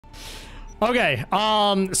Okay,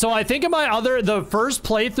 so I think in the first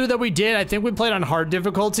playthrough that we did, I think we played on hard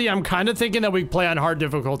difficulty. I'm kind of thinking that we play on hard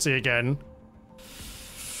difficulty again.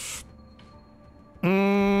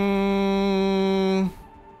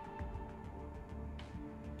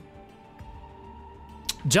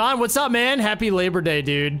 John, what's up, man? Happy Labor Day,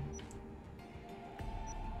 dude.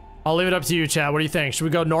 I'll leave it up to you, chat. What do you think? Should we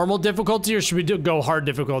go normal difficulty or should we go hard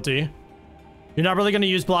difficulty? You're not really going to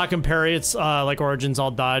use block and parry. It's like Origins,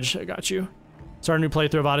 all dodge. I got you. Start a new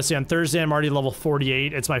playthrough of Odyssey on Thursday. I'm already level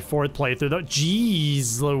 48. It's my 4th playthrough, though.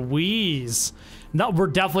 Jeez Louise. No, we're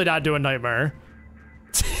definitely not doing Nightmare.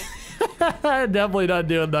 Definitely not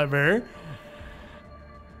doing Nightmare.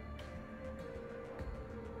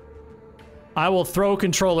 I will throw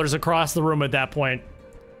controllers across the room at that point.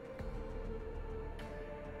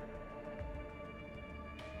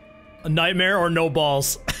 A Nightmare or no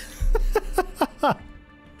balls.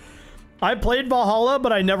 I played Valhalla,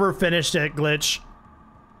 but I never finished it, Glitch.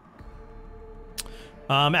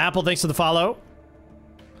 Apple, thanks for the follow.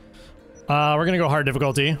 We're gonna go hard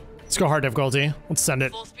difficulty. Let's go hard difficulty. Let's send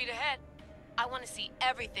it. Full speed ahead. I want to see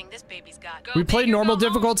everything this baby's got. We played normal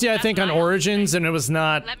difficulty, I think, on Origins, and it was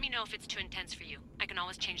not. Let me know if it's too intense for you. I can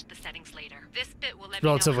always change the settings later. This bit will let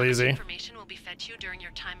relatively me know easy. Information will be fed to you during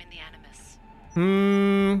your time in the Animus.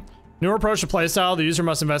 New approach to playstyle. The user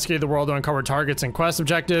must investigate the world to uncover targets and quest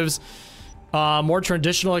objectives. More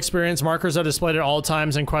traditional experience. Markers are displayed at all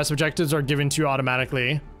times and quest objectives are given to you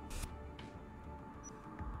automatically.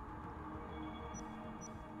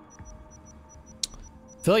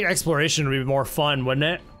 I feel like exploration would be more fun, wouldn't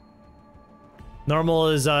it? Normal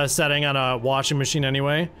is setting on a washing machine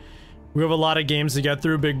anyway. We have a lot of games to get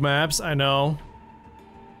through, big maps, I know.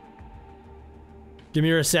 Give me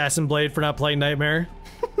your assassin blade for not playing Nightmare.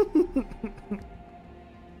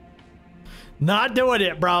 Not doing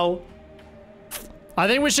it, bro. I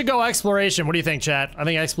think we should go exploration. What do you think, chat? I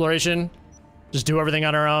think exploration. Just do everything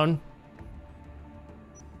on our own.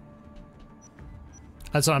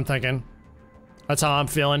 That's what I'm thinking. That's how I'm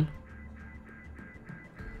feeling.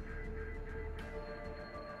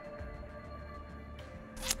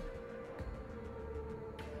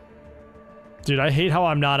 Dude, I hate how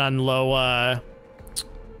I'm not on low,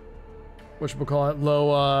 whatchamacallit,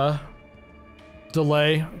 low,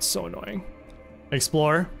 delay. It's so annoying.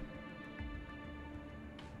 Explore.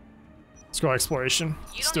 Let's go exploration.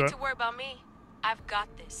 Let's do it. You don't need to worry about me. I've got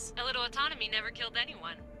this. A little autonomy never killed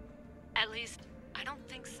anyone. At least, I don't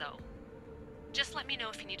think so. Just let me know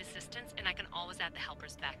if you need assistance, and I can always add the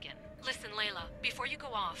helpers back in. Listen, Layla, before you go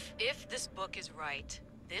off... If this book is right,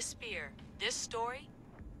 this spear, this story,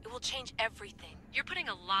 it will change everything. You're putting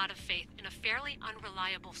a lot of faith in a fairly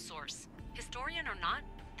unreliable source. Historian or not,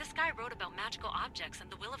 this guy wrote about magical objects and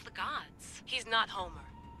the will of the gods. He's not Homer.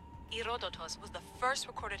 Herodotus was the first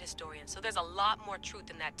recorded historian, so there's a lot more truth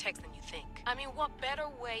in that text than you think. I mean, what better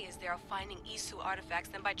way is there of finding Isu artifacts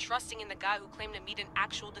than by trusting in the guy who claimed to meet an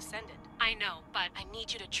actual descendant? I know, but... I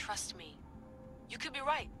need you to trust me. You could be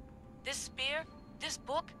right. This spear, this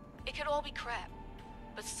book, it could all be crap.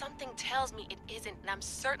 But something tells me it isn't, and I'm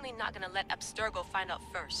certainly not gonna let Abstergo find out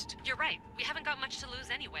first. You're right. We haven't got much to lose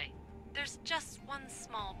anyway. There's just one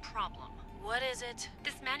small problem. What is it?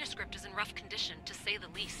 This manuscript is in rough condition, to say the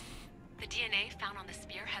least. The DNA found on the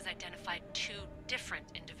spear has identified 2 different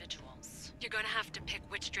individuals. You're gonna have to pick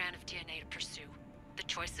which strand of DNA to pursue. The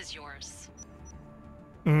choice is yours.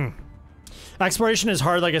 Exploration is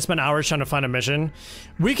hard, like I spent hours trying to find a mission.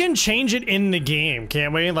 We can change it in the game,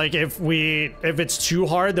 can't we? Like if it's too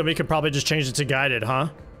hard, then we could probably just change it to guided, huh?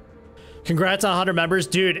 Congrats on 100 members.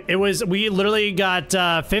 Dude, we literally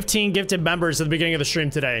got 15 gifted members at the beginning of the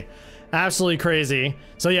stream today. Absolutely crazy.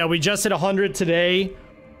 So yeah, we just hit 100 today.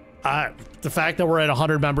 The fact that we're at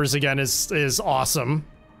 100 members again is awesome.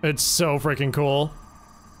 It's so freaking cool.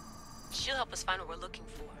 She'll help us find what we're looking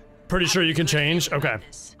for. Pretty sure you can change? Okay.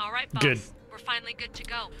 All right, boss. Good. We're finally good to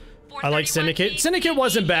go. I like Syndicate. Syndicate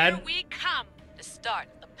wasn't bad. Here we come. The start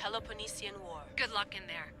of the Peloponnesian War. Good luck in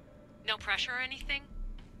there. No pressure or anything,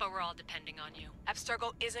 but we're all depending on you.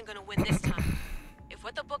 Abstergo isn't gonna win this time. If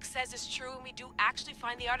what the book says is true and we do actually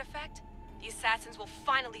find the artifact, the assassins will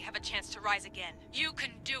finally have a chance to rise again. You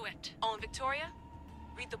can do it. Oh, and Victoria,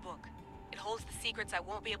 read the book. It holds the secrets I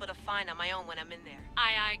won't be able to find on my own when I'm in there.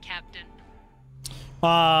 Aye, aye, Captain.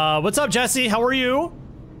 What's up, Jesse? How are you?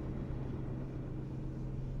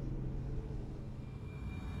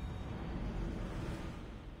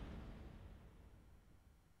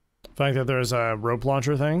 The fact that there's a rope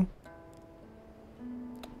launcher thing.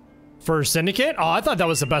 For Syndicate? Oh, I thought that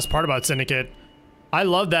was the best part about Syndicate. I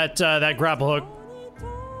love that that grapple hook.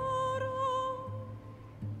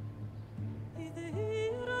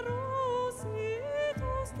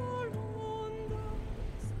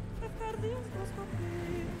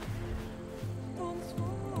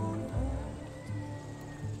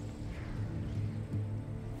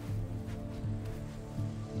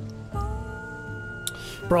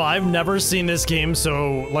 Bro, I've never seen this game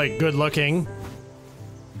so, like, good looking.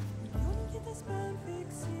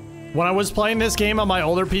 When I was playing this game on my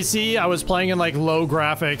older PC, I was playing in, like, low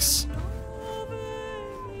graphics.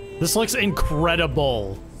 This looks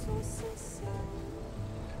incredible.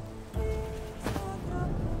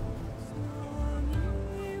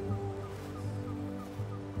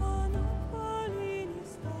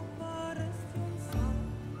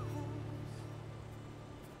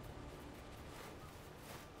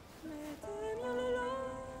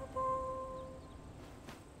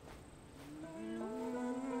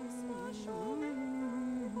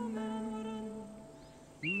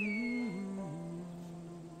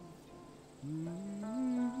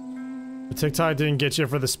 TikTok didn't get you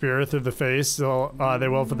for the spear through the face, so they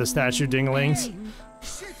will for the statue dinglings.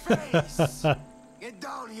 Hey, get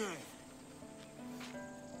down here.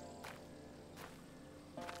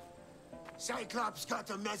 Cyclops got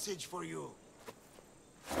a message for you.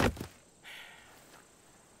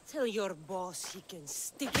 Tell your boss he can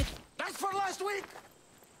stick it. That's for last week.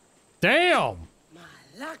 Damn!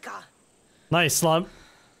 Malaka. Nice, slump.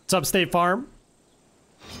 What's up, State Farm?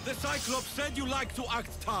 The Cyclops said you like to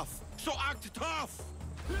act tough. So act tough!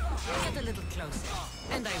 Get a little closer,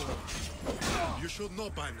 and I will. You should know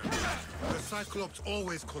by now. The Cyclops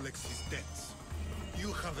always collects his debts.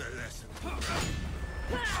 You have a lesson.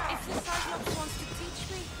 If the Cyclops wants to teach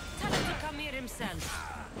me, tell him to come here himself.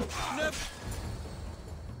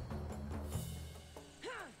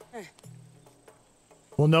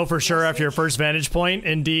 We'll know for sure after your first vantage point.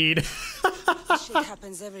 Indeed. Shit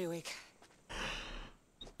happens every week.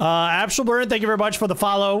 Absolburn, thank you very much for the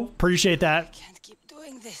follow. Appreciate that. Can't keep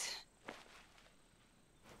doing this.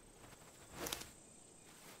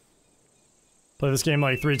 Played this game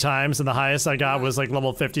like 3 times, and the highest I got was like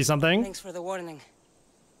level 50 something. Thanks for the warning.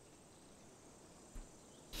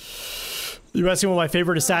 You asking what my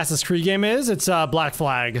favorite Assassin's Creed game is? It's Black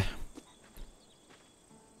Flag.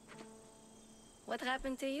 What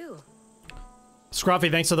happened to you? Scruffy,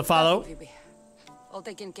 thanks for the follow. All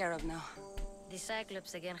taken care of now. The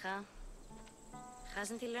Cyclops again, huh?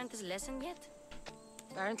 Hasn't he learned his lesson yet?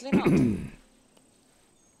 Apparently not.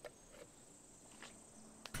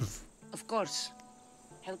 Of course.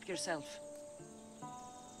 Help yourself.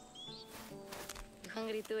 You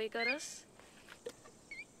hungry too, Icarus?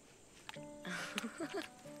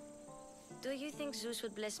 Do you think Zeus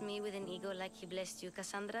would bless me with an ego like he blessed you,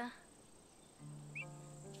 Cassandra?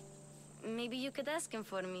 Maybe you could ask him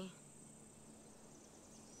for me.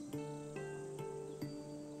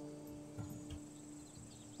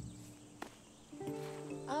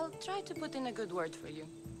 I'll try to put in a good word for you.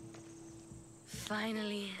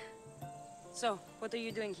 Finally. So, what are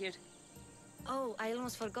you doing here? Oh, I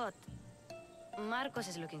almost forgot. Marcos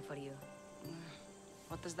is looking for you.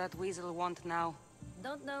 What does that weasel want now?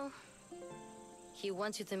 Don't know. He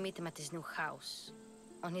wants you to meet him at his new house.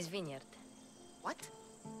 On his vineyard. What?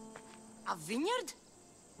 A vineyard?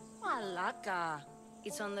 Malaka.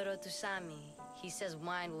 It's on the road to Sami. He says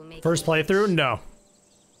wine will make First playthrough? No.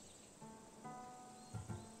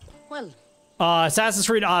 Well, Assassin's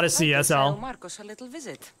Creed Odyssey, I SL. owe Marcos a little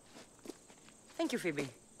visit. Thank you, Phoebe.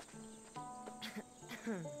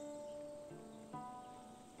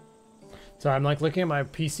 So I'm like looking at my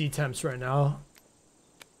PC temps right now.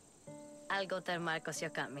 I'll go tell Marcos you're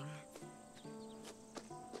coming.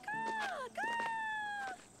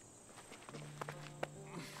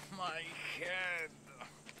 My head.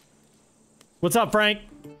 What's up, Frank?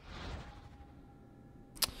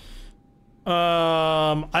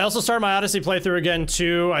 I also started my Odyssey playthrough again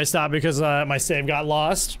too. I stopped because my save got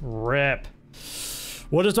lost. RIP.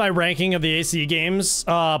 What is my ranking of the AC games?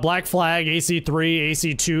 Black Flag, AC3,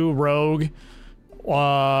 AC2, Rogue,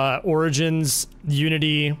 Origins,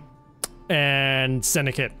 Unity, and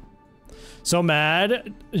Syndicate. So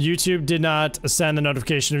mad, YouTube did not send the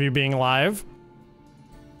notification of you being live.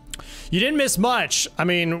 You didn't miss much. I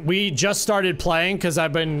mean, we just started playing because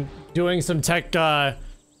I've been doing some tech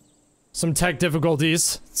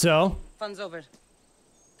difficulties, so. Fun's over.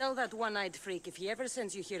 Tell that one-eyed freak if he ever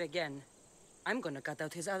sends you here again, I'm gonna cut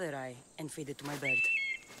out his other eye and feed it to my bird.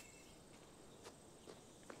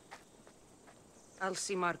 I'll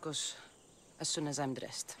see Marcos as soon as I'm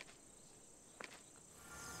dressed.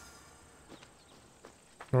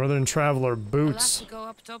 Northern Traveler I'll boots. have to go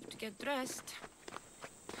up top to get dressed.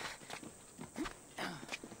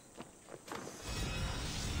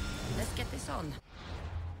 Let's get this on.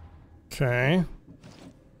 Okay.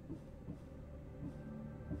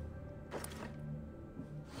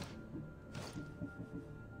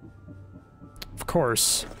 Of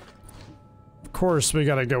course. Of course we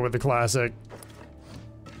gotta go with the classic.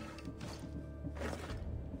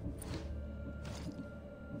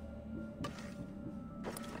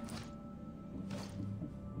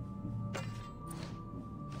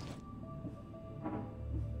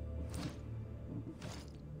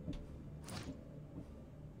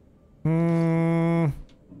 Okay,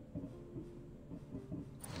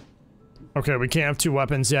 we can't have two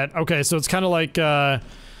weapons yet. Okay, so it's kind of like,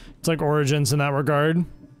 it's like Origins in that regard.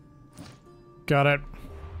 Got it.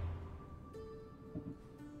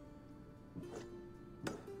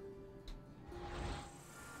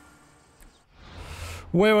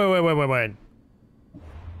 Wait.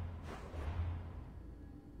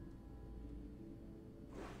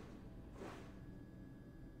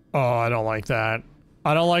 Oh, I don't like that.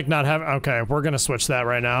 I don't like not having... Okay, we're gonna switch that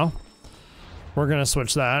right now. We're gonna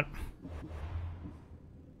switch that.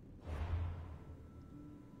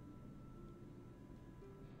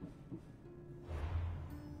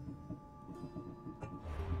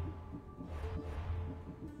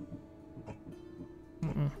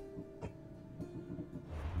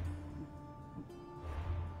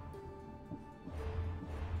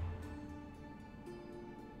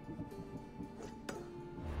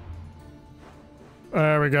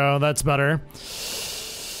 There we go. That's better.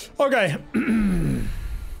 Okay.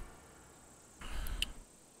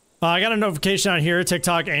 I got a notification on here,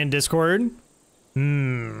 TikTok and Discord.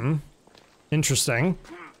 Interesting.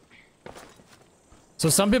 So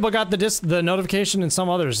some people got the notification and some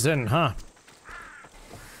others didn't, huh?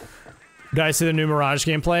 Did I see the new Mirage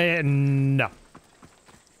gameplay? No.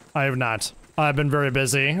 I have not. I've been very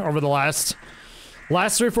busy over the last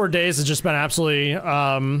 3 or 4 days. It's just been absolutely,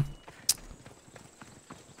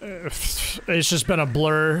 it's just been a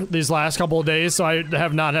blur these last couple of days, so I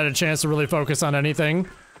have not had a chance to really focus on anything.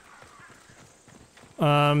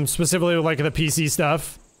 Specifically like the PC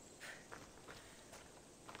stuff.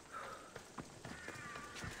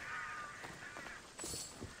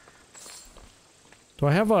 Do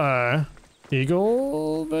I have a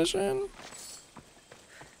eagle vision?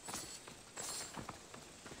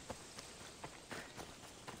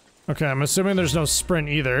 Okay, I'm assuming there's no sprint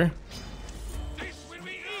either.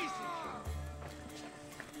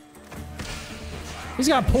 He's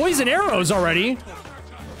got poison arrows already.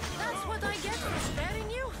 That's what I get for sparing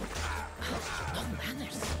you? No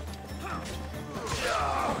manners.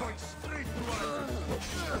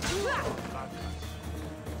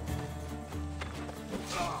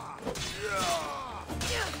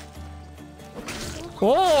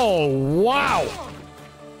 Oh, wow.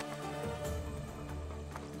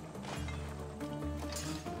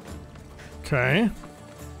 Okay.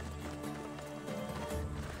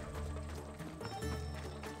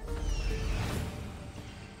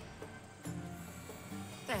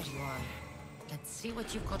 There you are. Let's see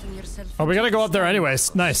what you've gotten yourself. Oh, we gotta go up there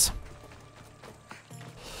anyways. Nice.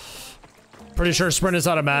 Pretty sure sprint is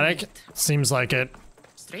automatic. Seems like it.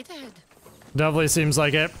 Straight ahead. Definitely seems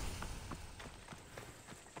like it.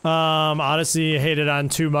 Odyssey hated on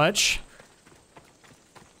too much.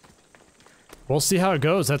 We'll see how it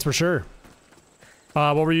goes, that's for sure.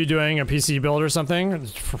 What were you doing? A PC build or something?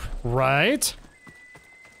 Right?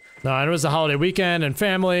 No, it was a holiday weekend and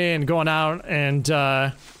family and going out and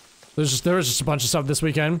there was just a bunch of stuff this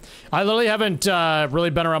weekend. I literally haven't really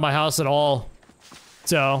been around my house at all.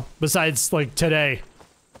 So, besides like today.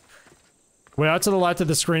 Way out to the left of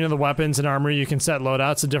the screen of the weapons and armor, you can set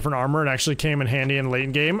loadouts to different armor. It actually came in handy in late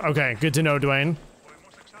in game. Okay, good to know, Dwayne.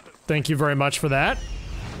 Thank you very much for that.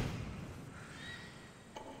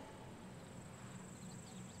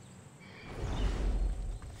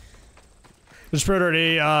 Just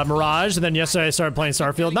already Mirage, and then yesterday I started playing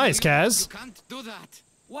Starfield. Nice, Kaz. You can't do that.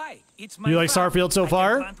 Why? It's You like Starfield so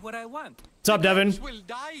far? What I want. What's up, Devin? Will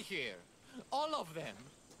die here. All of them.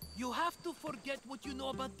 You have to forget what you know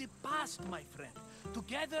about the past, my friend.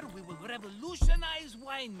 Together, we will revolutionize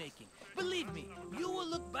winemaking. Believe me, you will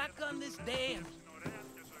look back on this day and...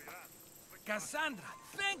 Cassandra,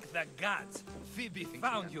 thank the gods. Phoebe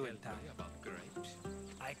found you in time. About grapes.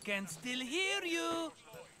 I can still hear you.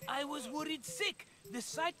 I was worried sick. The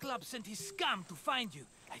Cyclops sent his scum to find you.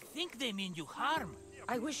 I think they mean you harm.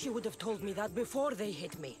 I wish you would have told me that before they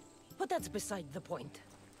hit me. But that's beside the point.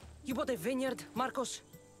 You bought a vineyard, Marcos?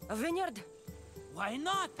 A vineyard? Why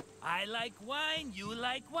not? I like wine, you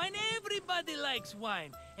like wine, everybody likes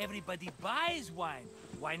wine. Everybody buys wine.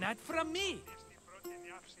 Why not from me?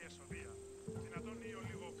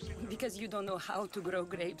 Because you don't know how to grow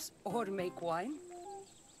grapes or make wine?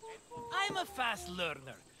 I'm a fast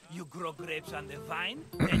learner. You grow grapes on the vine,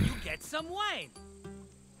 then you get some wine.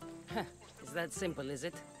 Is that simple, is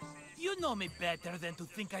it? You know me better than to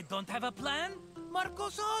think I don't have a plan.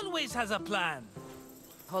 Marcos always has a plan.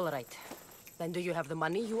 All right. Then do you have the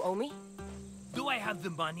money you owe me? Do I have the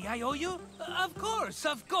money I owe you? Of course,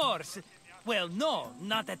 of course. Well, no,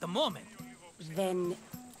 not at the moment. Then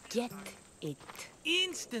get it.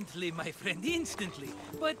 Instantly, my friend, instantly.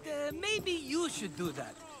 But maybe you should do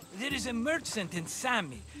that. There is a merchant in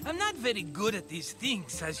Sami. I'm not very good at these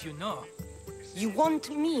things, as you know. You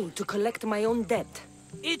want me to collect my own debt?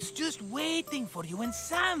 It's just waiting for you in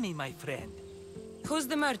Sami, my friend. Who's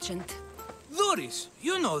the merchant? Dhuris.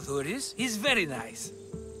 You know Dhuris. He's very nice.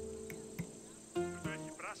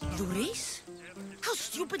 Dhuris? How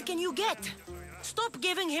stupid can you get? Stop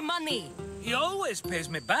giving him money! He always pays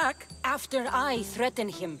me back. After I threaten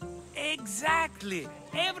him. Exactly.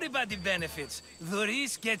 Everybody benefits.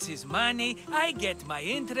 Dhuris gets his money, I get my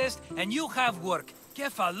interest, and you have work.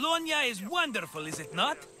 Kefalonia is wonderful, is it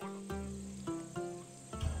not?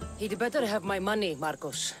 He'd better have my money,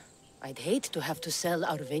 Marcos. I'd hate to have to sell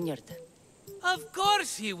our vineyard. Of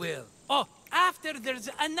course he will. Oh, after there's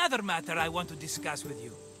another matter I want to discuss with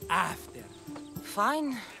you. After.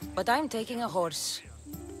 Fine, but I'm taking a horse.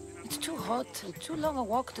 It's too hot and too long a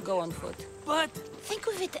walk to go on foot. But... Think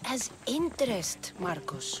of it as interest,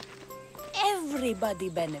 Marcos. Everybody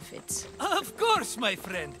benefits. Of course, my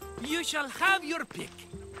friend. You shall have your pick.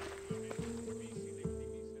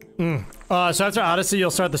 So after Odyssey,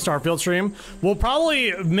 you'll start the Starfield stream. We'll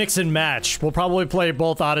probably mix and match. We'll probably play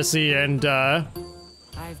both Odyssey and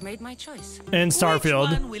I've made my choice. and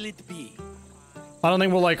Starfield. Which one will it be? I don't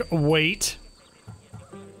think we'll like wait.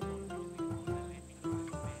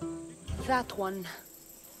 That one.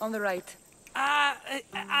 On the right.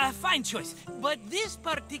 Fine choice. But this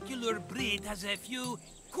particular breed has a few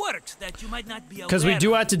quirks that you might not be aware of. Because we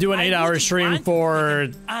do have to do an 8-hour stream for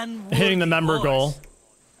hitting the member goal.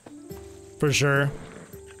 For sure.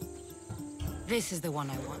 This is the one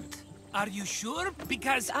I want. Are you sure?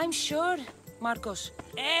 Because I'm sure, Marcos.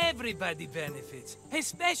 everybody benefits.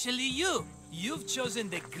 Especially you. You've chosen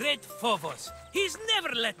the great Phobos. He's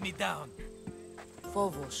never let me down.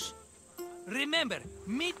 Phobos. Remember,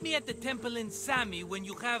 meet me at the temple in Sami when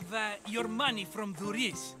you have your money from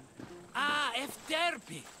Dhuris. Ah,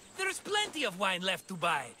 Efterpi. There's plenty of wine left to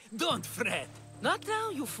buy. Don't fret. Not now,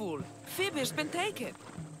 you fool. Phoebe's been taken.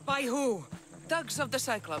 By who? Thugs of the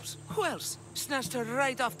Cyclops. Who else? Snatched her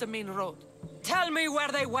right off the main road. Tell me where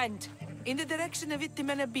they went. In the direction of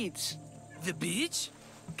Itimena Beach. The beach?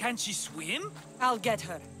 Can she swim? I'll get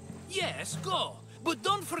her. Yes, go. But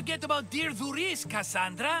don't forget about dear Dhuris,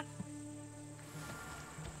 Cassandra.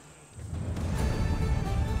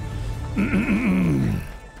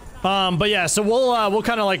 But yeah, so we'll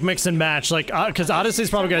kind of like mix and match, like, because Odyssey's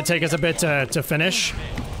probably gonna take us a bit to finish,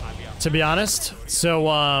 to be honest. So,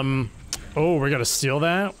 oh, we gotta steal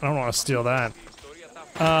that? I don't want to steal that.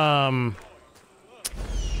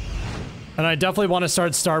 And I definitely want to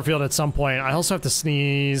start Starfield at some point. I also have to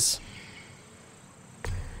sneeze.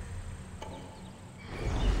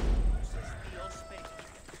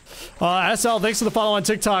 SL, thanks for the follow on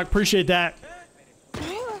TikTok. Appreciate that.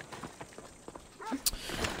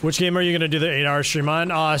 Which game are you going to do the 8-hour stream on?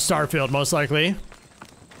 Starfield, most likely.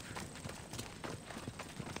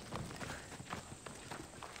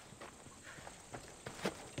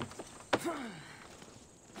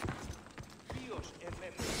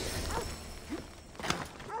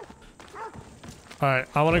 Alright,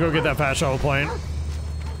 I want to go get that fast travel point.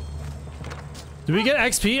 Did we get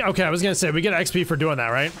XP? Okay, I was going to say, we get XP for doing that,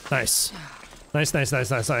 right? Nice. Nice, nice,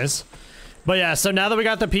 nice, nice, nice. But yeah, so now that we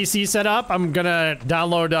got the PC set up, I'm gonna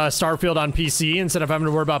download Starfield on PC instead of having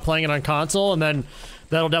to worry about playing it on console, and then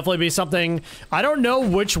that'll definitely be something. I don't know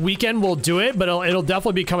which weekend we'll do it, but it'll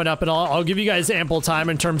definitely be coming up, and I'll give you guys ample time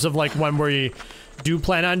in terms of like when we do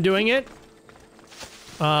plan on doing it.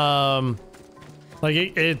 Like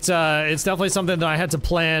it's definitely something that I had to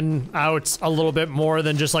plan out a little bit more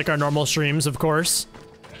than just like our normal streams, of course.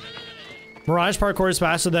 Mirage parkour is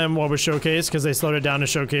faster than what was showcased because they slowed it down to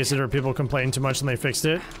showcase it, or people complained too much and they fixed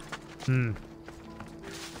it.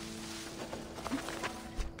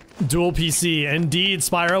 Dual PC, indeed.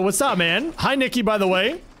 Spyro, what's up, man? Hi, Nikki, by the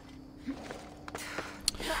way.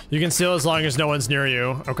 You can steal as long as no one's near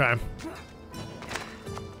you. Okay.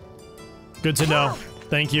 Good to know.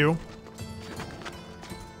 Thank you.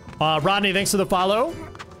 Rodney, thanks for the follow.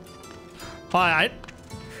 Hi,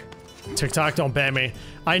 TikTok, don't ban me.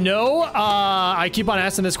 I know, I keep on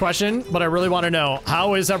asking this question, but I really want to know,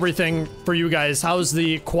 how is everything for you guys? How's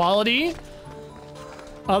the quality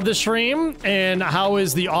of the stream, and how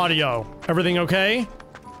is the audio? Everything okay?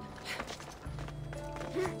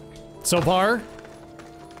 So far?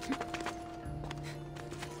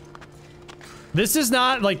 This is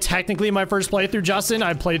not, like, technically my first playthrough, Justin.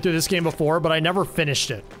 I played through this game before, but I never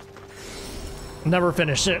finished it. Never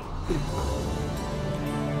finished it.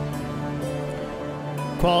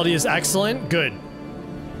 Quality is excellent. Good.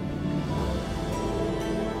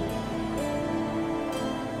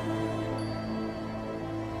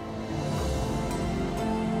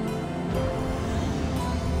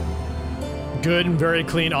 Good and very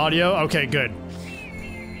clean audio. Okay, good.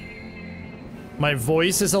 My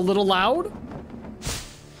voice is a little loud.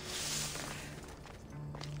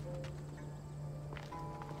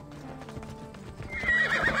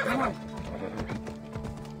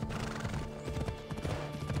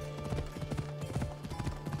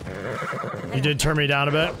 You did turn me down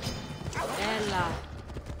a bit. Ella.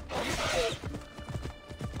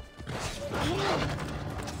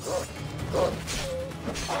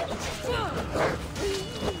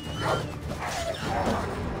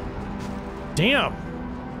 Damn.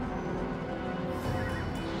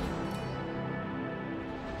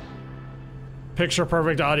 Picture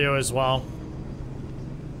perfect audio as well.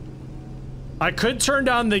 I could turn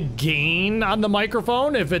down the gain on the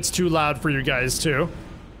microphone if it's too loud for you guys too.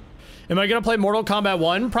 Am I gonna play Mortal Kombat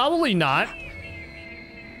 1? Probably not.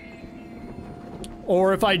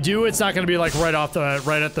 Or if I do, it's not gonna be like right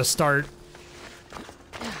at the start.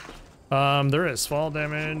 There is fall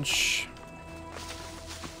damage.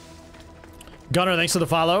 Gunner, thanks for the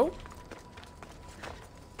follow.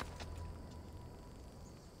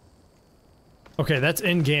 Okay, that's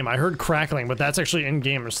in-game. I heard crackling, but that's actually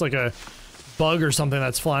in-game. It's like a bug or something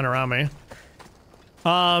that's flying around me.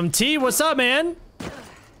 T, what's up, man?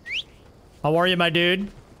 How are you, my dude?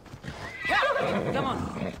 Come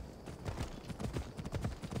on.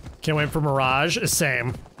 Can't wait for Mirage.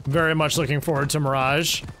 Same. Very much looking forward to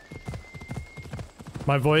Mirage.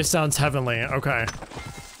 My voice sounds heavenly. Okay.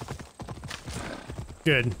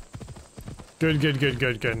 Good. Good.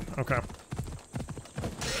 Okay.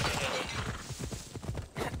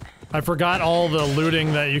 I forgot all the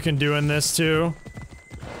looting that you can do in this too.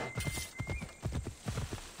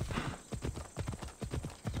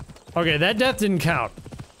 Okay, that death didn't count.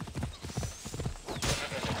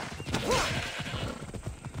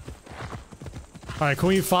 Alright, can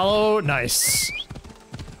we follow? Nice.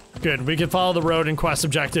 Good, we can follow the road and quest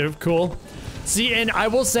objective. Cool. See, and I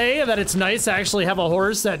will say that it's nice to actually have a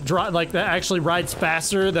horse that that actually rides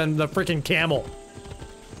faster than the freaking camel.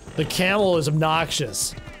 The camel is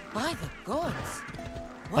obnoxious. By the gods.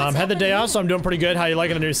 Had the day off, so I'm doing pretty good. How you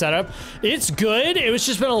liking the new setup? It's good. It was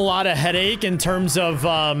just been a lot of headache in terms of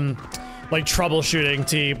like troubleshooting,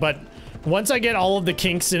 T. But once I get all of the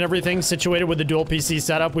kinks and everything situated with the dual PC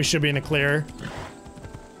setup, we should be in the clear.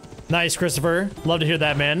 Nice, Christopher. Love to hear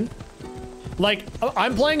that, man. Like,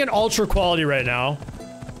 I'm playing in ultra quality right now,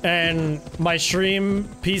 and my stream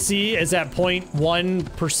PC is at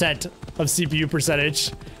 0.1% of CPU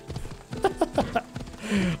percentage.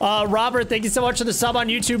 Robert, thank you so much for the sub on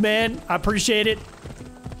YouTube, man. I appreciate it.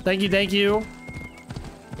 Thank you.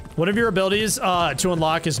 One of your abilities to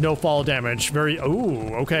unlock is no fall damage.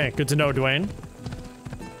 Ooh, okay. Good to know, Dwayne.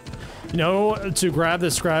 You know, to grab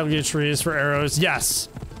the scraggly trees for arrows. Yes.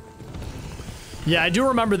 Yeah, I do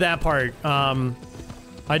remember that part.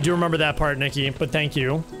 I do remember that part, Nikki, but thank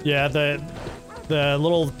you. Yeah, the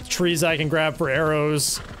little trees I can grab for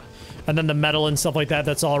arrows, and then the metal and stuff like that,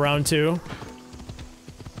 that's all around too.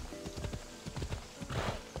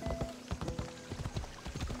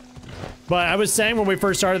 But I was saying when we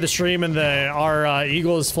first started the stream and our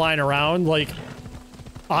eagle is flying around, like,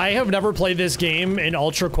 I have never played this game in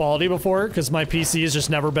ultra quality before because my PC has just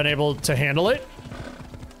never been able to handle it.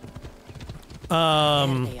 There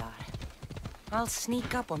they are. I'll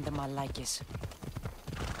sneak up on them, I like it.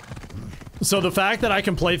 So the fact that I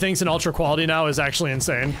can play things in ultra quality now is actually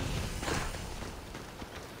insane.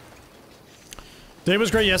 Day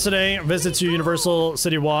was great yesterday. Visit to Universal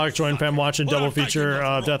City Walk, join Fam Watch, and double feature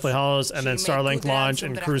of Deathly Hallows, and then Starlink launch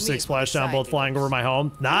and Cruise 6 splashdown, both flying over my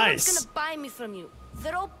home. Nice! Buy me from you.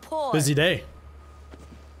 They're all poor. Busy day.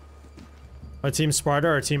 My team Sparta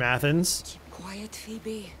or team Athens? Keep quiet,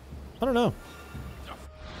 Phoebe. I don't know.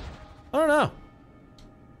 I don't know.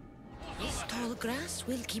 This tall grass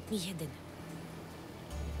will keep me hidden.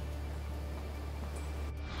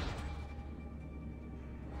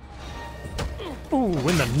 Ooh,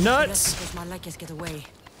 in the nuts! My Lycas get away.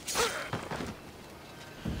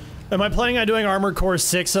 Am I planning on doing Armored Core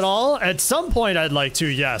 6 at all? At some point I'd like to,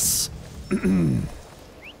 yes.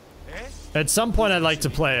 At some point I'd like to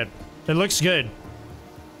play it. It looks good.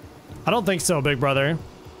 I don't think so, big brother.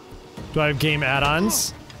 Do I have game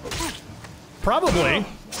add-ons? Probably.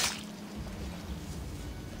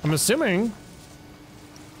 I'm assuming.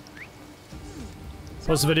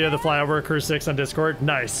 Post a video of the flyover Cruise 6 on Discord.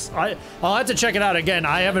 Nice. I'll have to check it out again.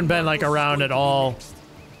 I haven't been like around at all.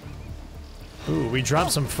 Ooh, we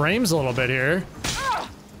dropped some frames a little bit here.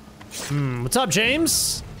 What's up,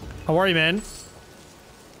 James? How are you, man?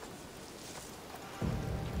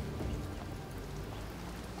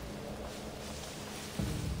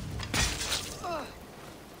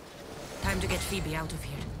 Time to get Phoebe out of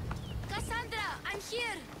here. Cassandra, I'm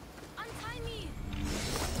here. Untie me.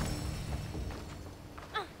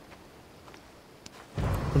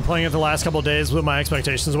 Been playing it the last couple of days, blew my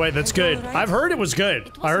expectations away. That's good. I've heard it was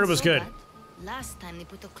good. I heard it was good. Last time they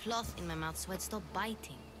put a cloth in my mouth so I'd stop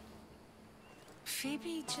biting.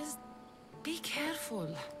 Phoebe, just be careful.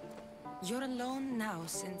 You're alone now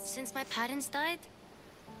Since my parents died?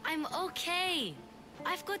 I'm okay.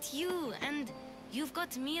 I've got you, and you've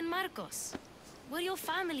got me and Marcos. We're your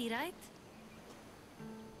family, right?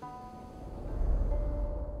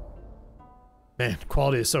 Man,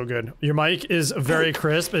 quality is so good. Your mic is very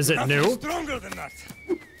crisp. Is it new? Stronger than that.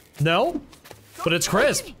 No, but it's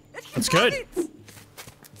crisp. It's good.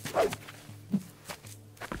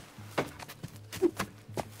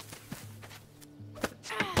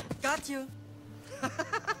 Got you.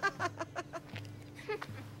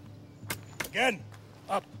 Again.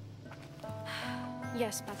 Up.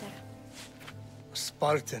 Yes, Pater. A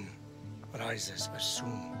Spartan rises as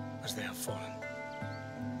soon as they have fallen.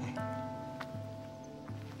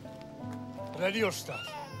 Ready your staff.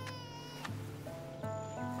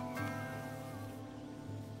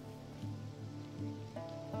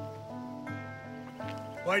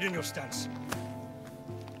 Widen your stance.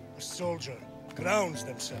 A soldier grounds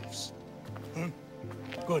themselves.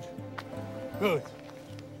 Good. Good.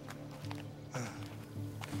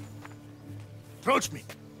 Approach me.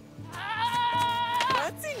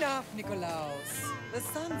 That's enough, Nikolaos. The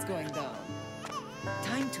sun's going down.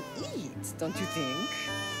 Time to eat, don't you think?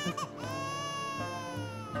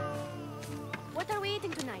 What are we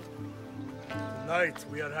eating tonight? Tonight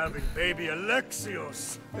we are having baby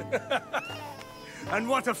Alexios. And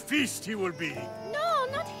what a feast he will be. No,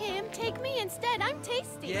 not him. Take me instead. I'm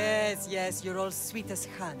tasty. Yes, yes, you're all sweet as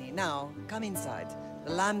honey. Now, come inside.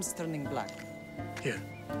 The lamb's turning black. Here.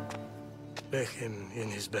 Lay him in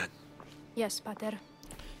his bed. Yes, Pater.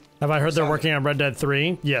 Have I heard they're working on Red Dead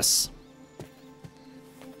 3? Yes.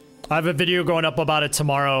 I have a video going up about it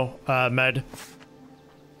tomorrow, Med.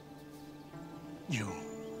 You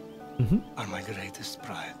are my greatest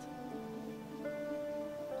pride.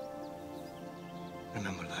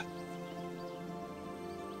 Remember that.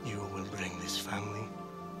 You will bring this family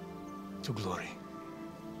to glory.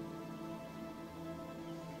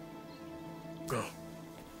 Go.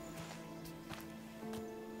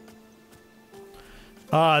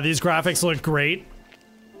 These graphics look great.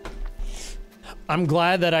 I'm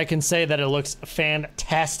glad that I can say that it looks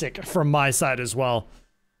fantastic from my side as well.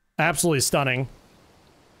 Absolutely stunning.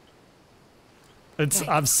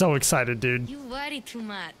 I'm so excited, dude. You worry too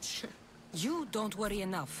much. You don't worry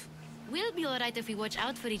enough. We'll be alright if we watch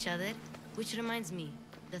out for each other. Which reminds me,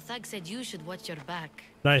 the thug said you should watch your back.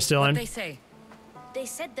 Nice, Dylan. What'd they say? They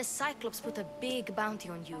said the Cyclops put a big bounty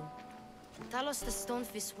on you. Talos the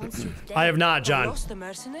Stonefist wants you dead. I have not, John. Talos the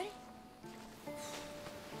mercenary?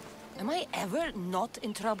 Am I ever not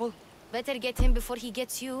in trouble? Better get him before he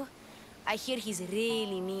gets you. I hear he's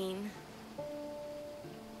really mean.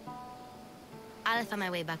 I'll find my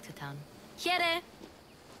way back to town. Here.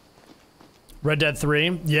 Red Dead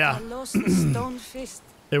 3? Yeah. Talos the Stonefist.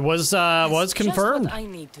 It was confirmed. Just what I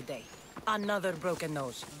need today. Another broken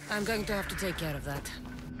nose. I'm going to have to take care of that.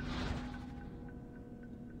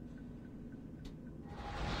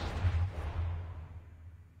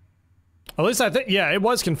 At least I think, yeah, it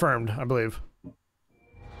was confirmed, I believe.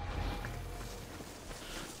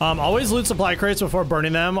 Always loot supply crates before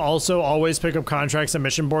burning them. Also, always pick up contracts and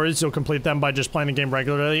mission boards. You'll complete them by just playing the game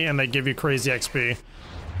regularly, and they give you crazy XP.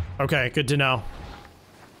 Okay, good to know.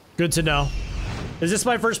 Good to know. Is this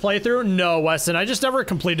my first playthrough? No, Weston. I just never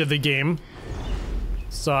completed the game.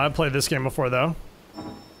 So I played this game before, though.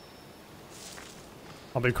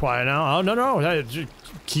 I'll be quiet now. Oh, no.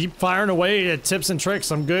 Keep firing away at tips and tricks.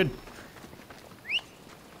 I'm good.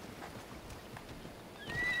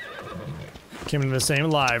 Came into the same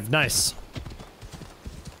live. Nice.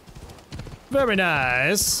 Very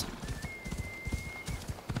nice.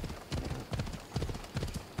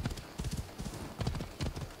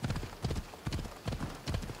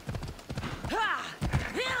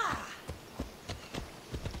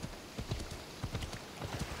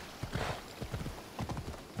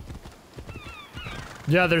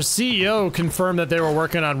 Yeah, their CEO confirmed that they were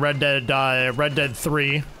working on Red Dead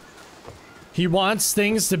 3. He wants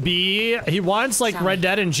things to be, he wants like Red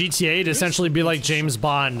Dead and GTA to essentially be like James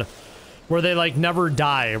Bond, where they like never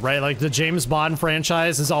die, right? Like the James Bond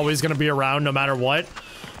franchise is always going to be around no matter what.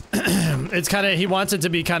 It's kind of, he wants it to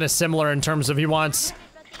be kind of similar in terms of he wants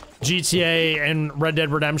GTA and Red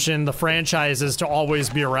Dead Redemption, the franchises, to always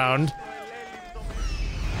be around.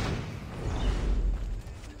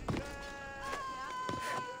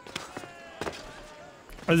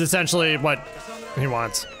 is essentially what he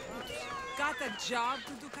wants. Got a job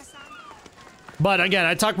to do, Cassandra? But again,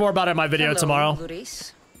 I talk more about it in my video Hello, tomorrow.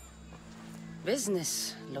 Luris.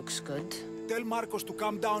 Business looks good. Tell Marcos to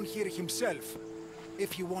come down here himself,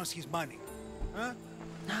 if he wants his money. Huh?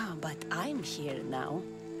 Ah, but I'm here now.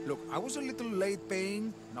 Look, I was a little late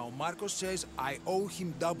paying. Now Marcos says I owe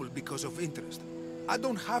him double because of interest. I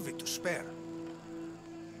don't have it to spare.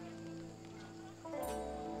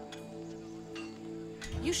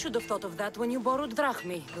 You should have thought of that when you borrowed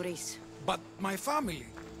drachmi, Luris. But my family...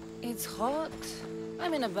 It's hot.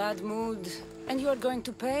 I'm in a bad mood. And you're going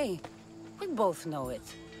to pay. We both know it.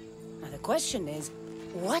 Now the question is,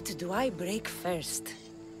 what do I break first?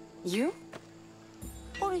 You?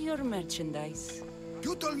 Or your merchandise?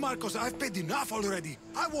 You told Marcos I've paid enough already.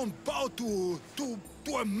 I won't bow to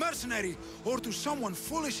a mercenary or to someone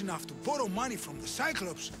foolish enough to borrow money from the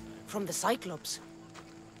Cyclops. From the Cyclops?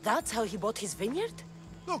 That's how he bought his vineyard?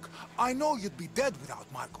 Look, I know you'd be dead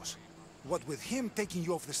without Marcos. What with him taking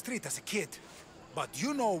you off the street as a kid. But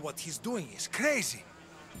you know what he's doing is crazy.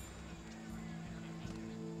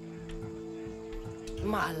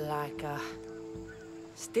 Malaka.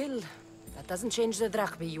 Still, that doesn't change the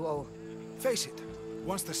drachmi you owe. Face it,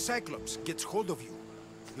 once the Cyclops gets hold of you,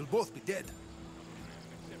 you'll both be dead.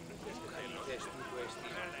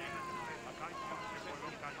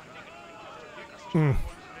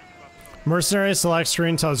 Mercenary select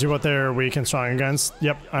screen tells you what they're weak and strong against.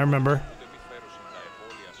 Yep, I remember.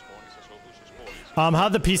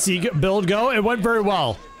 How'd the PC build go? It went very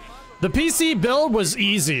well. The PC build was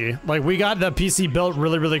easy. Like, we got the PC built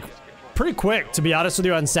really pretty quick, to be honest with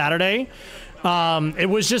you, on Saturday. It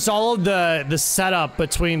was just all of the setup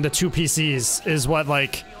between the two PCs is what,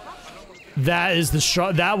 like, that was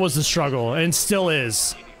the struggle, and still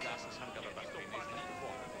is.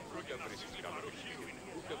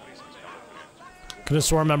 Could have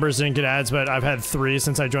sworn members didn't get ads, but I've had 3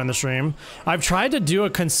 since I joined the stream. I've tried to do a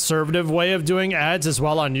conservative way of doing ads as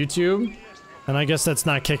well on YouTube, and I guess that's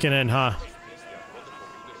not kicking in, huh?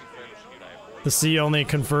 The C only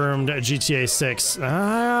confirmed GTA 6.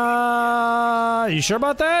 You sure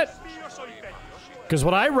about that? Because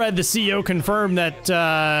what I read, the CEO confirmed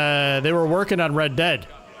that they were working on Red Dead.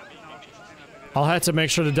 I'll have to make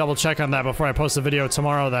sure to double check on that before I post the video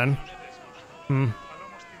tomorrow then.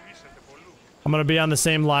 I'm gonna be on the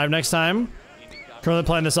same live next time. Currently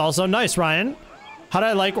playing this also. Nice, Ryan. How did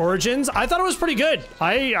I like Origins? I thought it was pretty good.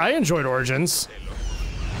 I enjoyed Origins.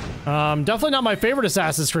 Definitely not my favorite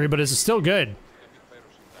Assassin's Creed, but it's still good.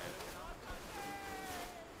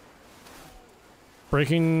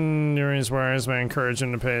 Breaking Nuri's wares may encourage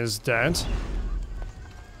him to pay his debt.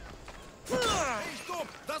 Hey, stop!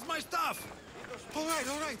 That's my stuff!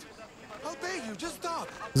 Alright. I'll pay you, just stop!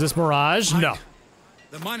 Is this Mirage? No.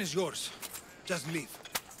 The mine is yours. Just leave.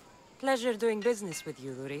 Pleasure doing business with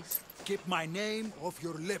you, Luris. Keep my name off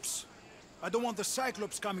your lips. I don't want the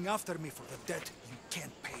Cyclops coming after me for the debt you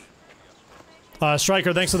can't pay.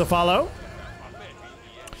 Striker, thanks for the follow.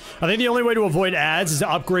 I think the only way to avoid ads is to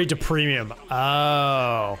upgrade to premium.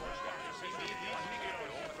 Oh.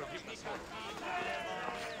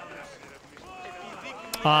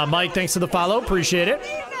 Mike, thanks for the follow. Appreciate it.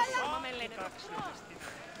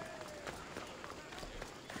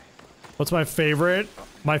 What's my favorite?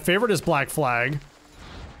 My favorite is Black Flag.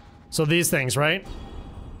 So these things, right?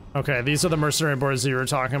 Okay, these are the mercenary boards that you were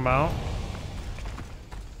talking about.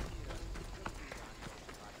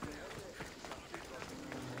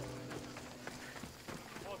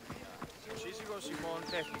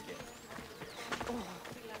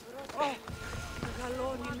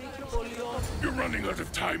 You're running out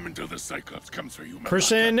of time until the Cyclops comes for you,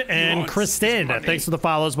 Christian and Kristen, thanks for the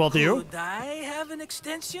follows, both of you. Could I have an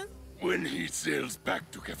extension? When he sails back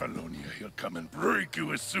to Kefalonia, he'll come and break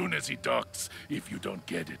you as soon as he docks, if you don't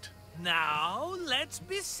get it. Now, let's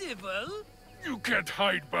be civil. You can't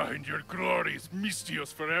hide behind your glories,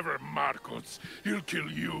 Mistios forever, Marcos. He'll kill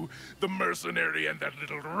you, the mercenary, and that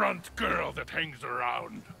little runt girl that hangs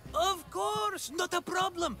around. Of course, not a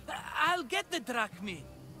problem. I'll get the drachmi.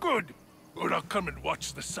 Good. Or I'll come and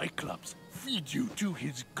watch the Cyclops feed you to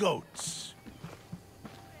his goats.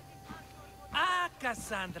 Ah,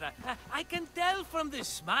 Cassandra, I can tell from the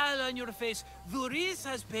smile on your face, Duris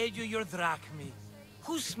has paid you your drachmi.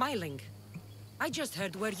 Who's smiling? I just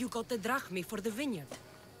heard where you got the drachmi for the vineyard.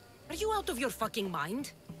 Are you out of your fucking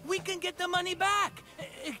mind? We can get the money back,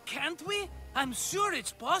 can't we? I'm sure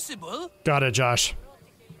it's possible. Got it, Josh.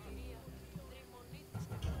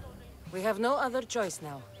 We have no other choice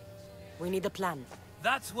now. We need a plan.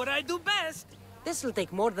 That's what I do best. This'll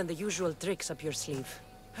take more than the usual tricks up your sleeve.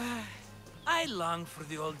 I long for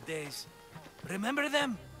the old days. Remember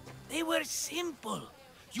them? They were simple.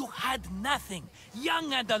 You had nothing,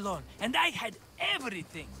 young and alone, and I had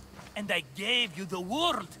everything. And I gave you the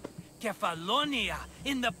world, Kefalonia,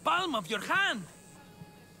 in the palm of your hand.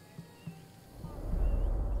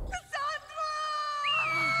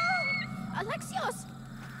 Alexios!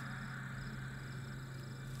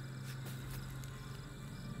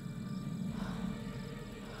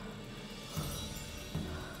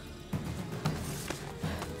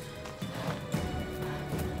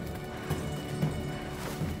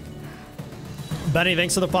 Benny,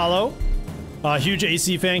 thanks for the follow. Huge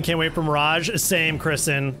AC fan, can't wait for Mirage. Same,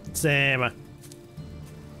 Kristen. Same.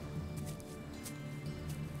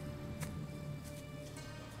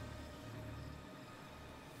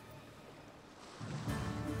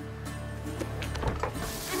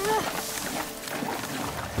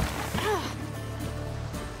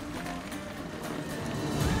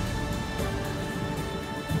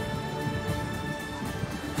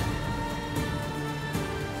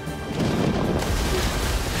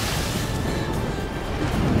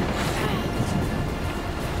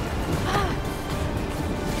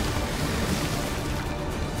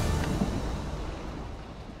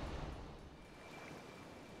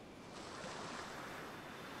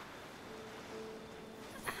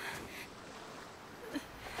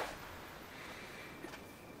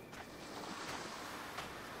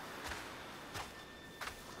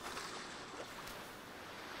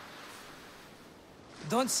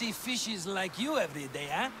 Don't see fishes like you every day,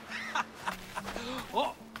 huh?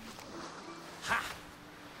 Oh! Ha!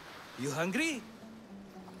 You hungry?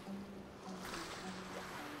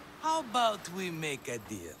 How about we make a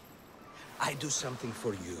deal? I do something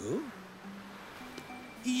for you.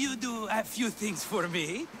 You do a few things for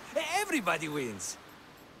me. Everybody wins.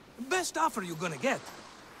 Best offer you're gonna get.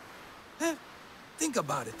 Think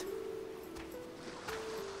about it.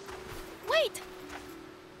 Wait!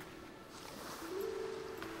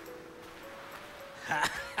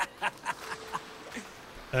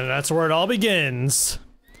 And that's where it all begins.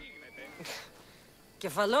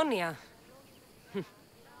 Kefalonia.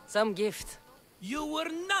 Some gift. You were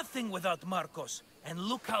nothing without Marcos, and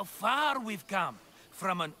look how far we've come.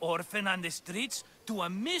 From an orphan on the streets to a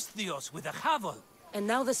Misthios with a Havel. And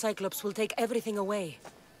now the Cyclops will take everything away.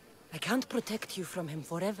 I can't protect you from him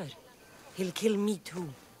forever. He'll kill me too.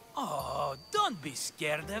 Oh, don't be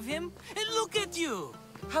scared of him. And look at you.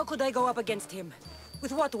 How could I go up against him?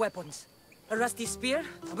 With what weapons? A rusty spear?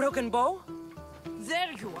 A broken bow?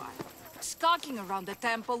 There you are. Skulking around the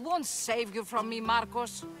temple won't save you from me,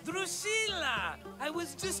 Marcos. Drusilla! I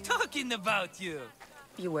was just talking about you.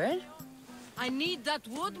 You were? I need that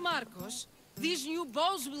wood, Marcos. These new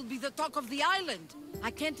bows will be the talk of the island.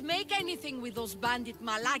 I can't make anything with those bandit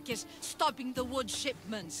malakes stopping the wood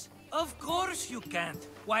shipments. Of course you can't.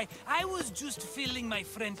 Why, I was just filling my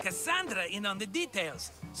friend Cassandra in on the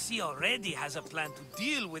details. She already has a plan to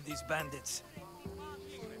deal with these bandits.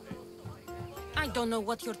 I don't know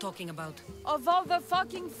what you're talking about. Of all the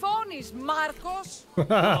fucking phonies, Marcos!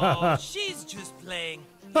 Oh, she's just playing.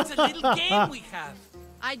 It's a little game we have.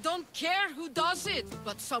 I don't care who does it,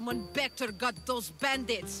 but someone better got those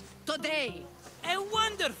bandits. Today! A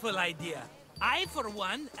wonderful idea. I, for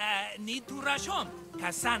one, need to rush home.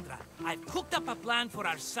 Cassandra, I've cooked up a plan for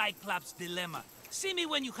our Cyclops dilemma. See me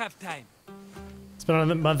when you have time.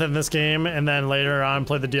 Spend a month in this game, and then later on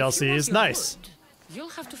play the DLCs. Nice. You'll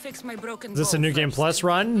have to fix my broken Is this a new game plus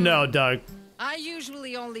run? No, Doug. I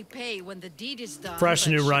usually only pay when the deed is done. Fresh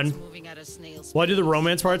new run. Will I do the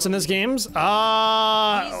romance parts in this games?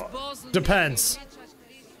 Depends.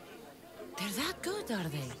 They're that good, are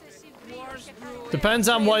they? Depends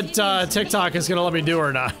on what TikTok is gonna let me do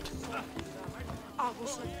or not.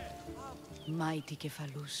 Mighty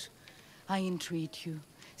Cephalus, I entreat you,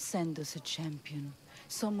 send us a champion,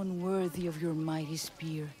 someone worthy of your mighty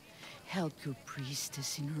spear. Help your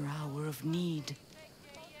priestess in her hour of need.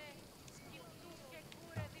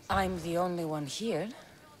 I'm the only one here,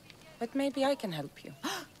 but maybe I can help you.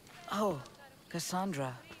 Oh,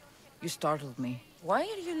 Cassandra, you startled me. Why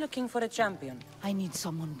are you looking for a champion? I need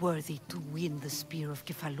someone worthy to win the Spear of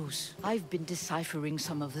Cephalus. I've been deciphering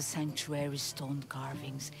some of the sanctuary's stone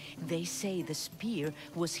carvings. They say the spear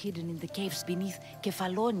was hidden in the caves beneath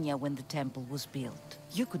Kefalonia when the temple was built.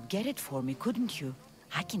 You could get it for me, couldn't you?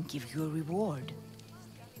 I can give you a reward.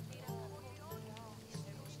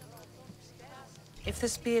 If the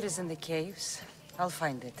spear is in the caves, I'll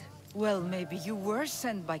find it. Well, maybe you were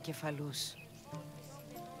sent by Cephalus.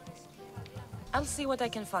 I'll see what I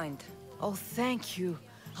can find. Oh, thank you.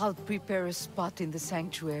 I'll prepare a spot in the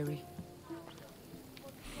sanctuary.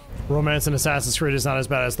 Romance in Assassin's Creed is not as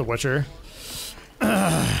bad as The Witcher.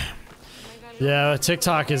 Yeah,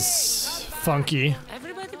 TikTok is funky.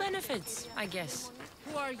 Everybody benefits, I guess.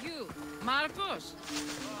 Who are you? Marcos?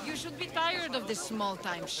 You should be tired of this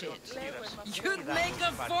small-time shit. You'd make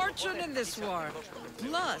a fortune in this war.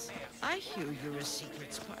 Plus, I hear you're a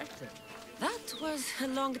secret Spartan. That was a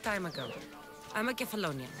long time ago. I'm a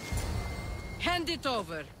Kephalonian. Hand it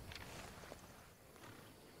over.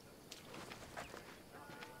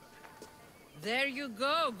 There you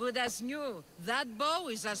go, good as new. That bow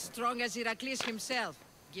is as strong as Heracles himself.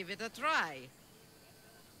 Give it a try.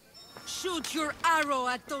 Shoot your arrow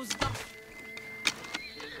at those...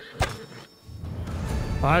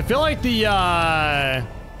 I feel like the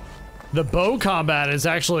bow combat is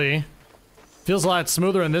actually feels a lot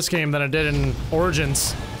smoother in this game than it did in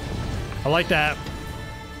Origins. I like that.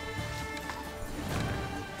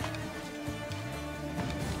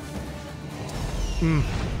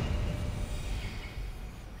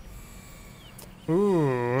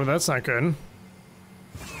 Ooh, that's not good.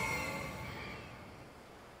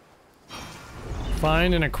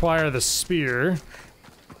 Find and acquire the spear.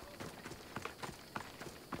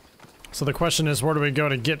 So the question is, where do we go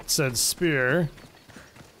to get said spear?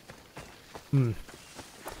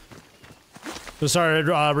 Just started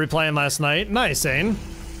replaying last night. Nice, Zane.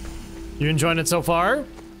 You enjoying it so far?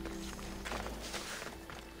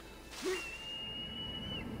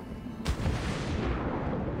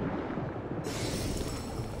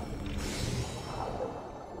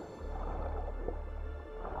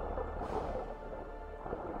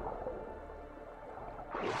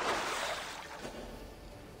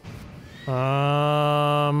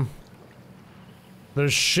 There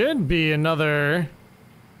should be another...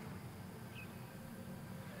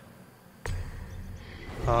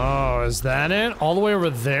 Oh, is that it? All the way over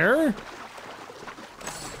there?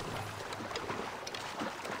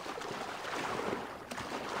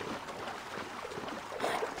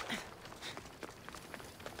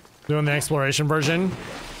 Doing the exploration version.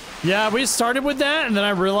 Yeah, we started with that, and then I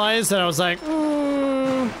realized that I was like,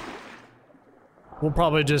 we'll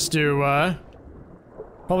probably just do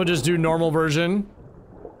normal version.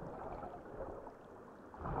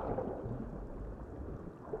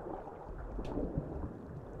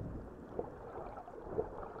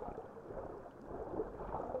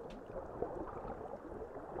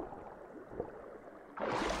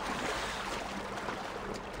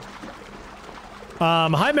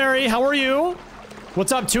 Hi Mary, how are you?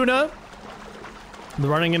 What's up, Tuna? The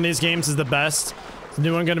running in these games is the best. Is the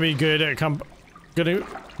new one gonna be good at gonna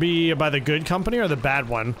be by the good company or the bad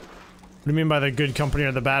one? What do you mean by the good company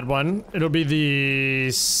or the bad one? It'll be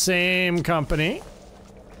the same company.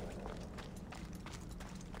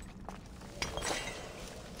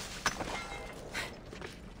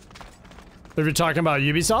 If you're talking about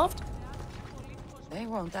Ubisoft? They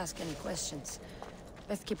won't ask any questions.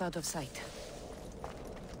 Let's keep out of sight.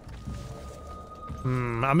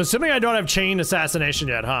 I'm assuming I don't have chain assassination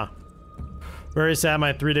yet, huh? Very sad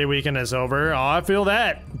my 3-day weekend is over. Oh, I feel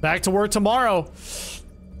that. Back to work tomorrow.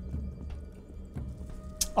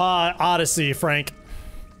 Odyssey, Frank.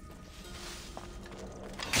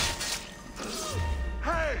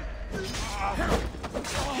 Hey!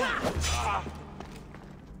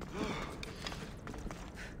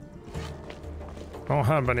 Don't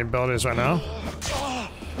have any abilities right now.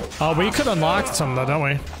 Oh, we could unlock some though, don't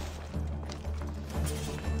we?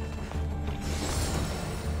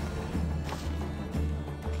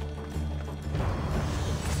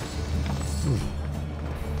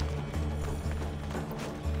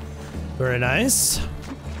 Very nice.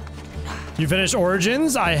 You finished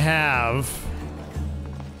Origins? I have.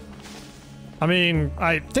 I mean,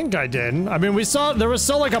 I think I did. I mean, there was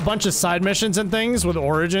still like a bunch of side missions and things with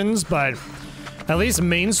Origins, but at least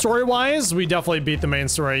main story wise, we definitely beat the main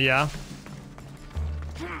story, yeah.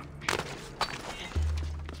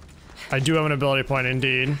 I do have an ability point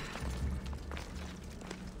indeed.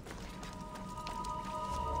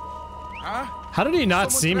 Huh? How did he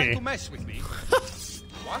not see me? To mess with me?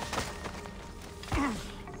 What?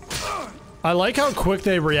 I like how quick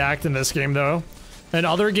they react in this game, though. In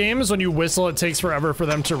other games, when you whistle, it takes forever for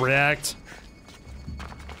them to react.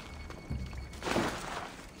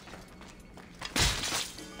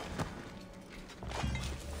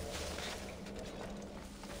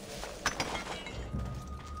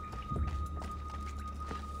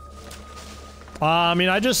 I mean,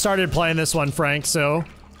 I just started playing this one, Frank, so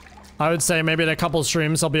I would say maybe in a couple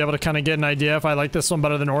streams I'll be able to kind of get an idea if I like this one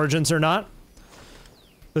better than Origins or not.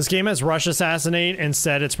 This game has Rush Assassinate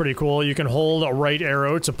instead. It's pretty cool. You can hold a right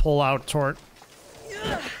arrow to pull out toward...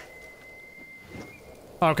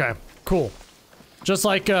 Okay, cool. Just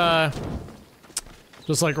like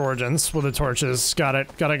Origins with the torches. Got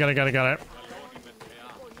it. Got it.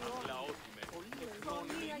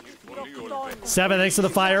 7, thanks for the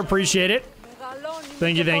fire. Appreciate it.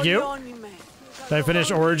 Thank you, thank you. Did I finish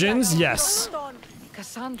Origins? Yes.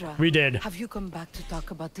 Cassandra. We did. Have you come back to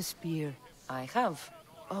talk about the spear? I have.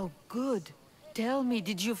 Oh, good. Tell me,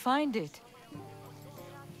 did you find it?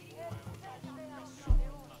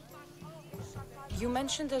 You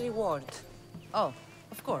mentioned a reward. Oh,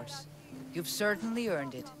 of course. You've certainly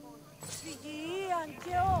earned it.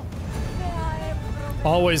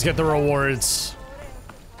 Always get the rewards.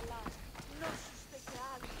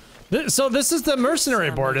 So this is the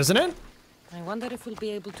mercenary board, isn't it? I wonder if we'll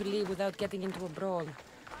be able to leave without getting into a brawl.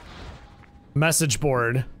 Message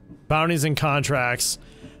board. Bounties and contracts.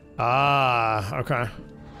 Ah, okay.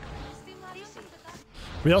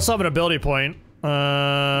 We also have an ability point.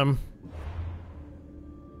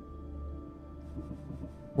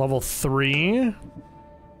 Level 3.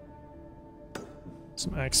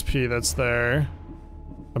 Some XP that's there.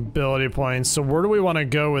 Ability points. So where do we want to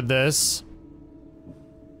go with this?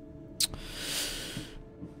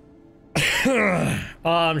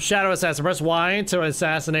 Shadow Assassin. Press Y to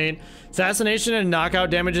assassinate. Assassination and knockout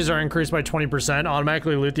damages are increased by 20%.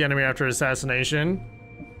 Automatically loot the enemy after assassination.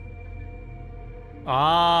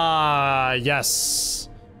 Ah, yes.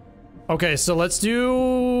 Okay, so let's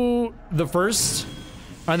do the first.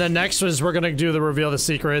 And then next is we're gonna do the reveal the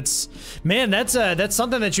secrets. Man, that's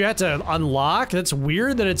something that you have to unlock. That's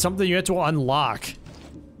weird that it's something you have to unlock.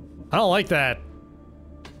 I don't like that.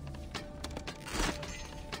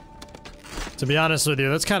 To be honest with you,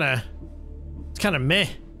 that's kind of meh.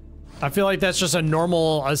 I feel like that's just a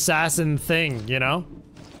normal assassin thing, you know?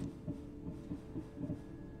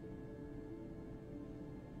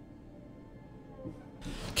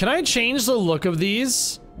 Can I change the look of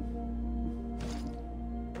these?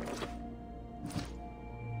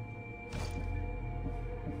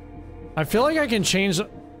 I feel like I can change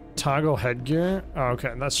toggle headgear. Oh,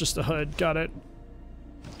 okay, that's just a hood. Got it.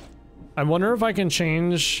 I wonder if I can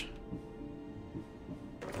change.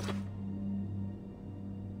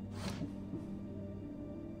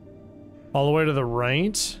 All the way to the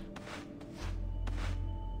right?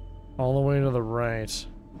 All the way to the right.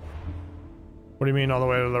 What do you mean all the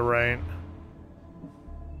way to the right?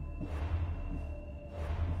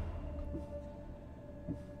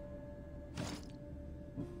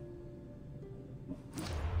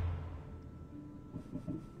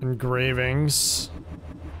 Engravings.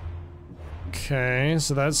 Okay,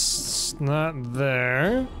 so that's not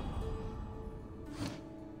there.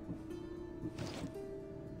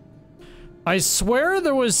 I swear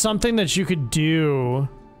there was something that you could do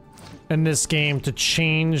in this game to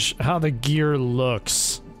change how the gear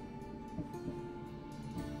looks.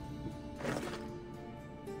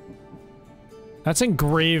 That's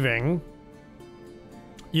engraving.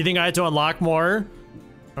 You think I had to unlock more?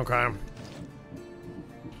 Okay.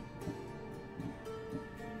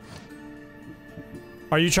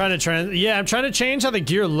 Are you trying to yeah, I'm trying to change how the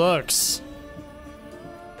gear looks.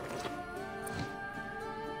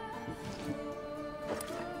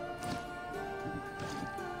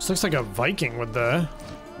 This looks like a Viking with the...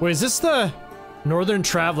 Wait, is this the Northern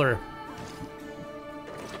Traveler?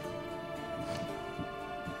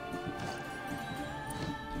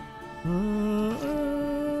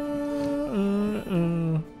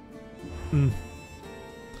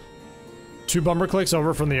 Two bumper clicks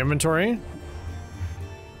over from the inventory.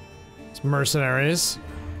 It's mercenaries.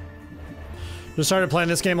 Just started playing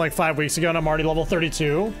this game like 5 weeks ago and I'm already level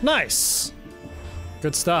 32. Nice!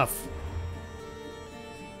 Good stuff.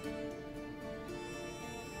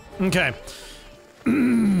 Okay.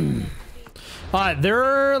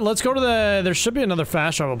 Let's go to there should be another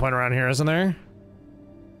fast travel point around here, isn't there?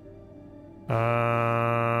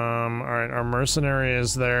 Alright, our mercenary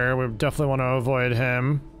is there. We definitely want to avoid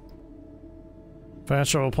him.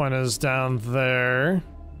 Fast travel point is down there.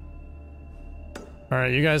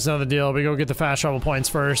 Alright, you guys know the deal. We go get the fast travel points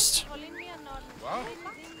first.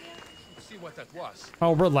 See what that was.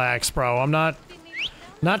 Oh, relax, bro. I'm not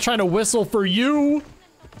trying to whistle for you.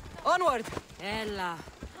 Onward! Ella.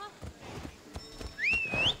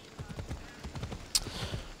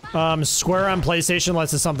 Square on PlayStation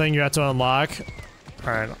lets us something you have to unlock.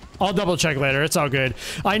 Alright, I'll double check later. It's all good.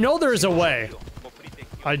 I know there's a way.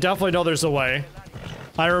 I definitely know there's a way.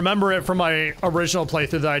 I remember it from my original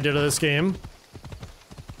playthrough that I did of this game.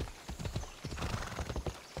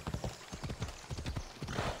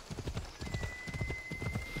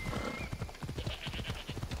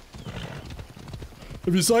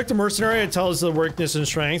 If you select a mercenary, it tells the weakness and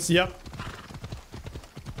strengths. Yep.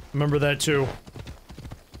 Remember that too.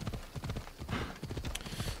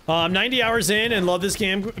 90 hours in and love this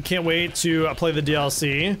game. Can't wait to play the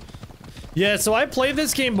DLC. Yeah, so I played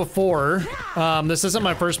this game before. This isn't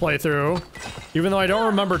my first playthrough, even though I don't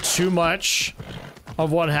remember too much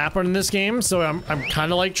of what happened in this game, so I'm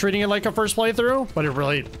kind of like treating it like a first playthrough, but it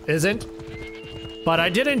really isn't. But I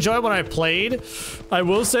did enjoy when I played. I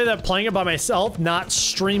will say that playing it by myself, not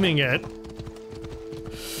streaming it,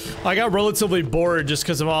 I got relatively bored just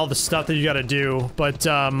because of all the stuff that you got to do. But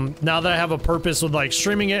now that I have a purpose with like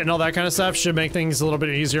streaming it and all that kind of stuff, should make things a little bit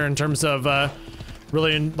easier in terms of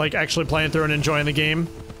really like actually playing through and enjoying the game.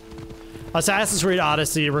 Assassin's Creed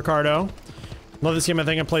Odyssey, Ricardo. Love this game. I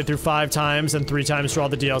think I played through 5 times and 3 times through all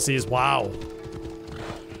the DLCs. Wow.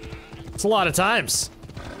 It's a lot of times.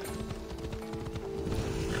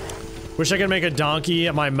 Wish I could make a donkey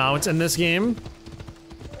my mount in this game.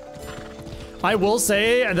 I will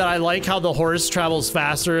say that I like how the horse travels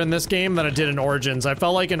faster in this game than it did in Origins. I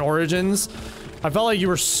felt like in Origins, I felt like you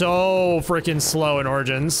were so freaking slow in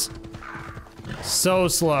Origins. So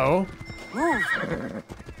slow.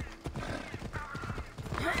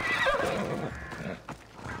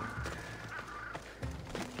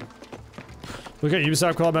 Look at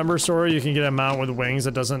Ubisoft Club member story. You can get a mount with wings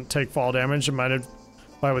that doesn't take fall damage. It might have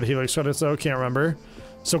buy with Helix credits though. Can't remember.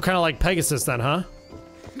 So kind of like Pegasus then, huh?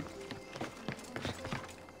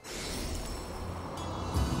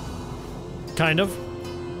 Kind of.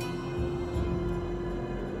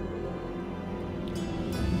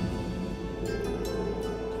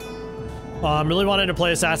 I'm really wanting to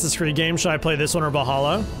play Assassin's Creed game. Should I play this one or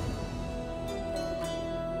Valhalla?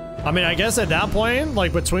 I mean, I guess at that point,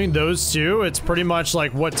 like between those two, it's pretty much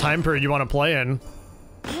like what time period you want to play in.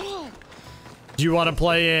 Do you want to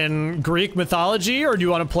play in Greek mythology or do you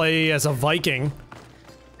want to play as a Viking?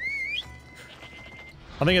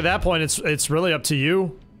 I think at that point, it's really up to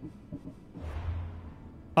you.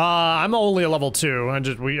 I'm only a level 2.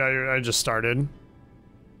 I just started.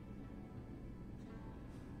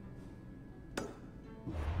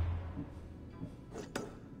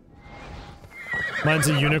 Mine's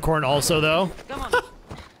a unicorn also, though.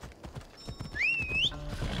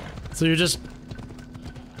 So you're just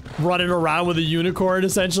running around with a unicorn,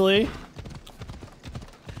 essentially.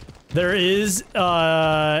 There is,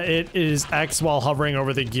 it is X while hovering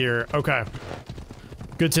over the gear. Okay.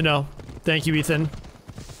 Good to know. Thank you, Ethan.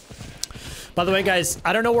 By the way, guys,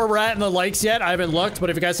 I don't know where we're at in the likes yet. I haven't looked, but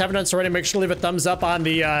if you guys haven't done so already, make sure to leave a thumbs up on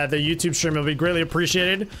the YouTube stream. It'll be greatly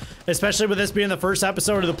appreciated, especially with this being the first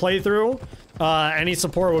episode of the playthrough. Any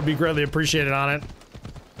support would be greatly appreciated on it.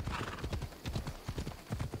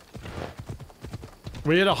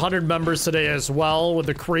 We had 100 members today as well, with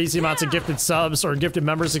the crazy amounts of gifted subs, or gifted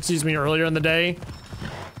members, excuse me, earlier in the day.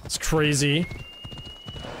 It's crazy.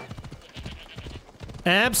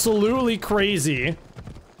 Absolutely crazy.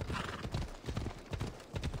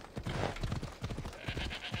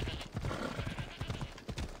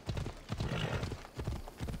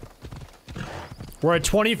 We're at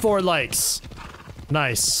 24 likes.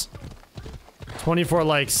 Nice. 24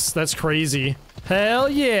 likes. That's crazy. Hell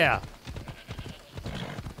yeah.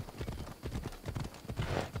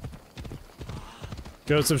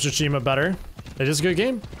 Ghost of Tsushima better. It is a good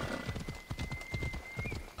game.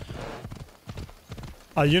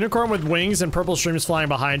 A unicorn with wings and purple streams flying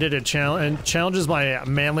behind it. It challenges my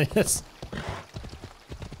manliness.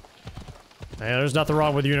 Man, there's nothing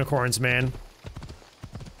wrong with unicorns, man.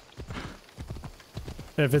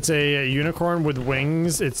 If it's a unicorn with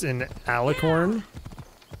wings, it's an alicorn.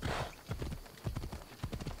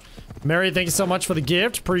 Mary, thank you so much for the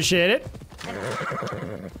gift. Appreciate it.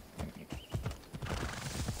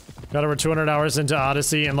 Got over 200 hours into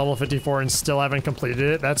Odyssey and level 54 and still haven't completed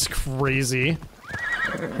it. That's crazy.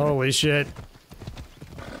 Holy shit.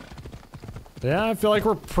 Yeah, I feel like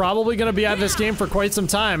we're probably gonna be at this game for quite some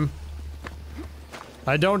time.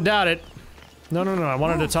 I don't doubt it. No, I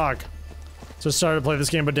wanted to talk. Just started to play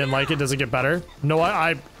this game but didn't like it. Does it get better? No,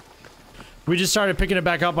 we just started picking it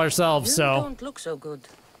back up ourselves, so. You don't look so good.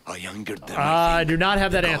 I do not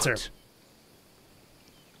have that answer.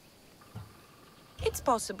 It's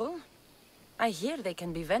possible. I hear they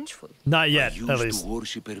can be vengeful. Not yet, at least. I used to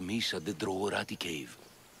worship Hermes at the Droorati cave.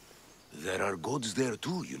 There are gods there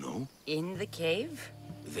too, you know. In the cave?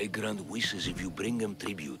 They grant wishes if you bring them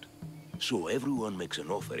tribute. So everyone makes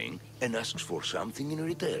an offering and asks for something in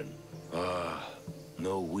return. Ah,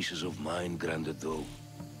 no wishes of mine granted though.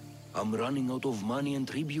 I'm running out of money and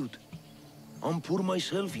tribute. I'm poor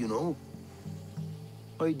myself, you know.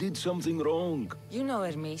 I did something wrong. You know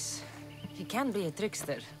Hermes. He can be a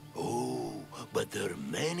trickster. Oh, but there are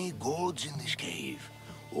many gods in this cave,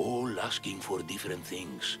 all asking for different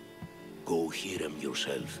things. Go hear them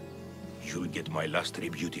yourself. You'll get my last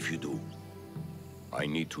tribute if you do. I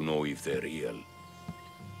need to know if they're real.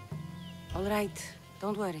 All right,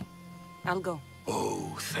 don't worry. I'll go.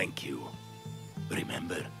 Oh, thank you.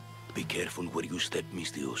 Remember, be careful where you step,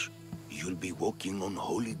 Mistios. You'll be walking on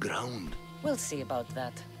holy ground. We'll see about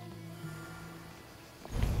that.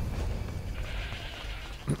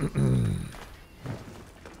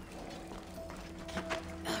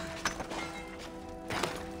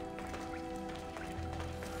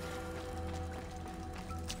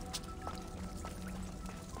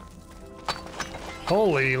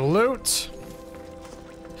 Holy loot.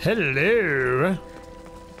 Hello.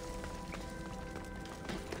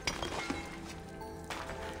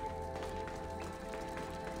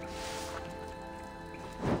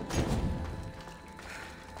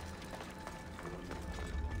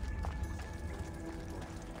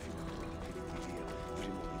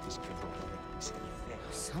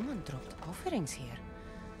 Someone dropped offerings here.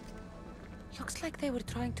 Looks like they were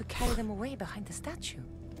trying to carry them away behind the statue.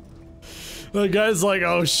 The guy's like,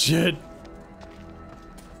 oh shit.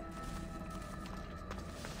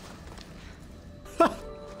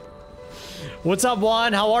 What's up,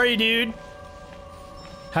 Juan? How are you, dude?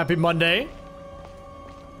 Happy Monday.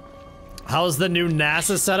 How's the new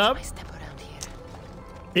NASA setup?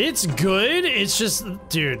 It's good. It's just,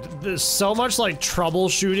 dude, there's so much like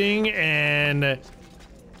troubleshooting and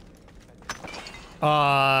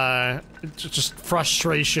just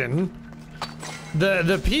frustration.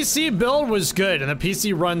 The PC build was good and the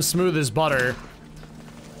PC runs smooth as butter.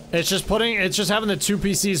 It's just having the two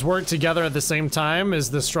PCs work together at the same time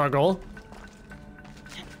is the struggle.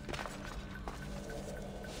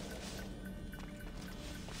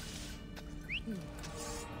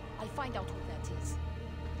 I'll find out what that is.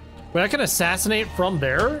 Wait, I can assassinate from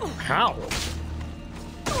there? How?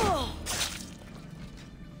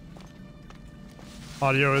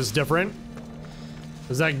 Audio is different.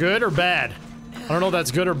 Is that good or bad? I don't know if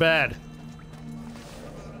that's good or bad.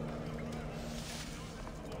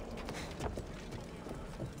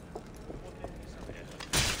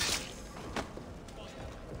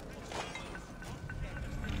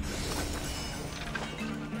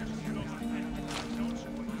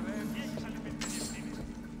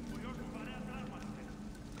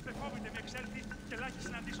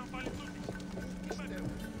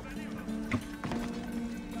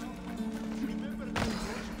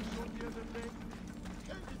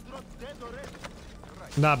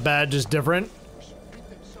 Not bad, just different.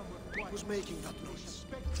 Who's making that noise?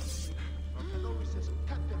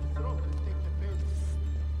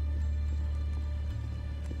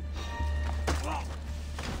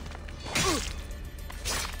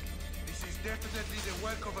 This is definitely the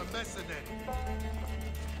work of a mercenary.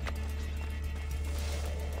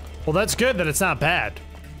 Well, that's good that it's not bad.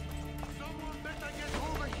 Someone better get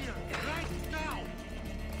over here right now.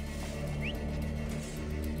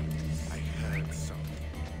 I heard something.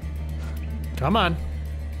 Come on.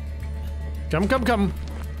 Come.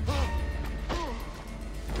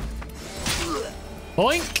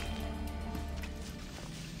 Boink!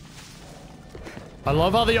 I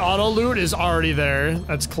love how the auto loot is already there.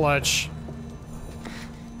 That's clutch.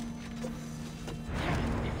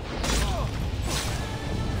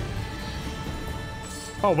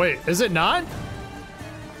 Oh wait, is it not?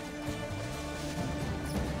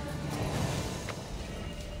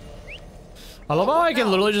 I love how I can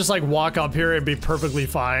literally just like walk up here and be perfectly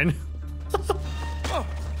fine.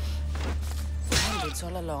 Bandits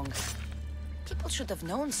all along. People should have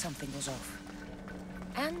known something was off.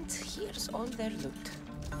 And here's all their loot.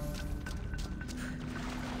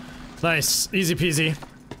 Nice, easy peasy.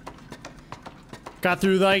 Got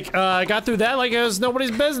through that like it was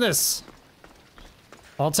nobody's business.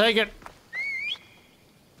 I'll take it.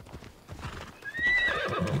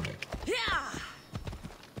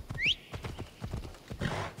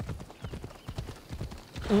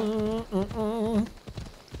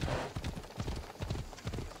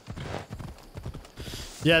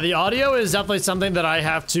 Yeah, the audio is definitely something that I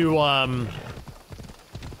have to,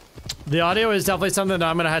 the audio is definitely something that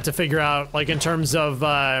I'm gonna have to figure out, like in terms of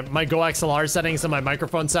my Go XLR settings and my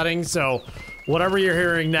microphone settings. So whatever you're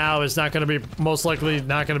hearing now is not gonna be, most likely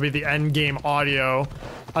not gonna be the end game audio.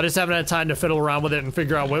 I just haven't had time to fiddle around with it and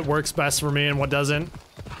figure out what works best for me and what doesn't.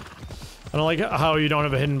 I don't like how you don't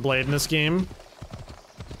have a hidden blade in this game.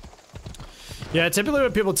 Yeah, typically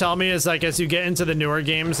what people tell me is like as you get into the newer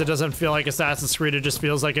games, it doesn't feel like Assassin's Creed, it just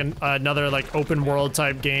feels like another like open world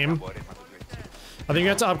type game. I think you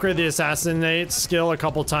have to upgrade the assassinate skill a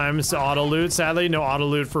couple times to auto loot. Sadly, no auto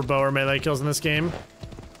loot for bow or melee kills in this game.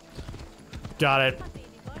 Got it.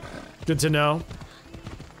 Good to know.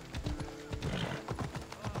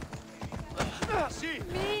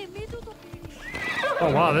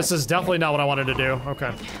 Oh wow, this is definitely not what I wanted to do.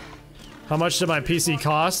 Okay. How much did my PC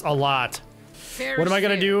cost? A lot. What am I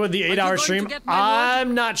gonna do with the 8-hour stream?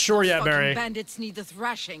 I'm not sure yet, Barry. Bandits need a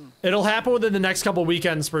thrashing. It'll happen within the next couple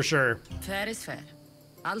weekends for sure. Fair is fair.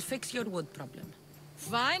 I'll fix your wood problem.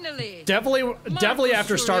 Finally. Definitely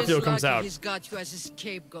after Starfield comes out. He's got you as a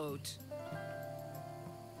scapegoat.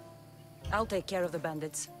 I'll take care of the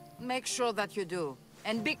bandits. Make sure that you do,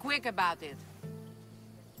 and be quick about it.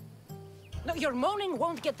 No, your moaning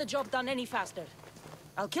won't get the job done any faster.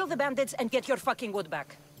 I'll kill the bandits and get your fucking wood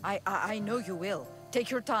back. I know you will.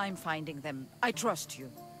 Take your time finding them. I trust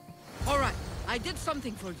you. All right, I did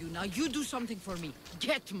something for you. Now you do something for me.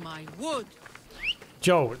 Get my wood.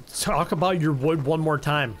 Joe, talk about your wood one more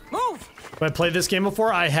time. Move! Have I played this game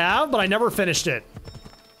before? I have, but I never finished it.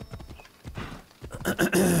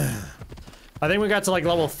 I think we got to like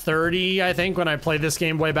level 30, I think, when I played this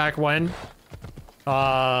game way back when.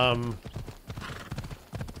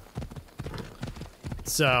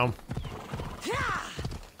 So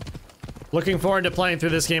looking forward to playing through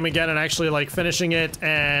this game again and actually like finishing it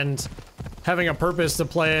and having a purpose to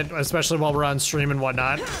play it, especially while we're on stream and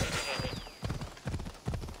whatnot.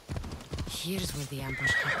 Here's where the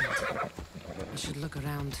ambush happened. I should look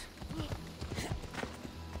around. Oh,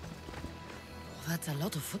 that's a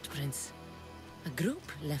lot of footprints. A group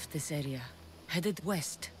left this area, headed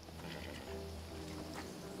west.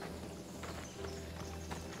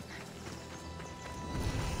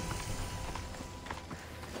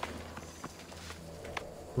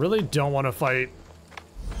 Really don't want to fight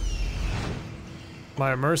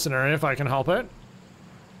my mercenary if I can help it.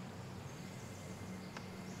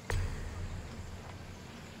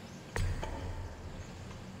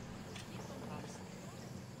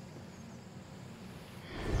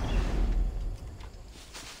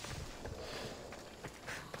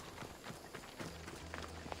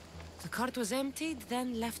 The cart was emptied,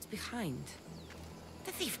 then left behind.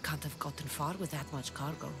 The thief can't have gotten far with that much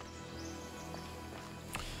cargo.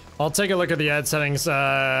 I'll take a look at the ad settings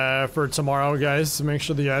for tomorrow, guys, to make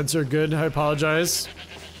sure the ads are good. I apologize.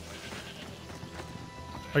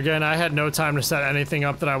 Again, I had no time to set anything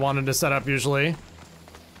up that I wanted to set up usually.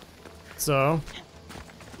 So.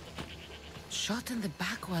 Shot in the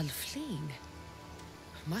back while fleeing.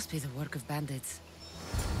 Must be the work of bandits.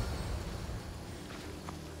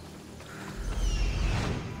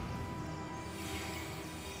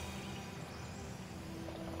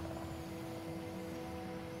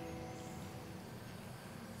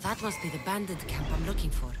 That must be the bandit camp I'm looking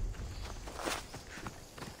for. What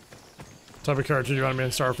type of character do you want to be in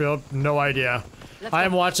Starfield? No idea. I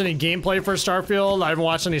haven't watched any gameplay for Starfield. I haven't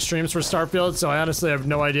watched any streams for Starfield, so I honestly have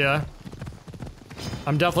no idea.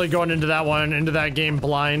 I'm definitely going into that one, into that game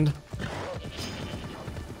blind.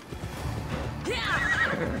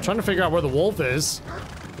 I'm trying to figure out where the wolf is.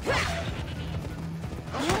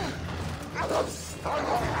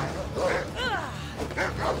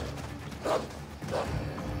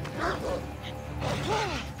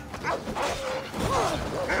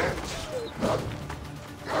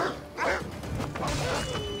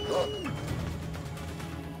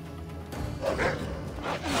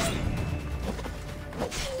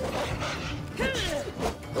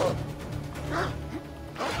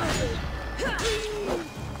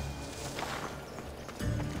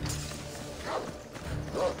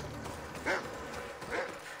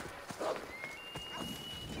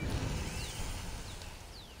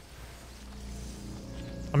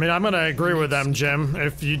 I mean, I'm gonna agree with them, Jim.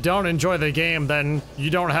 If you don't enjoy the game, then you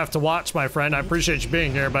don't have to watch, my friend. I appreciate you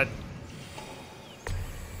being here, but...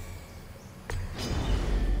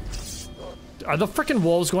 Are the frickin'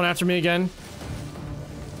 wolves going after me again?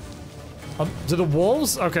 Do the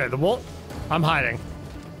wolves? Okay, the wolf... I'm hiding.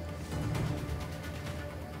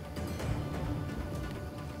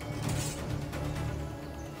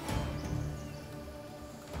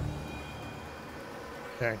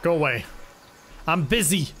 Okay, go away. I'm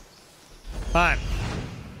busy. Alright.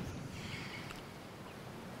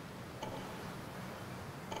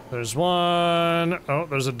 There's one. Oh,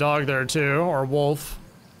 there's a dog there too. Or wolf.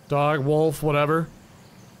 Dog, wolf, whatever.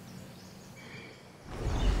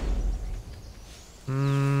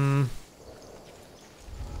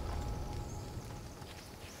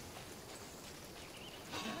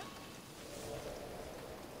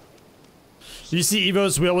 You see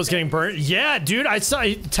Evo's wheel was getting burnt? Yeah, dude, I saw,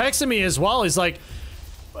 he texted me as well.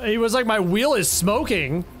 He was like, my wheel is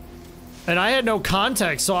smoking. And I had no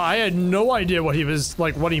context, so I had no idea what he was,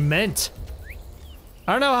 like, what he meant.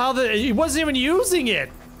 I don't know how he wasn't even using it.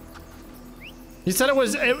 He said it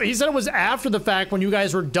was after the fact when you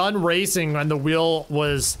guys were done racing and the wheel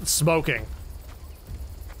was smoking.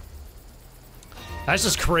 That's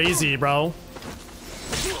just crazy, bro.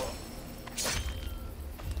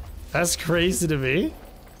 That's crazy to me.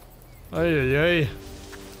 Ay, ay, ay.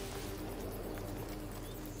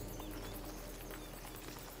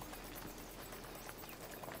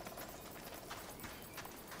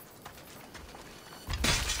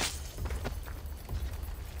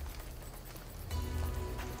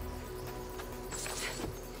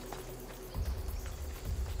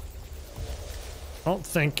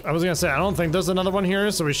 I don't think there's another one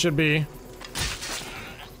here, so we should be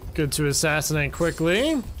good to assassinate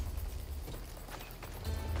quickly.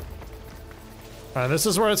 Alright, this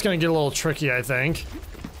is where it's gonna get a little tricky, I think.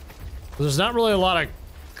 There's not really a lot of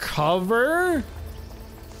cover.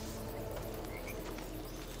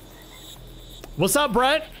 What's up,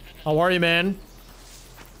 Brett? How are you, man?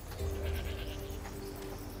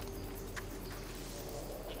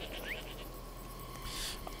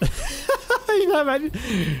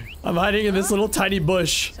 I'm hiding in this little tiny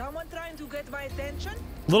bush. Someone trying to get my attention?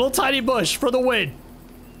 Little tiny bush for the win.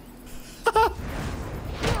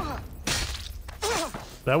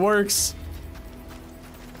 That works.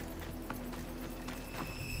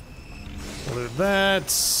 Loot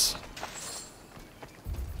that.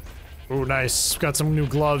 Oh, nice. Got some new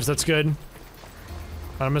gloves. That's good.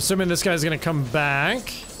 I'm assuming this guy's gonna come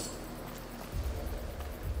back.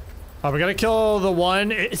 Oh, we gotta kill the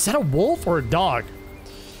one. Is that a wolf or a dog?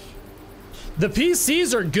 The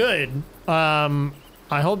PCs are good.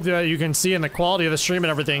 I hope that you can see in the quality of the stream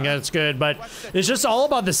and everything that it's good, but it's just all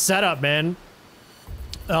about the setup, man.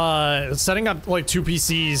 Setting up like 2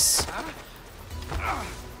 PCs.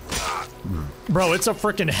 Bro, it's a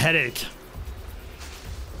freaking headache.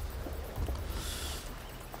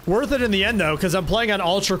 Worth it in the end though, because I'm playing on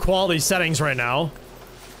ultra quality settings right now,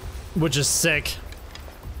 which is sick.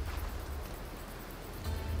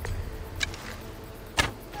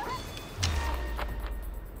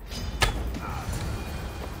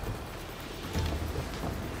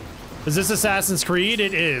 Is this Assassin's Creed?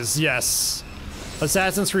 It is, yes.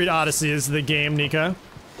 Assassin's Creed Odyssey is the game, Nika.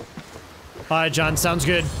 Alright, John, sounds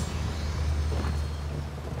good.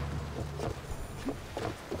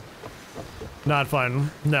 Not fun.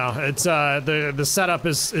 No, it's the setup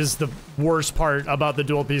is the worst part about the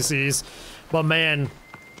dual PCs. But man,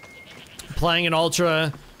 playing in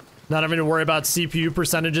Ultra, not having to worry about CPU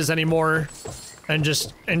percentages anymore, and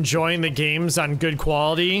just enjoying the games on good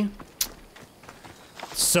quality.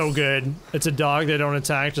 So good. It's a dog, they don't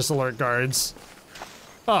attack, just alert guards.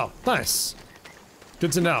 Oh, nice.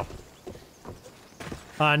 Good to know.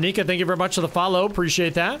 Nika, thank you very much for the follow.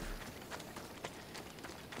 Appreciate that.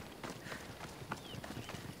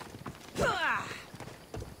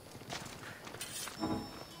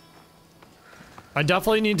 I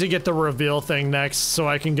definitely need to get the reveal thing next so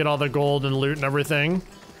I can get all the gold and loot and everything.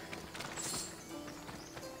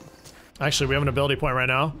 Actually, we have an ability point right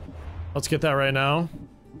now. Let's get that right now.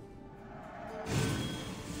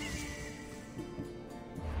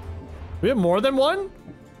 We have more than one?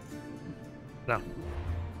 No.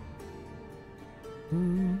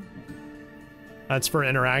 That's for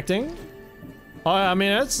interacting. I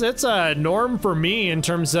mean, it's a norm for me in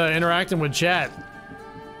terms of interacting with chat.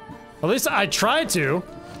 At least I try to.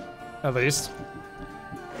 At least.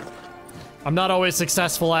 I'm not always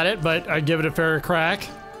successful at it, but I give it a fair crack.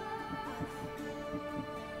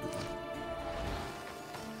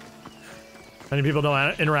 Many people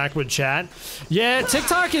don't interact with chat. Yeah,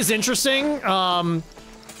 TikTok is interesting. You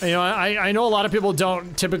know, I know a lot of people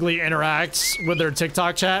don't typically interact with their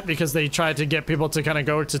TikTok chat because they try to get people to kind of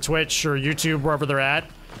go to Twitch or YouTube, wherever they're at.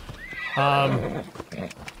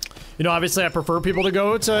 You know, obviously I prefer people to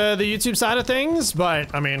go to the YouTube side of things,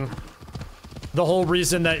 but I mean, the whole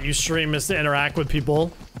reason that you stream is to interact with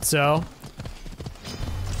people, so.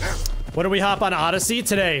 When do we hop on Odyssey?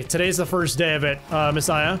 Today. Today's the first day of it,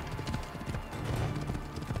 Messiah.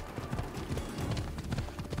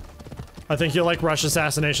 I think you'll like Rush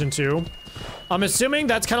Assassination too. I'm assuming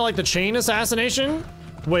that's kind of like the chain assassination.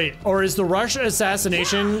 Wait, or is the Rush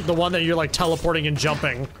Assassination the one that you're like teleporting and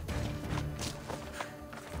jumping?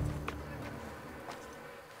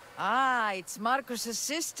 Ah, it's Marco's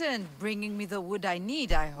assistant bringing me the wood I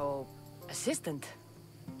need, I hope. Assistant?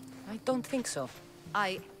 I don't think so.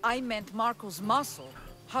 I meant Marco's muscle.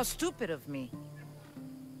 How stupid of me.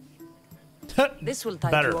 This will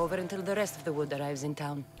tide you over until the rest of the wood arrives in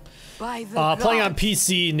town. By the playing on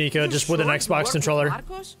PC, Nika, just with an Xbox controller.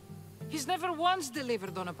 Marcos? He's never once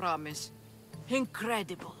delivered on a promise.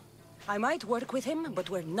 Incredible. I might work with him, but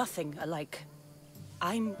we're nothing alike.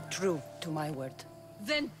 I'm true to my word.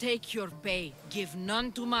 Then take your pay. Give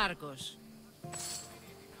none to Marcos.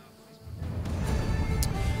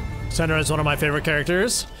 Sandra is one of my favorite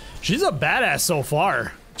characters. She's a badass so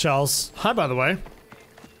far, Charles. Hi, by the way.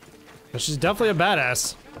 She's definitely a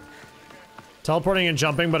badass. Teleporting and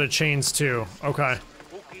jumping, but it chains too. Okay.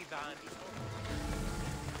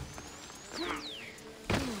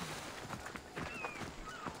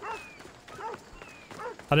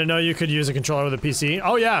 I didn't know you could use a controller with a PC.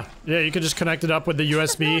 Oh yeah, yeah, you could just connect it up with the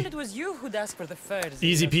USB. It was you who'd asked for the furs.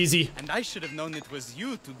 Easy peasy. And I should have known it was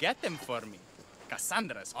you to get them for me.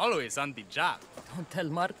 Cassandra's always on the job. Don't tell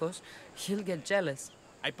Marcos. He'll get jealous.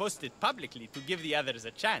 I posted publicly to give the others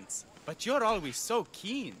a chance, but you're always so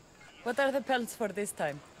keen. What are the pelts for this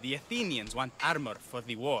time? The Athenians want armor for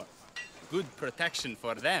the war. Good protection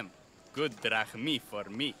for them. Good drachmi for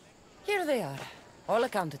me. Here they are. All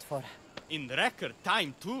accounted for. In record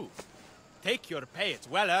time, too. Take your pay, it's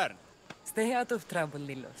well earned. Stay out of trouble,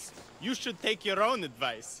 Lilos. You should take your own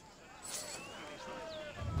advice.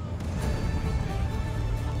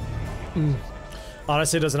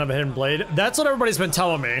 Honestly, doesn't have a hidden blade. That's what everybody's been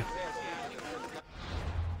telling me.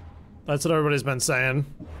 That's what everybody's been saying.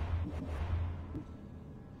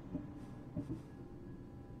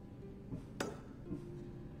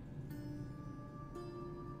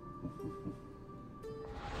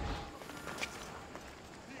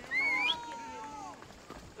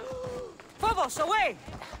 Phobos, away!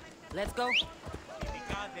 Let's go.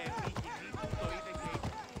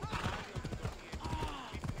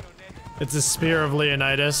 It's a spear of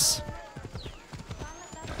Leonidas.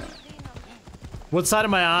 What side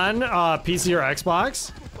am I on? PC or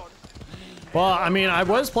Xbox? Well, I mean, I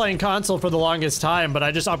was playing console for the longest time, but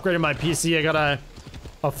I just upgraded my PC. I got a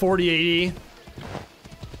 4080,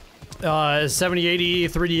 7080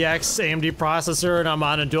 3DX AMD processor, and I'm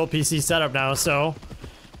on a dual PC setup now, so...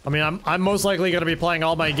 I mean, I'm most likely going to be playing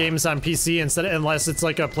all my games on PC unless it's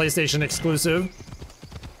like a PlayStation exclusive.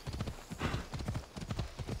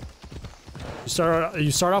 You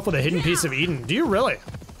start off with a hidden piece of Eden. Do you really?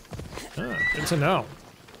 Oh, good to know.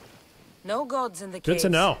 No gods in the Good caves. to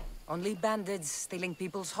know. Only bandits stealing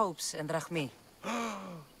people's hopes and drachmi.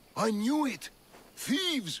 I knew it!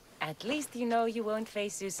 Thieves! At least you know you won't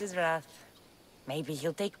face Zeus's wrath. Maybe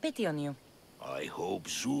he'll take pity on you. I hope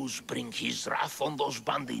Zeus bring his wrath on those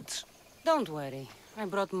bandits. Don't worry. I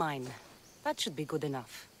brought mine. That should be good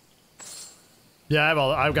enough. Yeah,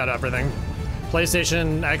 I've got everything.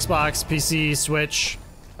 PlayStation, Xbox, PC, Switch.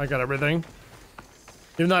 I got everything.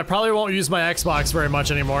 Even though I probably won't use my Xbox very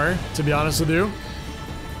much anymore, to be honest with you.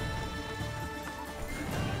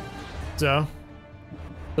 So,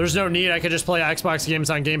 there's no need. I could just play Xbox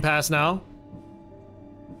games on Game Pass now.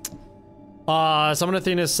 Summon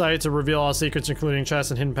Athena's sight to reveal all secrets, including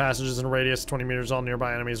chests and hidden passages in a radius of 20 meters. All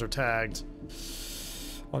nearby enemies are tagged.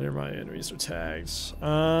 All nearby enemies are tagged.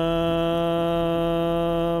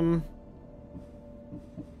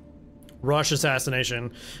 Rush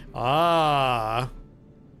assassination. Ah.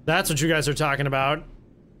 That's what you guys are talking about.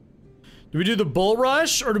 Do we do the bull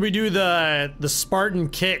rush or do we do the Spartan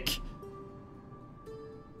kick?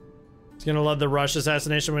 It's gonna lead the rush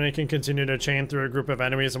assassination when it can continue to chain through a group of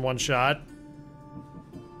enemies in one shot.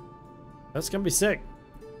 That's gonna be sick.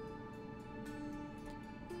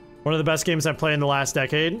 One of the best games I've played in the last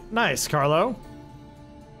decade. Nice, Carlo.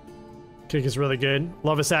 Kick is really good.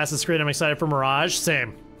 Love Assassin's Creed. I'm excited for Mirage.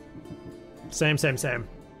 Same. Same.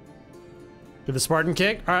 Do the Spartan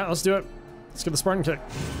kick? Alright, let's do it. Let's get the Spartan kick.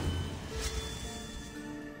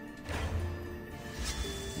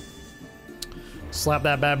 Slap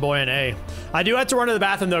that bad boy in A. I do have to run to the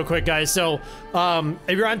bathroom though quick, guys. So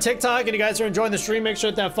if you're on TikTok and you guys are enjoying the stream, make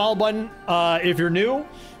sure to hit that follow button if you're new.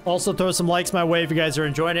 Also throw some likes my way if you guys are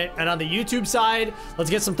enjoying it. And on the YouTube side, let's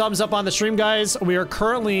get some thumbs up on the stream, guys. We are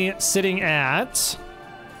currently sitting at...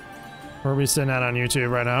 Where are we sitting at on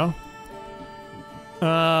YouTube right now?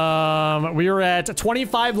 We are at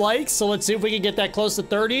 25 likes, so let's see if we can get that close to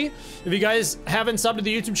 30. If you guys haven't subbed to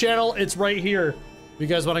the YouTube channel, it's right here. If you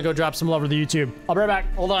guys want to go drop some love to the YouTube. I'll be right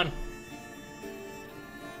back. Hold on.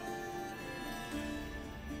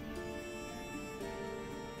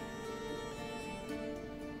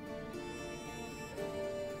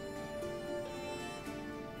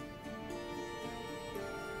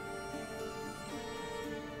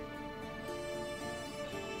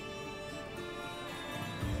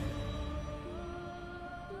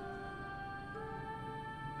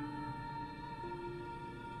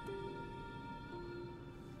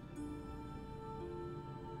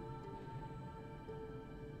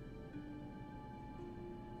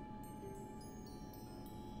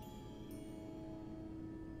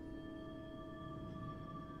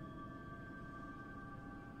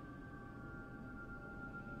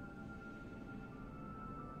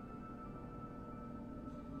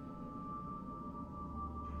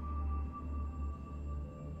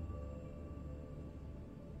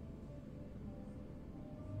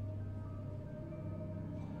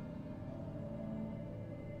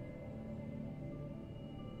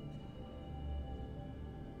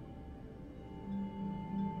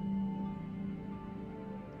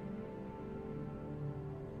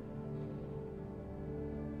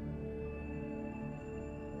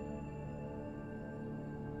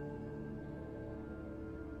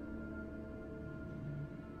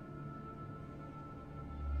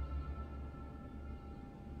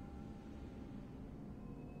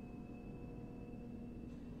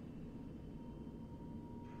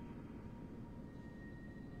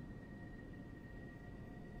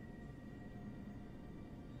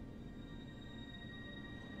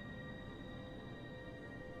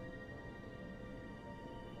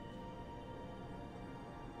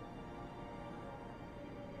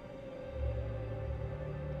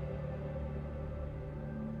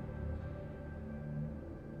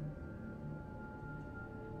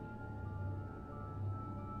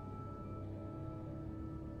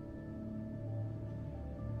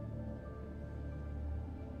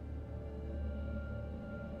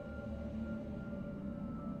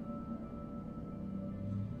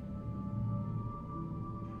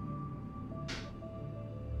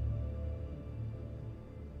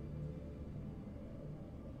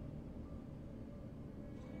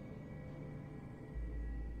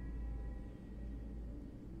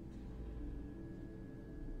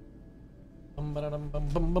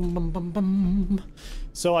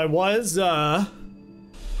 So I was I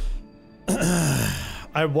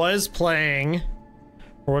was playing,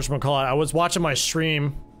 or whatchamacallit, I was watching my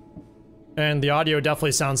stream, and the audio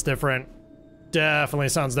definitely sounds different. Definitely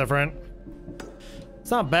sounds different.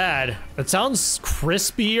 It's not bad. It sounds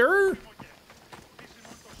crispier.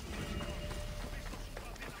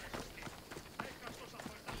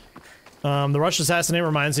 The rush assassinate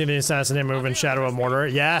reminds me of the assassinate move in Shadow of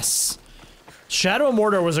Mordor. Yes! Shadow of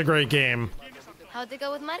Mordor was a great game. How'd it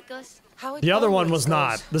go with Marcos? The other one was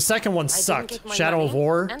not. The second one sucked. Shadow of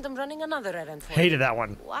War. And I'm running another errand for Hated that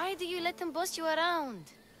one. Why do you let him boss you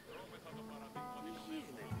around?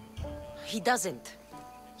 He doesn't.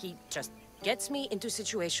 He just gets me into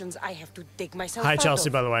situations I have to dig myself Hi, out Chelsea,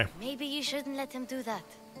 of. by the way. Maybe you shouldn't let him do that.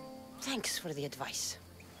 Thanks for the advice.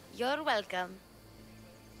 You're welcome.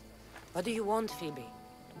 What do you want, Phoebe?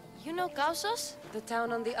 You know Kausos? The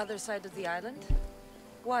town on the other side of the island?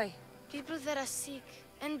 Why? People there are sick.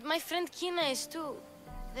 And my friend Kina is too.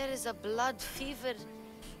 There is a blood fever.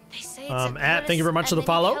 They say it's a At, thank you very much for the and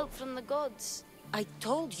they need follow. help from the gods. I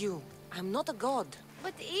told you, I'm not a god.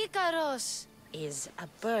 But Ikaros is a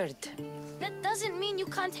bird. That doesn't mean you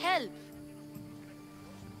can't help.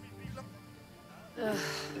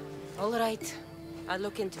 All right, I'll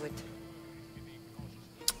look into it.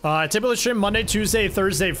 Typically stream Monday, Tuesday,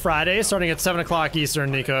 Thursday, Friday, starting at 7 o'clock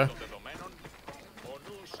Eastern, Nika.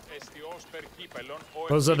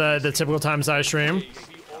 Those are the typical times I stream.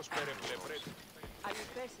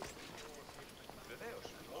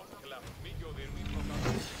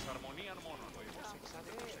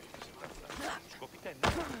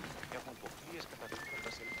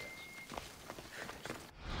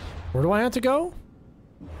 Where do I have to go?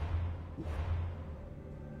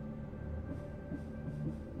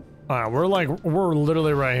 Alright, we're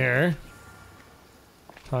literally right here.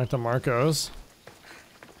 Talk to Marcos.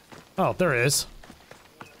 Oh, there he is.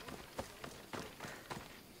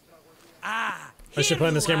 I should play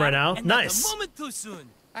in this game right now. Nice. A moment too soon.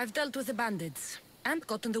 I've dealt with the bandits and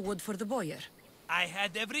gotten the wood for the boiler. I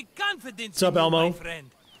had every confidence What's up, in you, Elmo? my friend.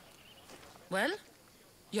 Well,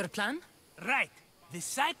 your plan? Right. The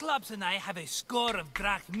Cyclops and I have a score of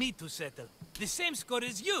drachmi to settle. The same score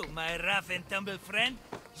as you, my rough and tumble friend.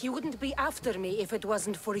 He wouldn't be after me if it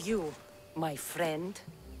wasn't for you, my friend.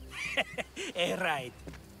 Right.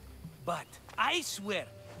 But I swear,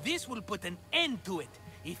 this will put an end to it.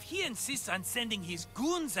 If he insists on sending his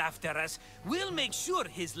goons after us, we'll make sure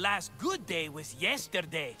his last good day was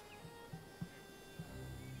yesterday.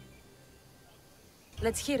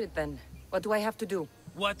 Let's hear it then. What do I have to do?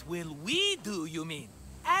 What will we do, you mean?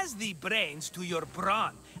 As the brains to your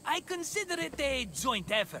brawn, I consider it a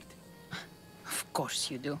joint effort. Of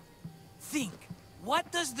course you do. Think,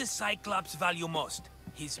 what does the Cyclops value most?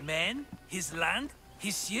 His men? His land?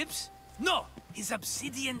 His ships? No, his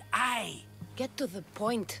obsidian eye. Get to the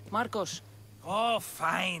point, Marcos. Oh,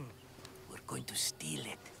 fine. We're going to steal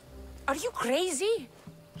it. Are you crazy?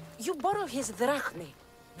 You borrow his drachmi,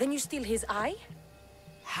 then you steal his eye?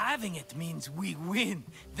 Having it means we win.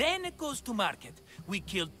 Then it goes to market. We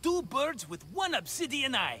kill 2 birds with 1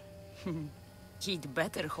 obsidian eye. He'd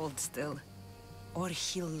better hold still, or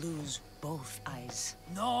he'll lose both eyes.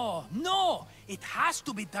 No, no! It has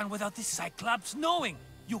to be done without the Cyclops knowing.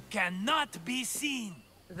 You cannot be seen.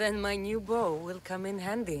 Then my new bow will come in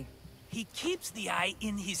handy. He keeps the eye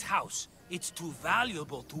in his house. It's too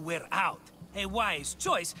valuable to wear out. A wise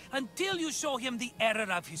choice until you show him the error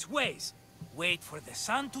of his ways. Wait for the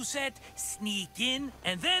sun to set, sneak in,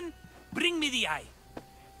 and then bring me the eye.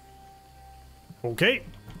 Okay.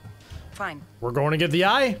 Fine. We're going to get the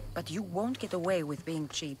eye. But you won't get away with being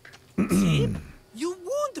cheap. Cheap? You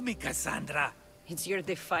wound me, Cassandra. It's your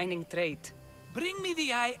defining trait. Bring me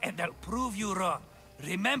the eye and I'll prove you wrong.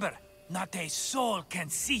 Remember, not a soul can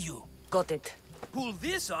see you. Got it. Pull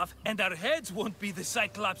this off and our heads won't be the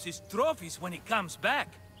Cyclops' trophies when he comes back.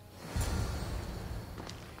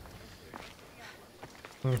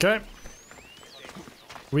 Okay.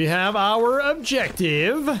 We have our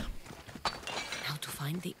objective. Now to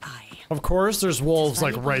find the eye. Of course, there's wolves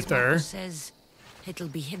like right there. Says it'll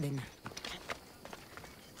be hidden.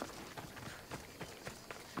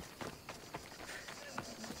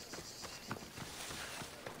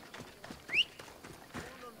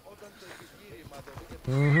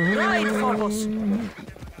 Right, Phobos.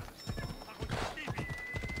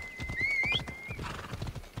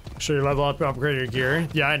 Sure you level up and upgrade your gear.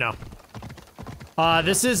 Yeah, I know.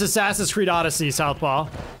 This is Assassin's Creed Odyssey, Southpaw.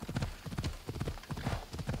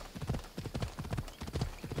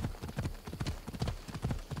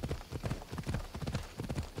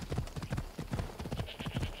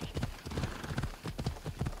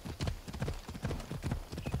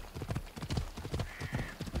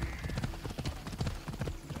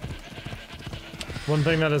 One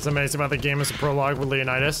thing that is amazing about the game is the prologue with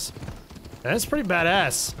Leonidas. That's pretty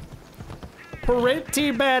badass.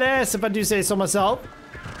 Pretty badass, if I do say so myself.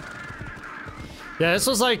 Yeah, this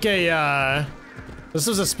was like a, this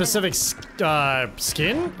was a specific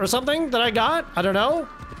skin or something that I got. I don't know.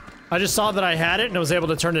 I just saw that I had it and I was able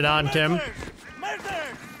to turn it on, Kim.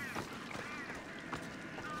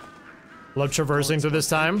 Love traversing through this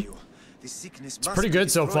time. It's pretty good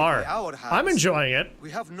so far. I'm enjoying it. We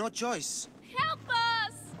have no choice. Help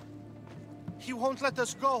us! He won't let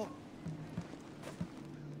us go.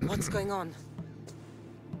 What's going on?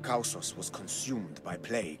 Kausos was consumed by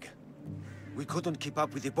plague. We couldn't keep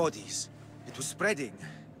up with the bodies. It was spreading.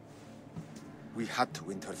 We had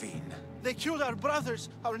to intervene. They killed our brothers,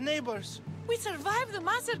 our neighbors. We survived the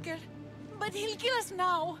massacre, but he'll kill us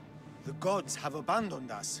now. The gods have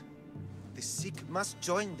abandoned us. The sick must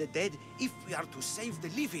join the dead if we are to save the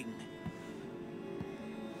living.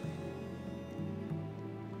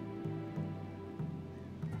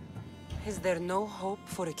 Is there no hope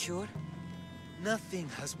for a cure? Nothing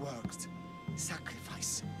has worked.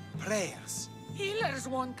 Sacrifice, prayers. Healers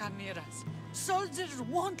won't come near us. Soldiers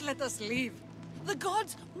won't let us leave. The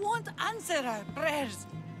gods won't answer our prayers.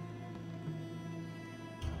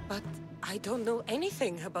 But I don't know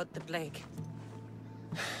anything about the plague.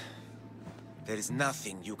 There is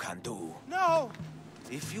nothing you can do. No!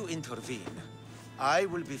 If you intervene, I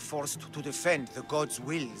will be forced to defend the gods'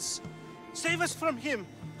 wills. Save us from him.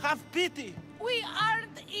 Have pity. We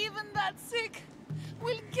aren't even that sick.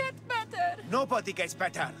 We'll get better. Nobody gets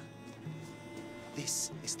better.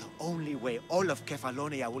 This is the only way all of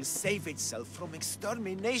Kefalonia will save itself from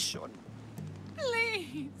extermination.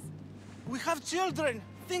 Please. We have children.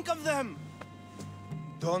 Think of them.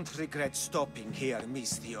 Don't regret stopping here,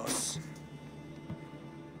 Misthios.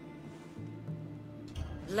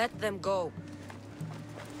 Let them go.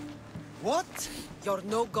 What? You're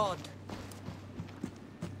no god.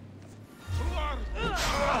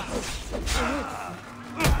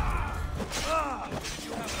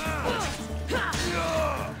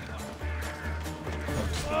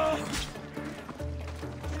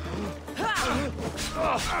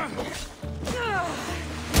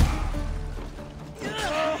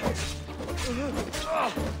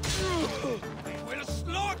 We'll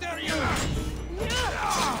slaughter you!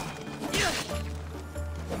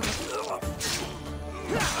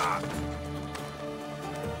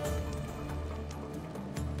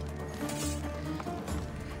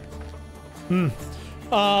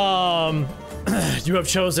 You have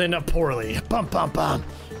chosen poorly. Bum bum bum.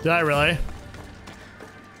 Did I really?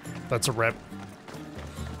 That's a rip.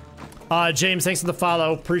 James, thanks for the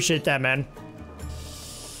follow. Appreciate that, man.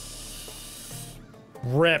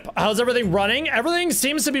 Rip. How's everything running? Everything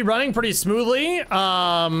seems to be running pretty smoothly.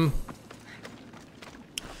 People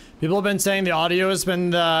have been saying the audio has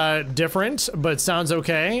been different, but sounds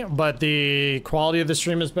okay. But the quality of the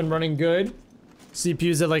stream has been running good.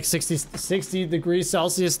 CPU's at like 60 degrees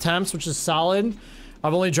Celsius temps, which is solid.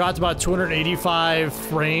 I've only dropped about 285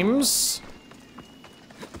 frames.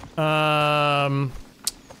 On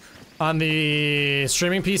the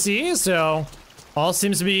streaming PC, so all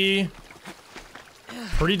seems to be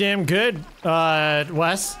pretty damn good,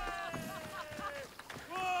 Wes.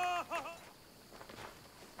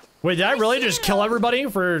 Wait, did I really just kill everybody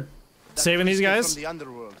for saving these guys? From the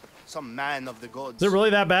underworld, some man of the gods. Is it really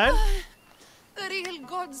that bad? The real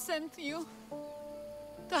god sent you.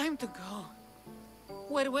 Time to go.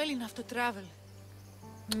 We're well enough to travel.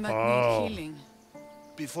 But need healing.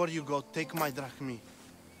 Before you go, take my drachmi.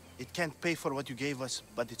 It can't pay for what you gave us,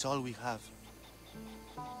 but it's all we have.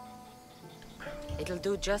 It'll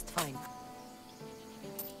do just fine.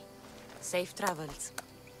 Safe travels.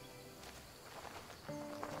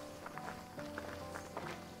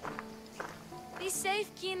 Be safe,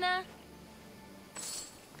 Kina.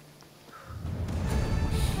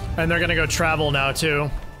 And they're gonna go travel now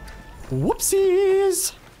too.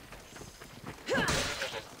 Whoopsies!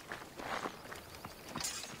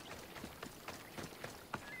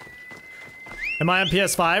 Am I on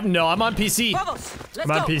PS5? No, I'm on PC.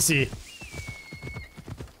 I'm on PC.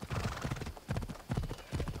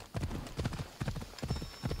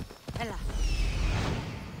 Ella.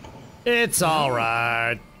 It's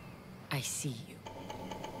alright. I see you.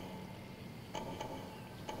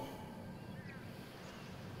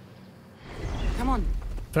 Come on.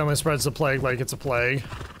 Family spreads the plague like it's a plague.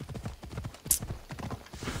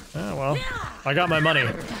 Oh well. I got my money.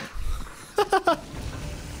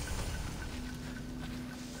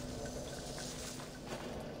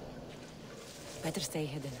 Better stay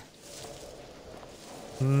hidden.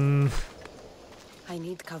 I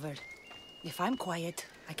need cover. If I'm quiet,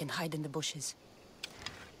 I can hide in the bushes.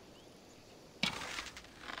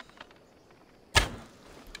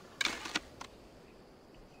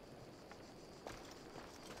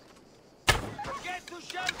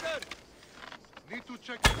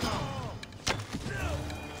 check this out.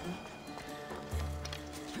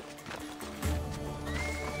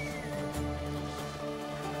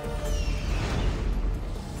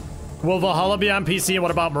 Will Valhalla be on PC? What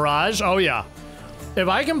about Mirage? Oh yeah. If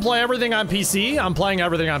I can play everything on PC, I'm playing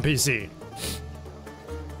everything on PC.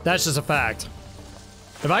 That's just a fact.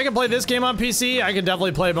 If I can play this game on PC, I can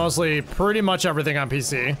definitely play pretty much everything on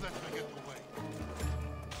PC.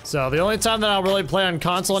 So the only time that I'll really play on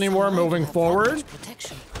console anymore moving forward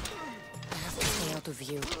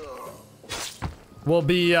will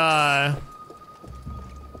be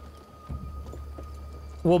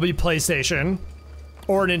PlayStation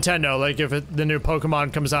or Nintendo, like if the new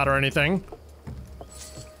Pokemon comes out or anything.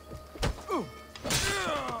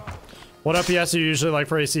 What FPS do you usually like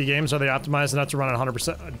for AC games? Are they optimized enough to run at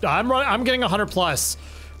 100%? I'm getting 100 plus.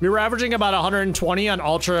 We were averaging about 120 on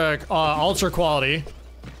ultra quality.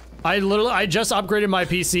 I just upgraded my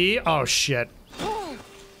PC. Oh shit.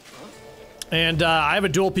 And I have a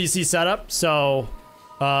dual PC setup, so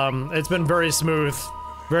it's been very smooth.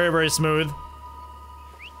 Very, very smooth.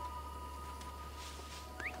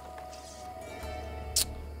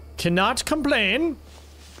 Cannot complain.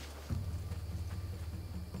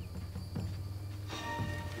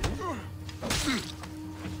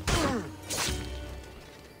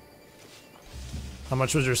 How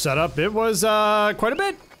much was your setup? It was quite a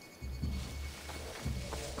bit.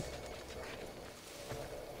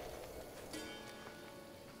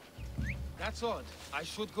 That's odd. I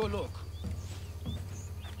should go look.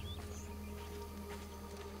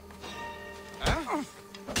 Huh?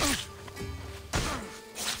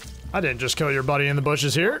 I didn't just kill your buddy in the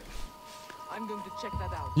bushes here. I'm going to check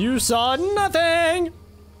that out. You saw nothing.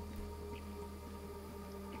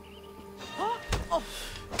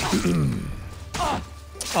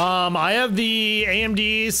 I have the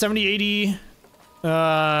AMD 7080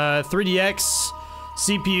 3DX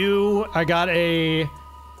CPU. I got a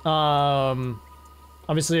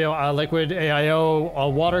obviously a liquid AIO, a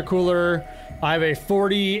water cooler. I have a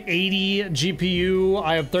 4080 GPU.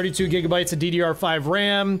 I have 32 gigabytes of DDR5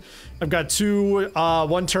 RAM. I've got two 1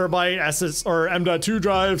 terabyte M.2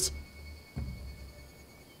 drives.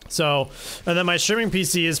 So, and then my streaming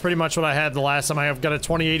PC is pretty much what I had the last time. I've got a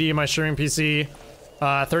 2080 in my streaming PC,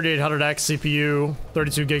 3800X CPU,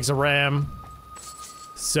 32 gigs of RAM.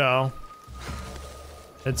 So,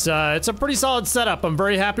 it's a pretty solid setup. I'm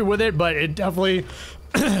very happy with it, but it definitely,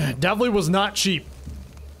 definitely was not cheap.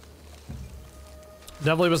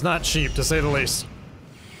 Definitely was not cheap, to say the least.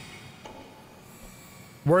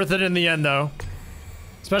 Worth it in the end, though.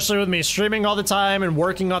 Especially with me streaming all the time and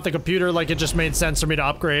working off the computer, like it just made sense for me to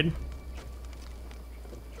upgrade.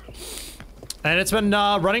 And it's been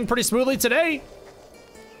running pretty smoothly today.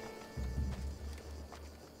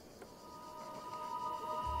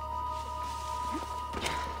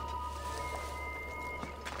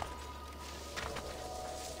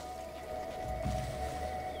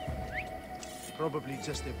 Probably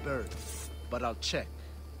just a bird, but I'll check.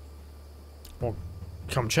 Well,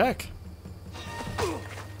 come check.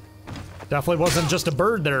 Definitely wasn't just a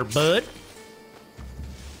bird there, bud.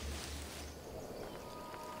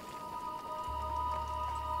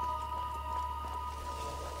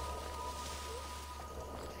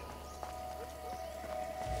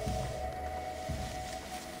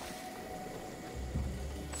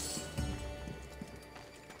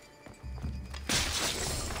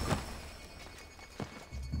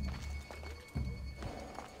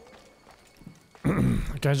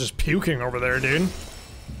 That guy's just puking over there, dude.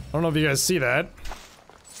 I don't know if you guys see that.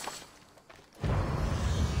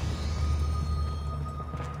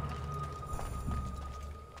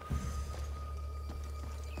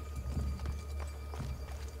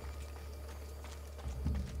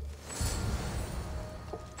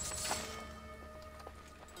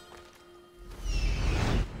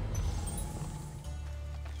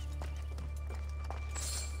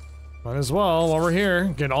 Might as well, while we're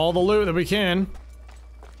here, get all the loot that we can.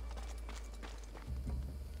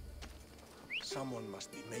 Someone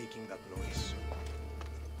must be making that noise.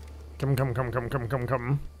 Come.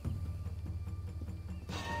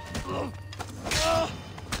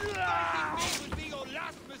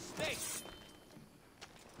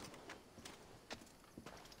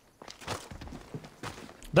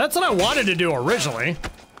 That's what I wanted to do originally.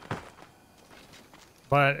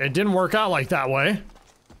 But it didn't work out like that way.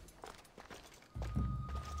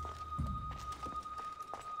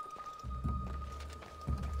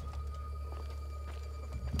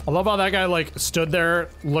 I love how that guy, like, stood there,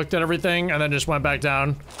 looked at everything, and then just went back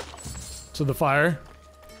down to the fire.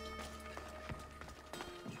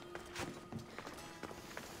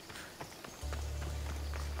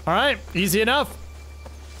 Alright, easy enough.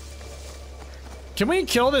 Can we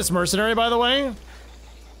kill this mercenary, by the way?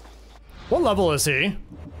 What level is he?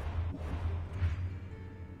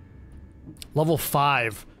 Level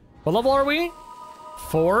 5. What level are we?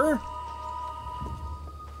 4?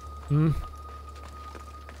 Let's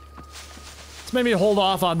maybe hold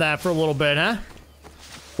off on that for a little bit, huh?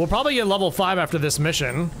 We'll probably get level 5 after this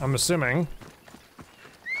mission, I'm assuming.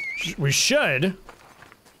 We should.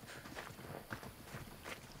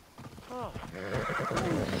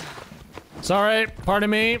 Sorry, pardon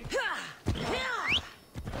me.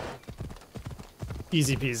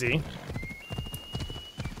 Easy peasy.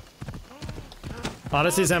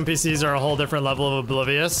 Odyssey's NPCs are a whole different level of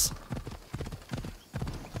oblivious.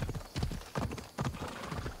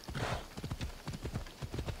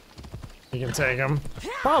 You can take him.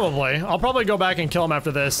 Probably. I'll probably go back and kill him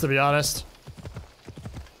after this, to be honest.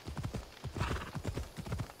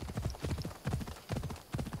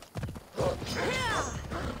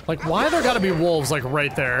 Like, why there gotta be wolves, like,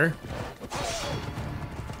 right there?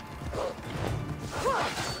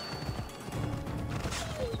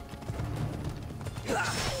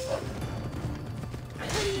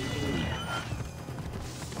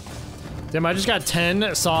 Damn, I just got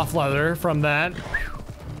 10 soft leather from that.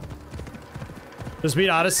 Just beat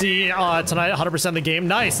Odyssey tonight, 100% the game.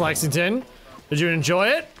 Nice, Lexington. Did you enjoy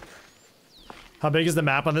it? How big is the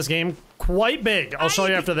map on this game? Quite big. I'll show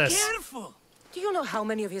you after this. Careful! Do you know how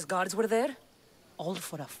many of his guards were there? All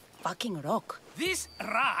for a fucking rock. This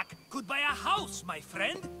rock could buy a house, my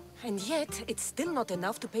friend. And yet, it's still not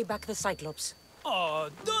enough to pay back the Cyclops. Oh,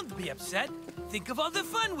 don't be upset. Think of all the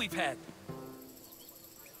fun we've had.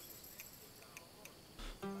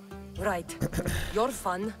 Right. Your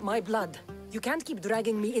fun, my blood. You can't keep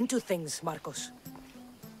dragging me into things, Marcos.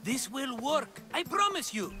 This will work. I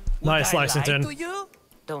promise you. Nice, Would I Lexington. lie to you?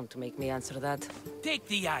 Don't make me answer that. Take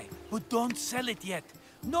the eye, but don't sell it yet.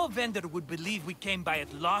 No vendor would believe we came by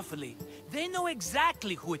it lawfully. They know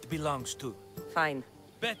exactly who it belongs to. Fine.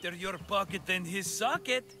 Better your pocket than his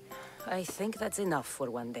socket. I think that's enough for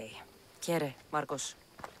one day. Quiere, Marcos.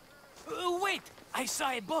 Wait! I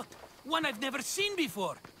saw a boat. One I've never seen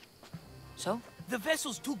before. So? The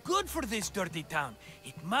vessel's too good for this dirty town.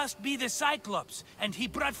 It must be the Cyclops, and he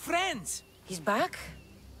brought friends. He's back?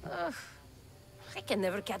 I can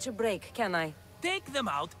never catch a break, can I? Take them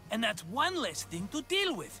out, and that's one less thing to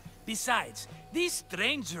deal with. Besides, these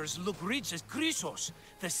strangers look rich as Chrysos.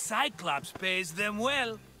 The Cyclops pays them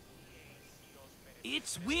well.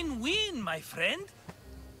 It's win-win, my friend.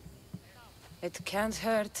 It can't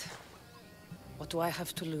hurt. What do I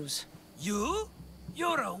have to lose? You?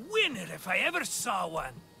 You're a winner if I ever saw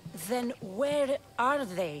one. Then where are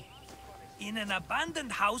they? In an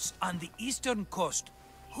abandoned house on the eastern coast.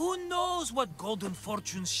 Who knows what golden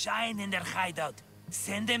fortunes shine in their hideout?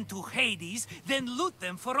 Send them to Hades, then loot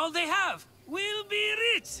them for all they have. We'll be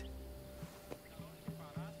rich!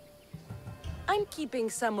 I'm keeping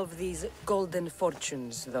some of these golden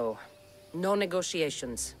fortunes, though. No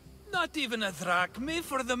negotiations. Not even a drachme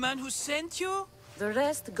for the man who sent you? The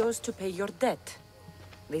rest goes to pay your debt.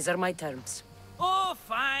 These are my terms. Oh,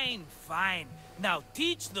 fine, fine. Now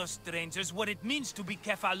teach those strangers what it means to be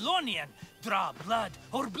Kephalonian. Draw blood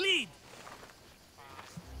or bleed.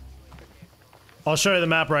 I'll show you the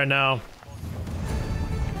map right now.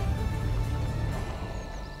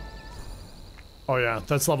 Oh yeah,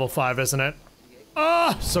 that's level 5, isn't it?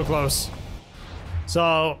 Ah, so close.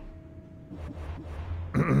 So,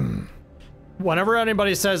 whenever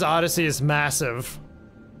anybody says Odyssey is massive,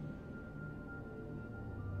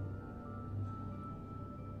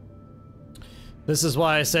 this is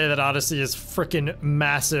why I say that Odyssey is freaking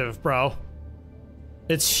massive, bro.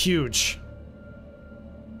 It's huge.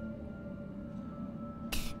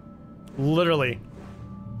 Literally.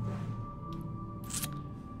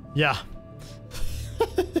 Yeah.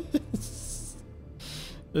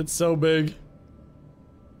 It's so big.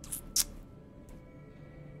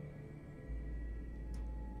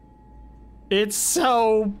 It's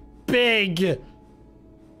so big.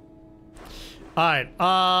 Alright,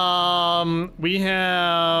 we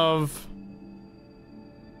have...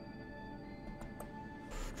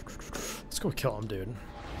 Let's go kill him, dude.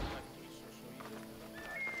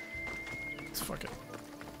 Let's fuck it.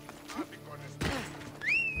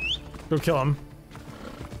 Go kill him.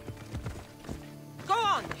 Go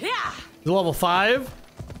on, yeah! He's level 5?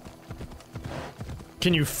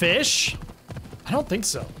 Can you fish? I don't think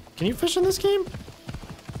so. Can you fish in this game?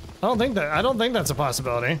 I don't think that's a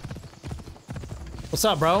possibility. What's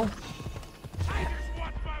up, bro?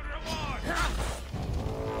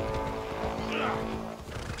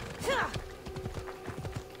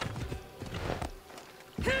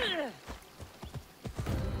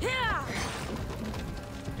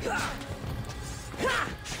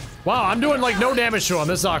 Wow, I'm doing like no damage to him.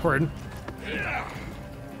 This is awkward.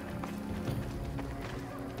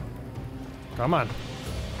 Come on.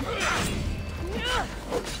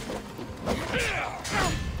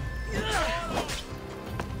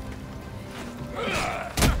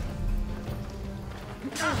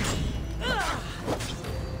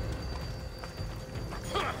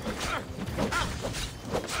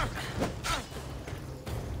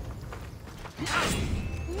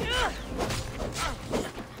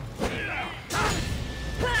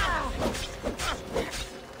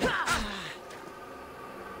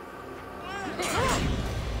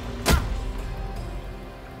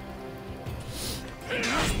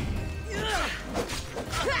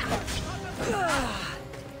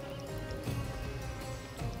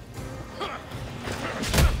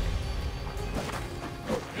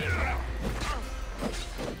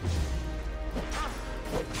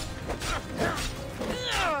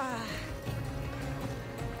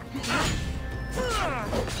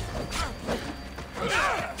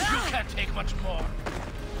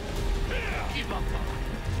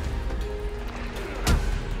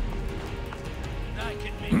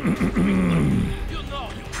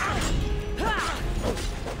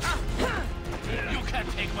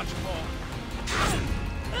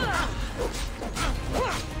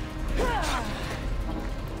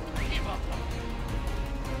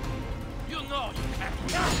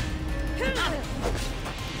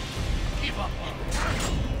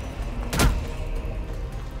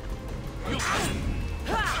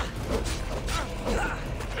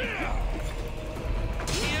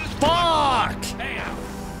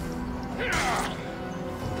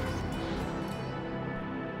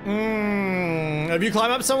 If you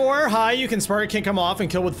climb up somewhere high, you can Spartan can't come off and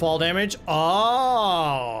kill with fall damage.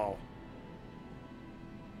 Oh.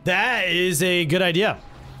 That is a good idea.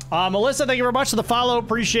 Melissa, thank you very much for the follow.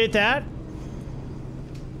 Appreciate that.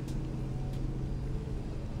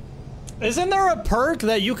 Isn't there a perk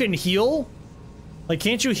that you can heal? Like,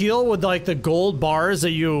 can't you heal with like the gold bars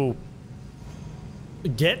that you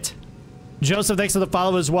get? Joseph, thanks for the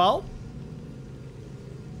follow as well.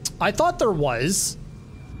 I thought there was.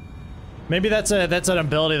 Maybe that's an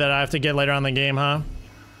ability that I have to get later on in the game, huh?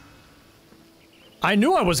 I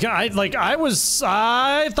knew I was gonna, I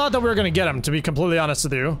thought that we were gonna get him, to be completely honest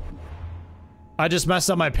with you. I just messed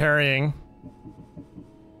up my parrying.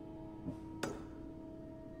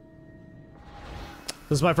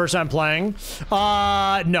 This is my first time playing.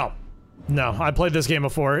 No. No, I played this game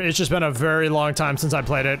before. It's just been a very long time since I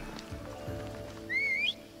played it.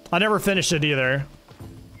 I never finished it either.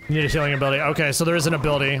 Need a healing ability. Okay, so there is an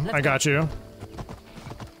ability. I got you.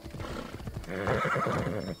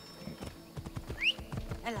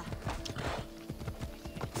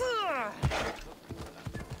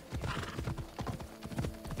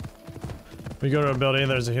 We go to ability,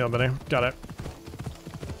 there's a heal ability. Got it.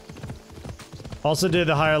 Also did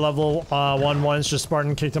the higher level one once, just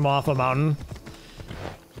Spartan kicked him off a mountain.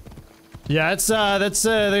 Yeah, it's that's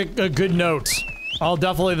a good note. I'll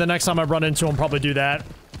definitely, the next time I run into him, probably do that.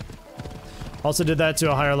 Also did that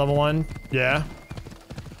to a higher level one. Yeah.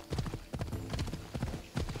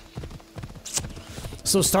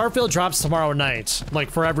 So Starfield drops tomorrow night,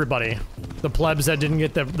 like for everybody. The plebs that didn't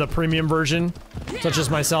get the premium version, such as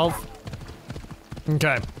myself.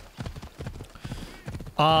 Okay.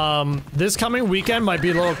 This coming weekend might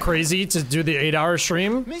be a little crazy to do the 8-hour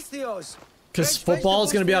stream. Because football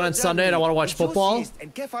is going to be on Sunday and I want to watch football.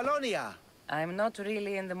 I'm not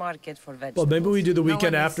really in the market for vegetables. Well, maybe we do the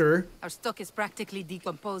weekend after. Our stock is practically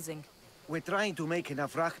decomposing. We're trying to make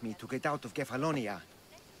enough Rachmi to get out of Kefalonia.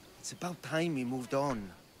 It's about time we moved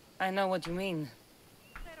on. I know what you mean.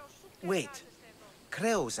 Wait.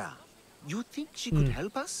 Creosa. You think she could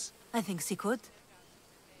help us? I think she could.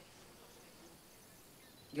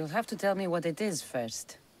 You'll have to tell me what it is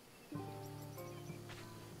first.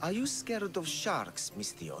 Are you scared of sharks,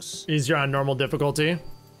 Mistios? Easier on normal difficulty.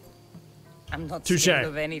 I'm not Touche. scared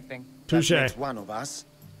of anything. Touche. That makes one of us.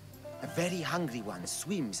 A very hungry one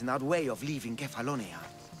swims in our way of leaving Kefalonia.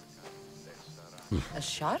 A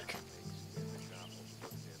shark?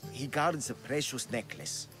 He guards a precious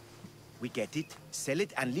necklace. We get it, sell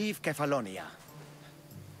it, and leave Kefalonia.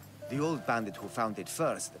 The old bandit who found it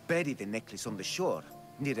first buried the necklace on the shore,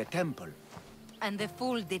 near a temple. And the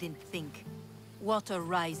fool didn't think. Water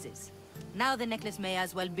rises. Now the necklace may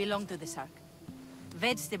as well belong to the shark.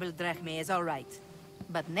 Vegetable drachme is all right,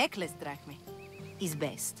 but necklace drachme is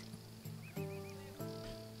best.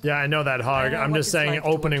 Yeah, I know that, Hog. I'm just saying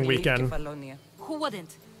opening weekend. Who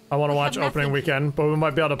wouldn't? I want to watch opening weekend, but we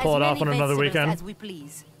might be able to pull it off on another weekend. As we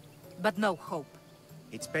please, but no hope.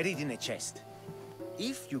 It's buried in a chest.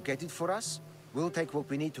 If you get it for us, we'll take what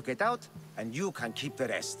we need to get out, and you can keep the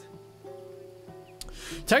rest.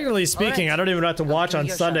 Technically speaking, I don't even have to watch on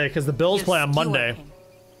Sunday because the Bills play on Monday.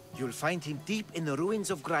 You'll find him deep in the ruins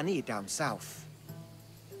of Granit down south.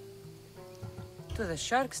 To the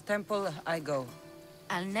Shark's Temple I go.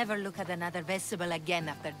 I'll never look at another vestibule again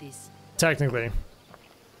after this. Technically.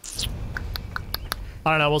 I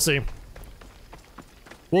don't know, we'll see.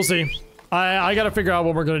 We'll see. I gotta figure out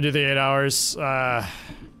when we're gonna do the 8 hours.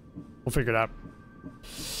 We'll figure it out.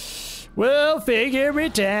 We'll figure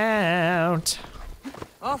it out.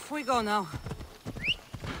 Off we go now.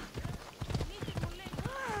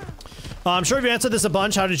 I'm sure if you answered this a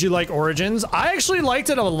bunch, how did you like Origins? I actually liked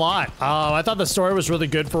it a lot. I thought the story was really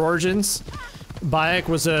good for Origins. Bayek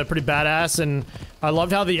was pretty badass, and I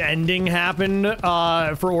loved how the ending happened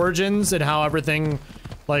for Origins and how everything,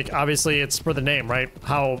 like, obviously it's for the name, right?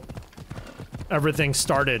 How everything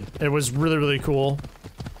started. It was really, really cool.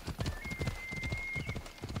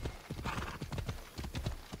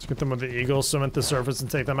 Let's get them with the eagle, swim at the surface, and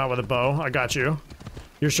take them out with a bow. I got you.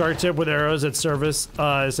 Your shark tip with arrows at service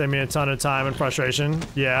saved me a ton of time and frustration.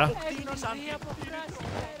 Yeah.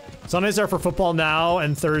 Sundays are for football now,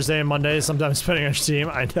 and Thursday and Monday, sometimes depending on your team.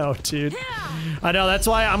 I know, dude. I know, that's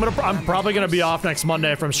why I'm probably gonna be off next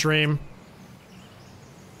Monday from stream.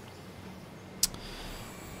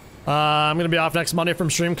 I'm gonna be off next Monday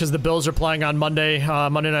from stream because the Bills are playing on Monday,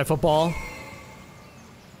 Monday Night Football.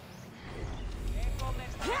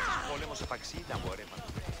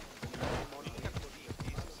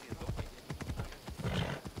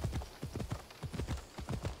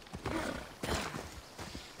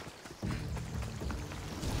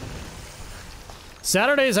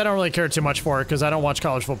 Saturdays I don't really care too much for because I don't watch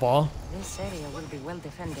college football. This area will be well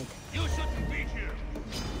defended.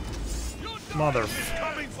 Mother.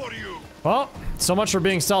 Well, so much for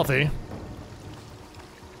being stealthy.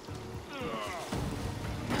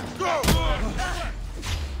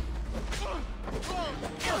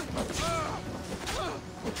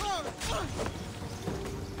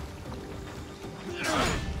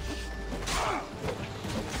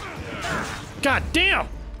 God damn!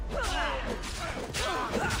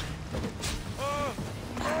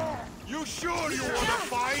 You sure you wanna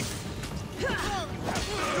fight?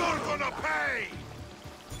 You're gonna pay!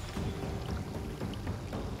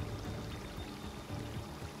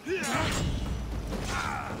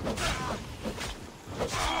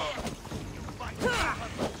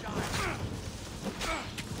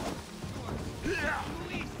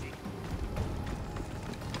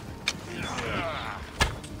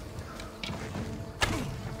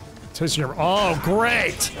 Oh,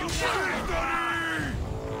 great!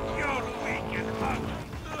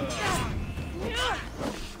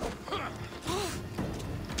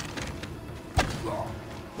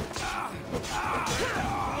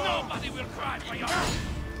 Nobody will cry for you.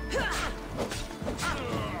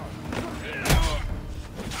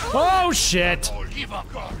 Oh shit! Give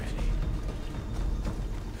up already.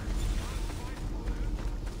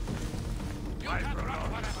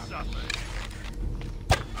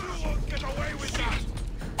 You won't get away with that.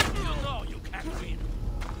 You know you can't win.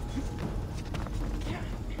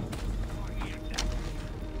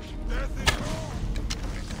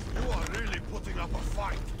 You are really putting up a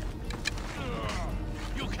fight.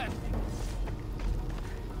 You can't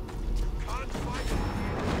fight.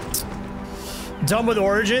 Done with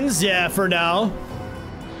Origins? Yeah, for now.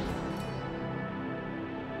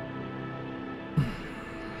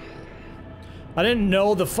 I didn't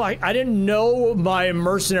know the fight. I didn't know my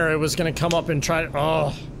mercenary was gonna come up and try to.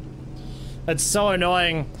 Oh, that's so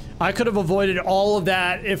annoying. I could have avoided all of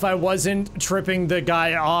that if I wasn't tripping the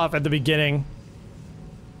guy off at the beginning.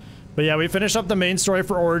 But yeah, we finished up the main story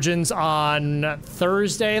for Origins on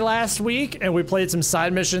Thursday last week, and we played some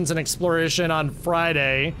side missions and exploration on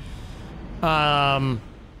Friday. We'll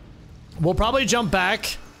probably jump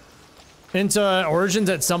back into Origins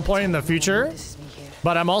at some point in the future.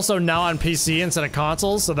 But I'm also now on PC instead of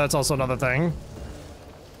consoles, so that's also another thing.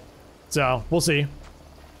 So, we'll see.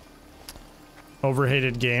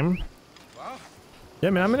 Overhated game. Yeah,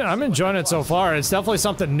 man, I'm enjoying it so far. It's definitely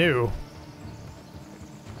something new.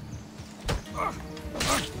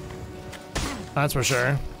 That's for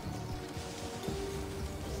sure.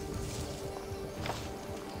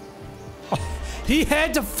 Oh, he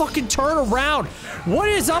had to fucking turn around. What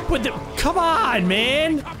is up with the... Come on,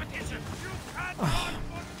 man.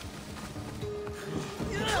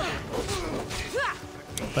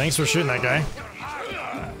 Thanks for shooting that guy.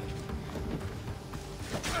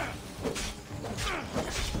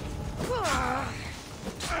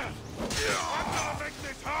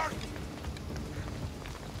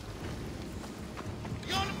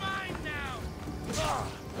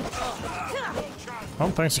 Oh,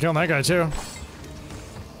 thanks for killing that guy too.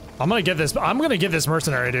 I'm gonna get this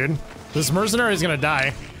mercenary, dude. This mercenary is gonna die.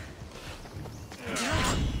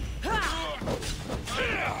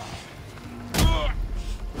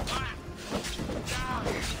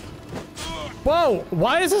 Whoa,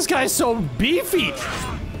 why is this guy so beefy?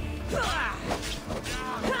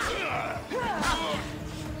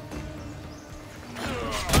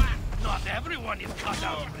 Not everyone is cut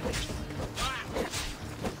out for this.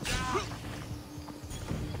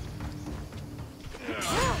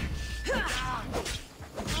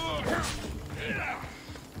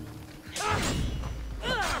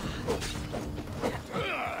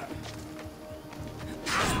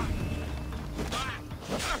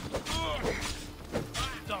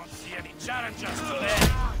 Don't see any challengers today.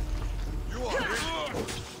 You are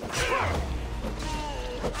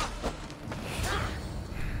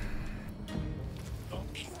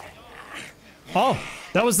Oh,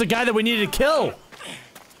 that was the guy that we needed to kill.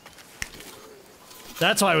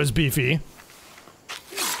 That's why it was beefy.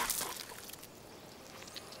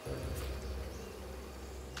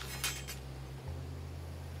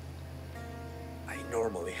 I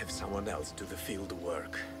normally have someone else do the field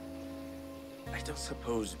work. I don't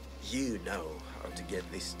suppose you know how to get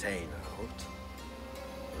this stain out.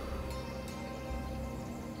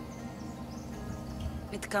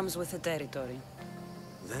 It comes with the territory.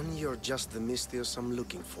 Then you're just the Mystios I'm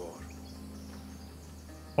looking for.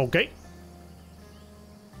 Okay.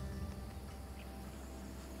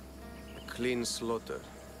 Clean slaughter.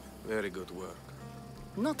 Very good work.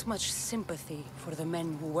 Not much sympathy for the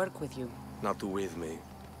men who work with you. Not with me.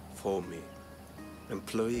 For me.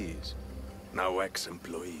 Employees. Now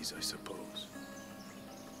ex-employees, I suppose.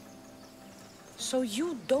 So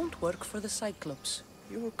you don't work for the Cyclops?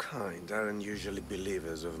 Your kind aren't usually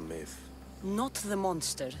believers of myth. Not the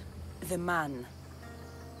monster, the man.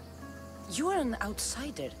 You are an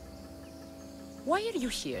outsider. Why are you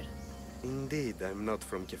here? Indeed, I'm not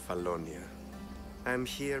from Kefalonia. I'm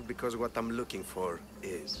here because what I'm looking for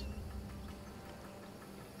is.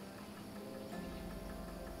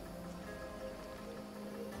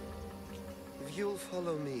 If you'll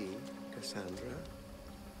follow me, Cassandra.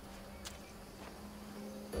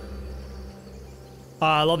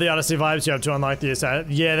 I love the Odyssey vibes. You have to unlock the asset.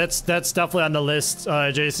 Yeah, that's definitely on the list,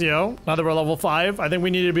 JCO. Now that we're level 5, I think we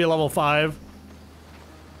need to be level 5.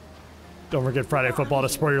 Don't forget Friday football to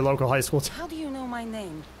support your local high school. How do you know my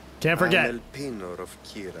name? Can't forget. I'm El Pinor of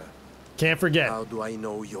Kira. Can't forget. How do I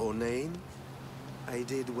know your name? I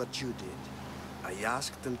did what you did. I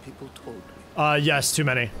asked and people told me. Yes, too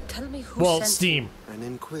many. Tell me who well, sent Steam. You. An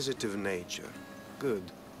inquisitive nature. Good.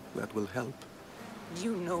 That will help.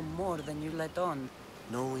 You know more than you let on.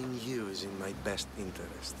 Knowing you is in my best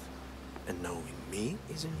interest. And knowing me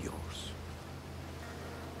is in yours.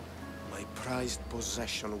 My prized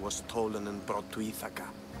possession was stolen and brought to Ithaca.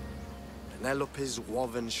 Penelope's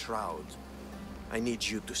woven shroud. I need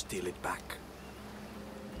you to steal it back.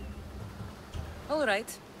 All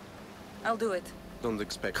right. I'll do it. Don't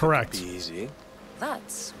expect Correct. it to be easy.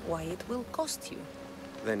 That's why it will cost you.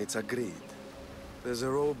 Then it's agreed. There's a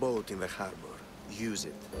rowboat in the harbor. Use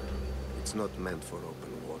it. It's not meant for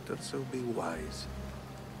open water, so be wise.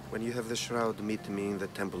 When you have the shroud, meet me in the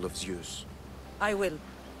Temple of Zeus. I will.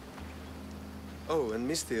 Oh, and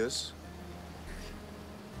Mystios,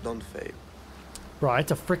 don't fail. Bro, I have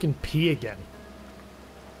to freaking pee again.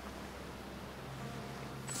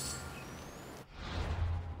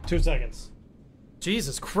 Two seconds.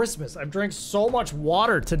 Jesus Christmas, I've drank so much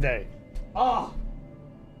water today. Ah.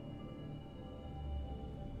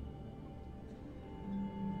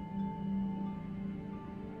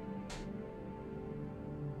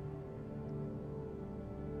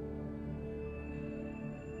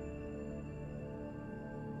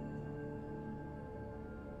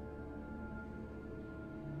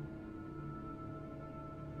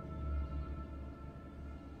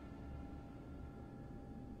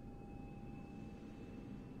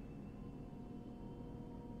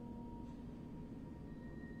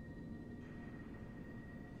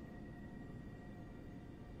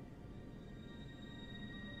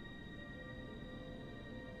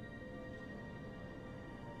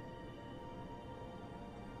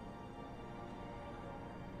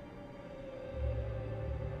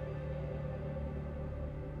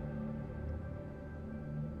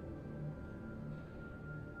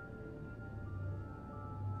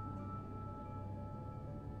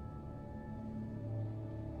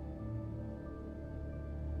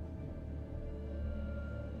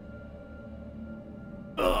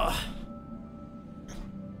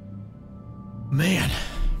 Man.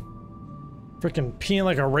 Freaking peeing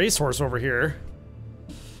like a racehorse over here.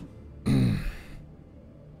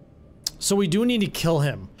 So we do need to kill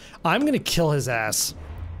him. I'm gonna kill his ass.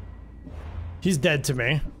 He's dead to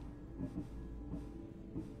me.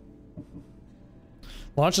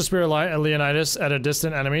 Launch a Spear of Leonidas at a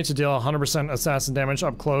distant enemy to deal 100% assassin damage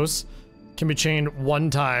up close. Can be chained 1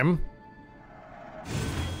 time.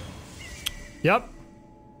 Yep.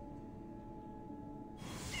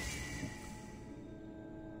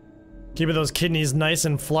 Keeping those kidneys nice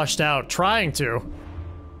and flushed out. Trying to.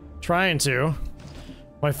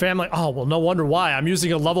 My family... Oh, well, no wonder why. I'm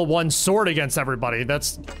using a level 1 sword against everybody.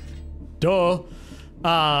 That's... Duh.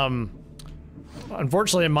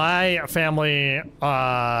 Unfortunately, my family,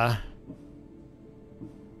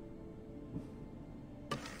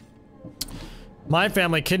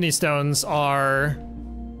 kidney stones are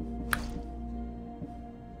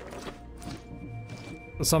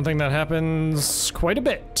something that happens quite a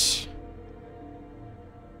bit.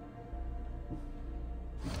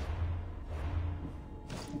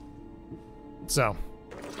 So,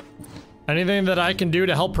 anything that I can do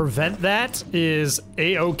to help prevent that is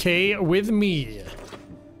a-okay with me.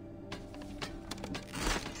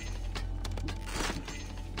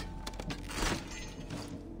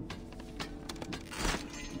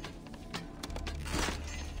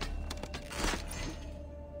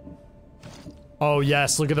 Oh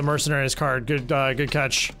yes, look at the mercenaries card. Good, good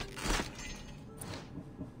catch.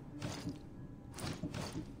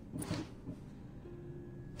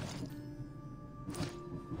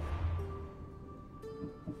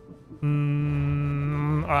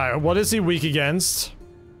 Alright, what is he weak against?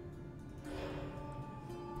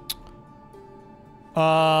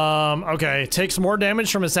 Okay, takes more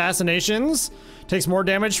damage from assassinations, takes more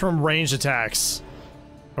damage from ranged attacks.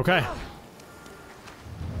 Okay.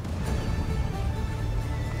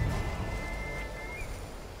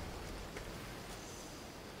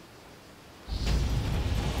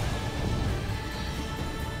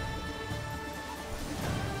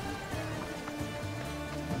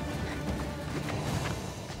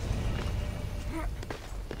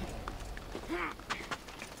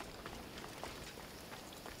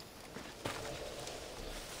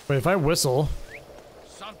 Wait, if I whistle...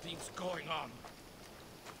 Something's going on.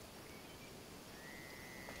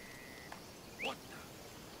 What the?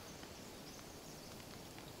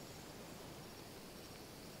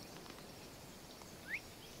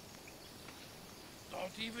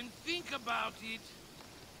 Don't even think about it.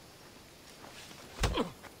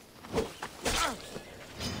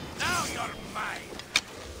 Now you're mine.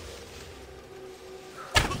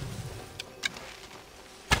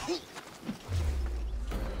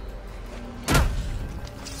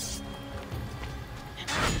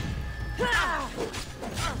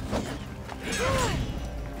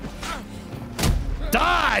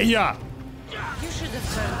 Die! You should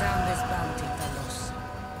have turned down this bounty, Talos.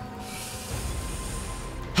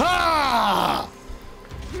 Ha!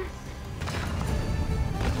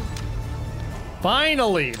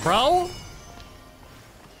 Finally, bro.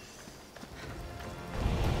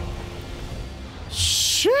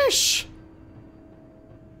 Shish.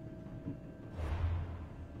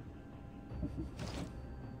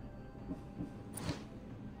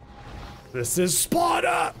 This is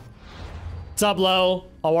Sparta. What's up, Lo?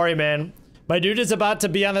 How are you, man? My dude is about to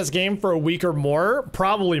be on this game for a week or more.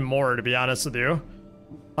 Probably more, to be honest with you.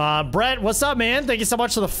 Brett, what's up, man? Thank you so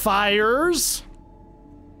much for the fires.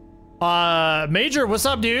 Major, what's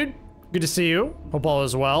up, dude? Good to see you. Hope all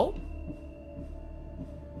is well.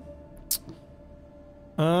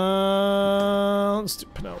 Let's do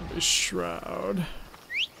Penelope's Shroud.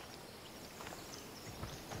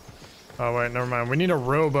 Oh, wait, never mind. We need a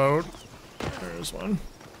rowboat. There's one.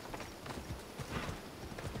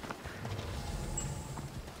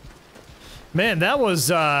 Man, that was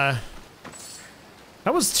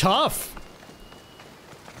tough.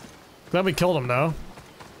 Glad we killed him, though.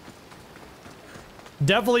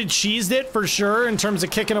 Definitely cheesed it for sure in terms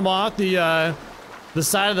of kicking him off the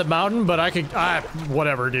side of the mountain, but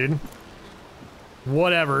whatever, dude.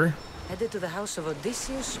 Whatever. Headed to the house of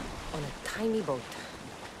Odysseus on a tiny boat.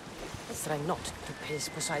 Let's try not to piss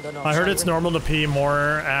Poseidon off. I heard it's normal to pee more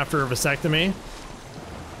after a vasectomy.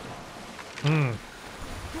 Hmm.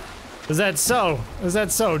 Is that so? Is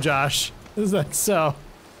that so, Josh? Is that so?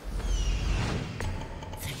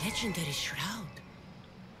 The legendary shroud.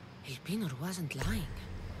 Elpinor wasn't lying.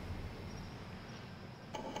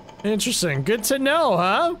 Interesting. Good to know,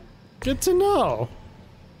 huh? Good to know.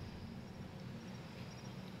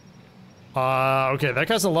 Okay, that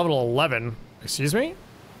guy's a level 11. Excuse me?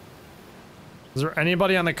 Is there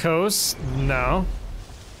anybody on the coast? No.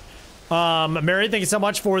 Mary, thank you so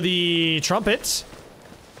much for the trumpet.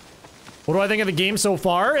 What do I think of the game so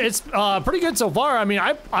far? It's pretty good so far. I mean,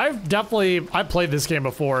 I've played this game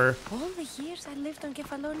before. All the years I lived on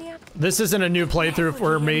Kefalonia. This isn't a new playthrough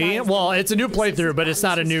for me. Well, it's a new playthrough, but it's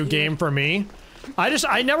not a new game for me.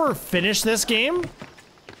 I never finished this game.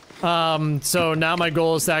 So now my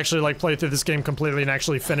goal is to actually like play through this game completely and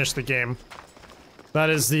actually finish the game. That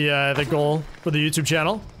is the goal for the YouTube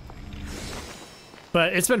channel.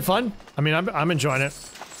 But it's been fun. I mean, I'm enjoying it.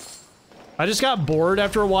 I just got bored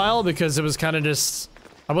after a while because it was kind of just...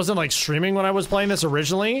 I wasn't like streaming when I was playing this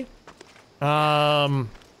originally. So I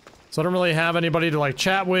don't really have anybody to like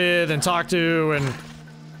chat with and talk to, and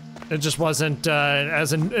it just wasn't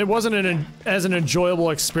as an enjoyable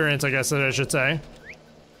experience, I guess that I should say.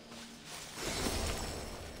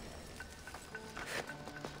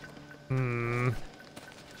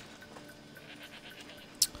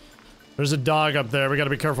 There's a dog up there. We gotta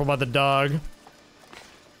be careful about the dog.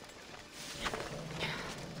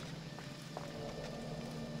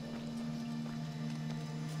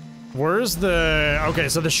 Where's the... Okay,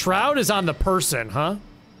 so the shroud is on the person, huh?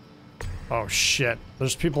 Oh, shit.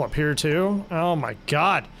 There's people up here, too? Oh, my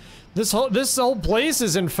God. This whole place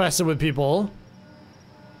is infested with people.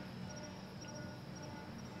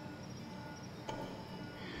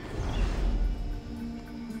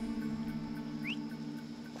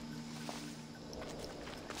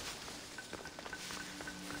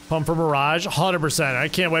 Pump for Mirage? 100%. I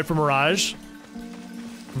can't wait for Mirage.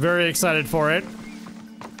 Very excited for it.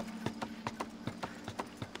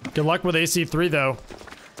 Good luck with AC3 though.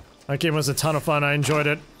 That game was a ton of fun. I enjoyed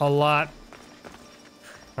it a lot.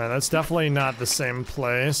 Alright, that's definitely not the same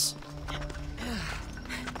place.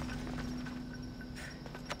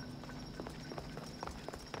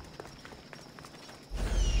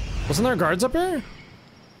 Wasn't there guards up here?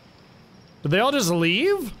 Did they all just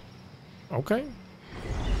leave? Okay.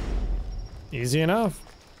 Easy enough.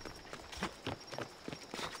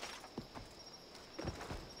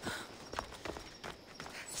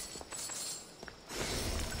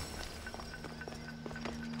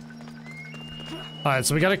 Alright,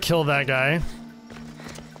 so we gotta kill that guy.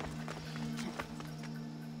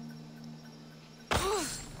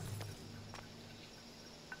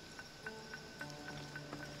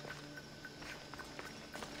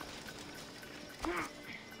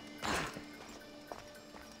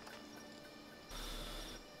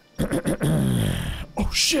 Oh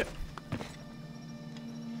shit!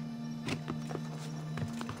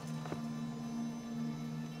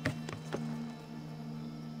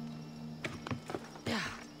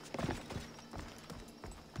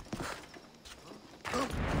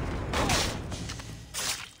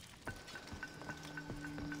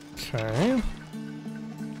 Okay.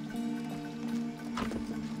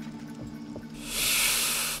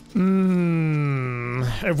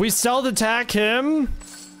 If we stealth attack him,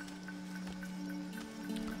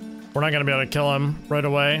 we're not gonna be able to kill him right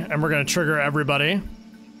away, and we're gonna trigger everybody.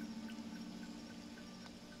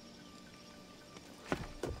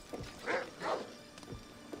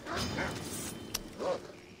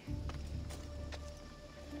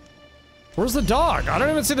 Where's the dog? I don't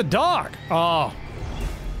even see the dog. Oh.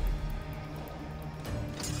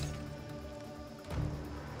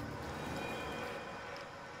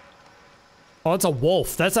 Oh, it's a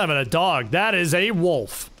wolf. That's not even a dog. That is a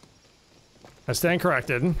wolf. I stand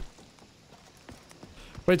corrected.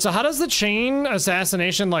 Wait, so how does the chain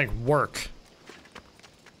assassination, like, work?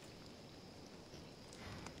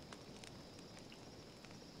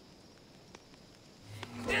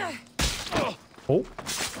 Oh.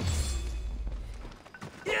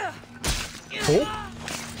 Oh.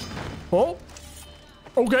 Oh.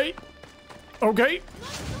 Okay. Okay.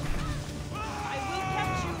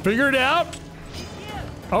 Figure it out.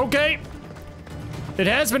 Okay. It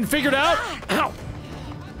has been figured out. Ow.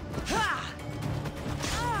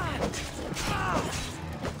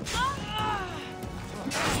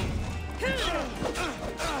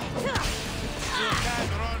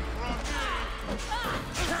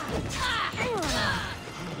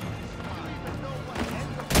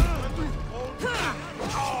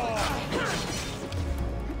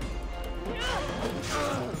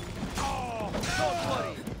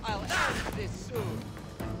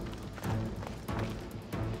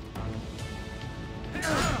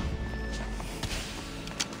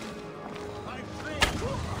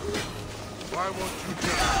 Why won't you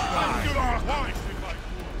just die?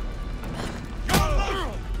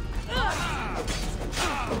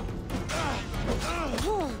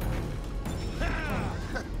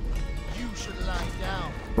 You should lie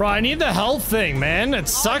down. Bro, I need the health thing, man. It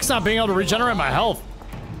sucks not being able to regenerate my health.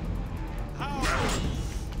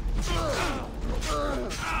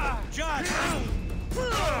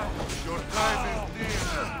 Your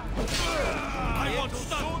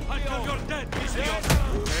Until you're dead,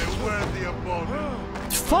 A worthy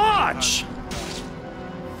opponent. Fudge!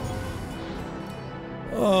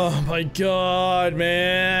 Oh my god,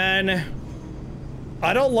 man.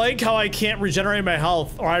 I don't like how I can't regenerate my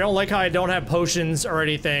health, or I don't like how I don't have potions or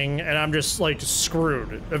anything, and I'm just, like,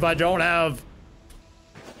 screwed. If I don't have...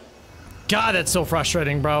 God, that's so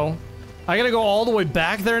frustrating, bro. I gotta go all the way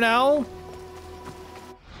back there now?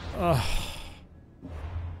 Ugh.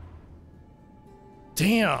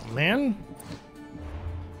 Damn, man.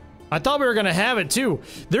 I thought we were gonna have it, too.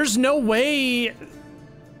 There's no way...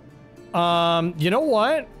 you know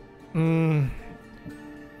what?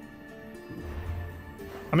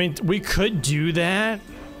 I mean, we could do that.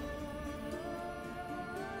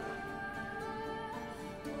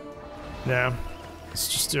 Yeah, let's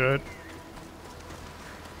just do it.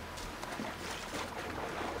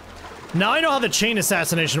 Now I know how the chain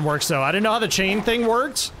assassination works, though. I didn't know how the chain thing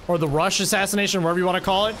worked, or the rush assassination, whatever you want to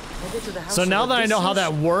call it. So now that I know how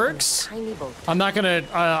that works, I'm not gonna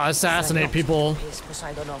assassinate people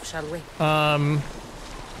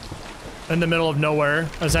in the middle of nowhere,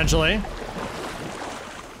 essentially.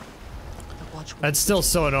 That's still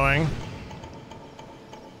so annoying.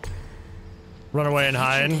 Run away and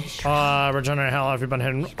hide. Regenerate health if you've been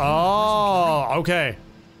hidden. Oh, okay.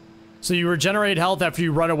 So you regenerate health after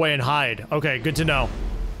you run away and hide. Okay, good to know.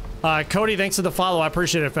 Cody, thanks for the follow. I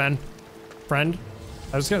appreciate it, friend.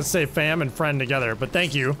 I was gonna say fam and friend together, but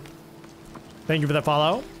thank you. Thank you for the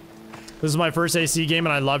follow. This is my first AC game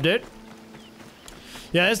and I loved it.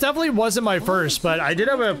 Yeah, this definitely wasn't my first, but I did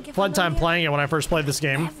have a fun time playing it when I first played this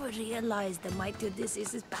game. Never realized the mighty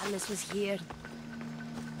Odysseus' palace was here.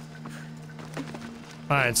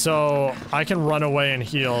 Alright, so I can run away and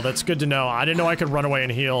heal. That's good to know. I didn't know I could run away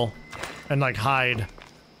and heal. And, like, hide.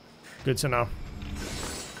 Good to know.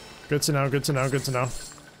 Good to know, good to know, good to know.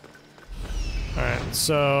 Alright,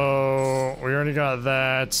 so... we already got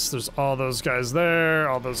that. There's all those guys there,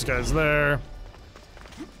 all those guys there.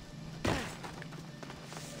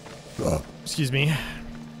 Excuse me.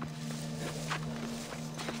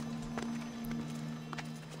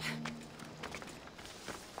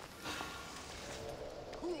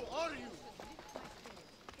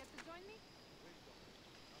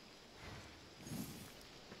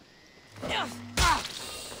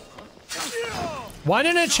 Why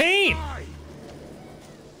didn't it chain?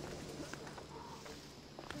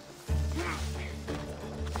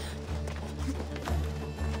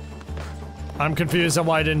 I'm confused on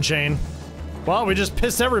why I didn't chain. Well, we just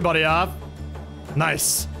pissed everybody off.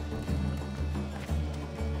 Nice.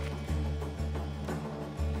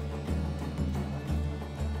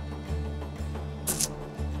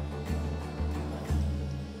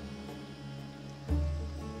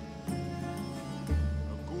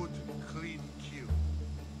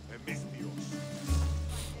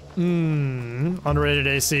 Underrated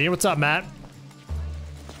AC. What's up, Matt?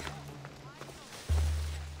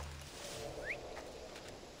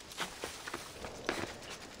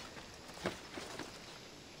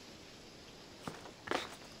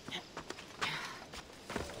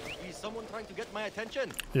 Is someone trying to get my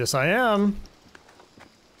attention? Yes, I am.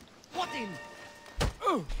 What in?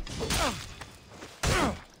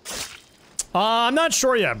 I'm not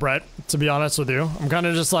sure yet, Brett, to be honest with you. I'm kind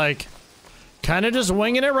of just like, just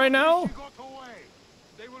winging it right now.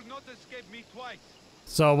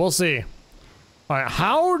 So we'll see. All right,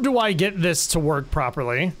 how do I get this to work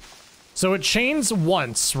properly? So it chains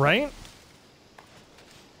once, right?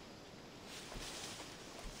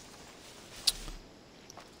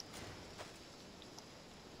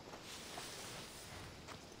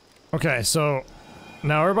 Okay, so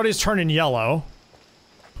now everybody's turning yellow.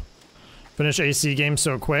 Finish AC game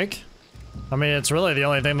so quick. I mean, it's really the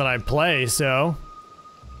only thing that I play, so.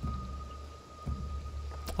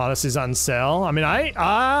 Odyssey's on sale. I mean,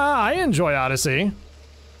 I enjoy Odyssey.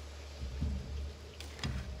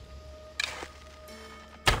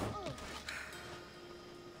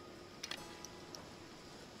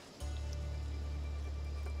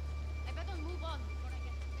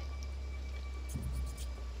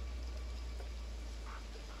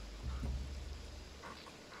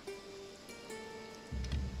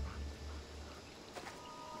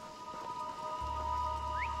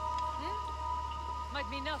 Might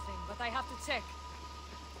be nothing, but I have to check.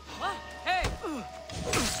 What? Hey!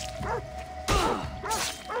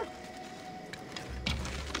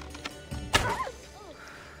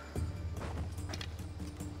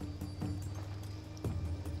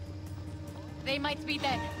 They might be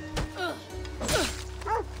dead.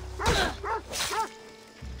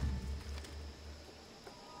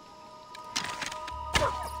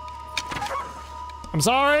 I'm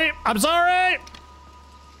sorry. I'm sorry.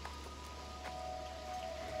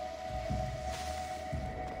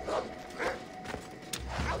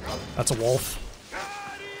 That's a wolf.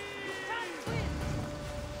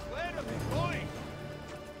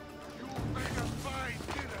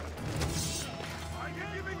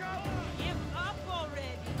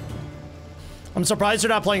 I'm surprised you're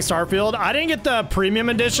not playing Starfield. I didn't get the premium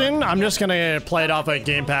edition. I'm just gonna play it off of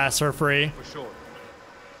Game Pass for free. For sure.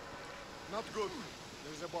 Not good.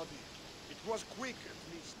 There's a body. It was quick,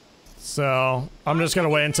 at least. So I'm just gonna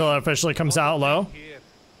wait until it officially comes out low.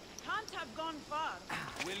 Can't have gone far.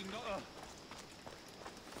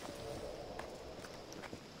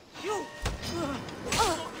 You.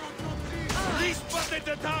 Respotted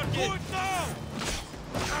the target. Good now.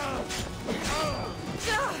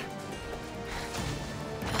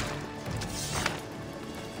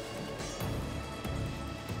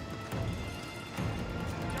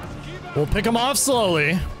 We'll pick him off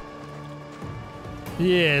slowly.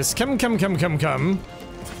 Yes, come. Let's move.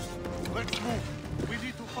 We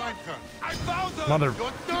need to find her. I found her. Mother.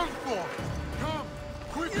 You're done for. Come,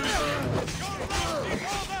 quickly.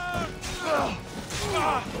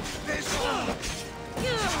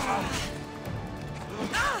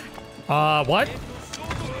 What?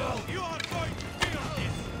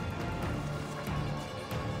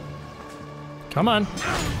 Come on.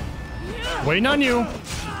 Waiting on you.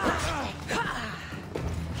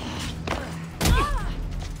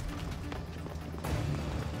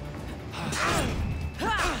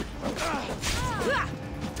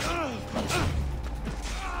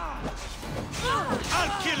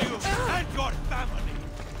 I'll kill you and your family.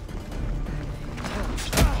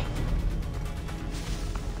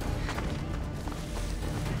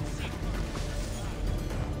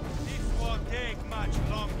 This won't take much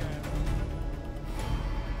longer.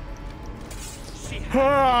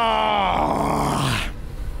 Haha!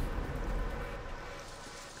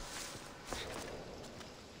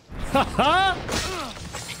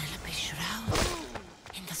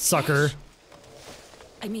 Sucker.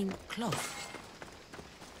 I mean, cloth.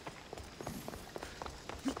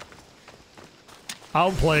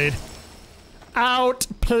 Outplayed.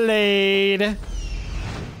 Outplayed.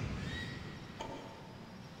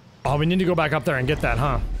 Oh, we need to go back up there and get that,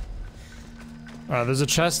 huh? There's a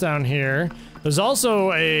chest down here. There's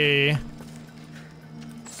also a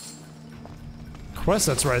quest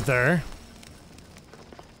that's right there.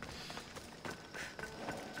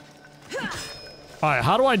 Alright,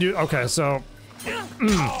 how do I do? Okay, so. Get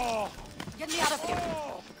me out of here.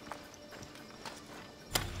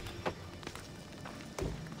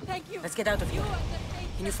 Thank you. Let's get out of here.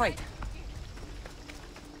 Can you fight?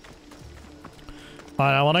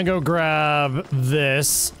 Alright, I want to go grab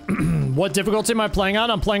this. What difficulty am I playing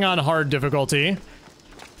on? I'm playing on hard difficulty.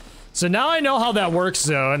 So now I know how that works,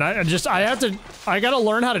 though, and I gotta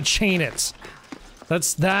learn how to chain it.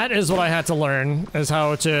 That is what I had to learn, is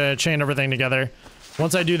how to chain everything together.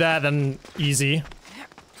 Once I do that, then easy.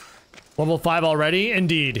 Level 5 already?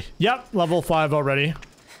 Indeed. Yep, level 5 already.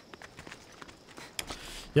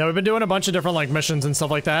 Yeah, we've been doing a bunch of different, like, missions and stuff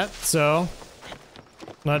like that, so.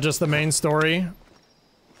 Not just the main story.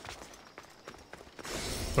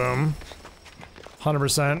 Boom.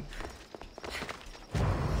 100%.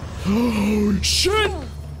 Oh, shit!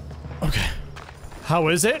 Okay. How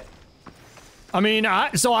is it? I mean,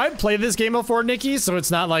 so I've played this game before, Nikki, so it's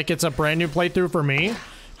not like it's a brand new playthrough for me,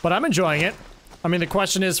 but I'm enjoying it. I mean, the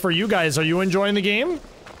question is for you guys, are you enjoying the game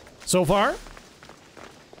so far?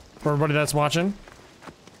 For everybody that's watching.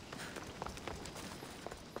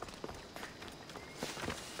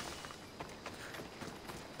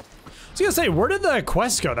 I was gonna say, where did the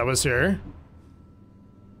quest go that was here?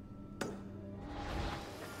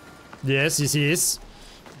 Yes, yes, yes.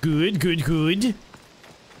 Good, good, good.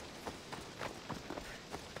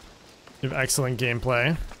 You have excellent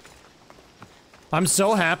gameplay. I'm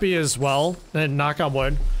so happy as well, and knock on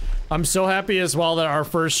wood, I'm so happy as well that our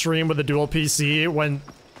first stream with a dual PC went,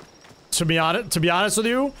 to be honest with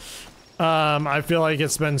you, I feel like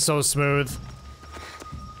it's been so smooth.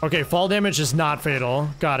 Okay, fall damage is not fatal.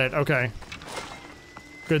 Got it, okay.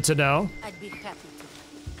 Good to know. I'd be happy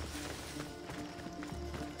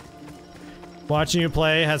to. Watching you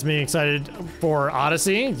play has me excited for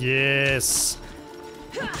Odyssey. Yes.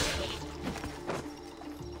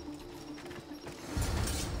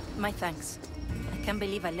 My thanks. I can't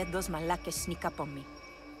believe I let those Malakas sneak up on me.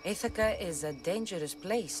 Ithaca is a dangerous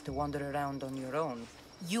place to wander around on your own.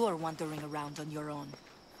 You're wandering around on your own.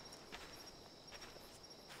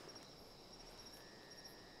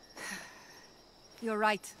 You're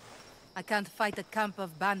right. I can't fight a camp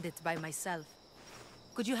of bandits by myself.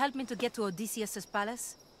 Could you help me to get to Odysseus'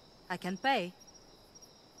 palace? I can pay.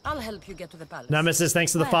 I'll help you get to the palace. Nemesis,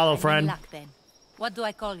 thanks for the follow, friend. Luck, then. What do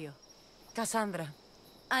I call you? Cassandra.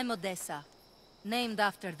 I'm Odessa, named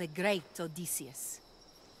after the great Odysseus.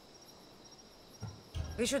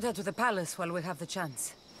 We should head to the palace while we have the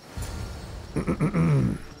chance.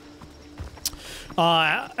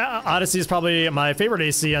 Odyssey is probably my favorite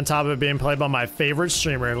AC on top of it being played by my favorite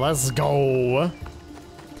streamer. Let's go.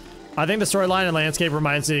 I think the storyline and landscape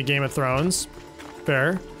reminds me of Game of Thrones.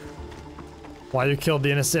 Fair. Why you killed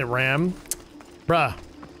the innocent ram? Bruh.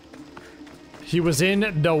 He was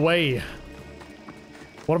in the way.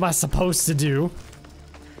 What am I supposed to do?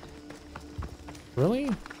 Really?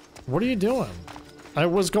 What are you doing? I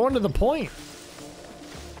was going to the point.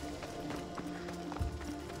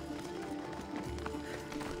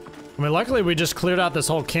 I mean, luckily we just cleared out this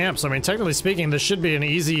whole camp, so I mean, technically speaking, this should be an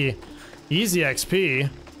easy XP.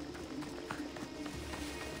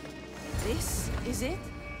 This is it?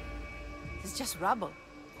 It's just rubble.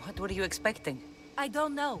 What were you expecting? I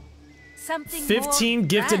don't know. Something 15 more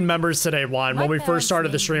gifted grand. members today, Juan, when we first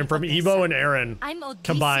started the stream from Evo and Aaron I'm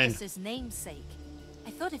combined. Odysseus' namesake.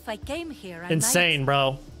 I thought if I came here, I Insane,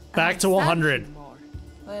 bro. Back to 100.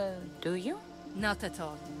 Well, do you? Not at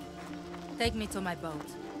all. Take me to my boat.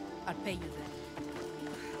 I'll pay you there.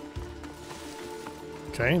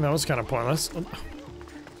 Okay, that was kind of pointless.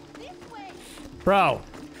 Bro.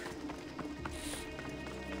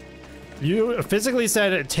 You physically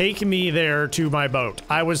said, take me there to my boat.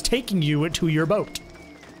 I was taking you to your boat.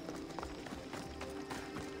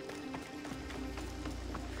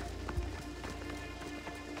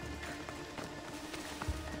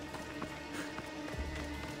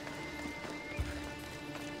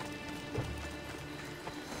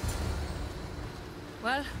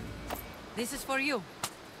 Well, this is for you.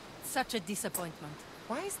 Such a disappointment.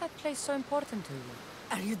 Why is that place so important to you?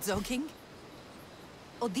 Are you joking?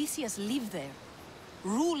 Odysseus lived there,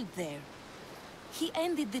 ruled there. He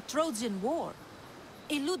ended the Trojan War,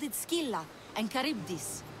 eluded Scylla and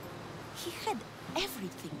Charybdis. He had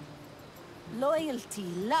everything. Loyalty,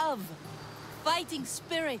 love, fighting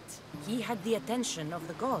spirit. He had the attention of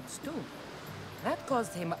the gods, too. That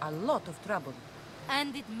caused him a lot of trouble.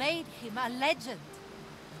 And it made him a legend.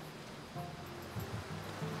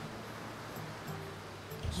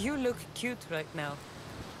 You look cute right now.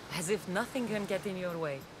 As if nothing can get in your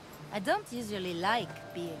way. I don't usually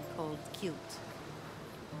like being called cute.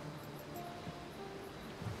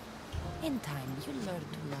 In time, you'll learn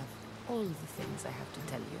to love all the things I have to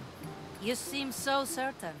tell you. You seem so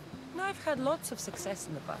certain. I've had lots of success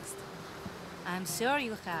in the past. I'm sure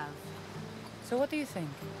you have. So what do you think?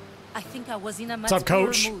 I think I was in a much What's up, poorer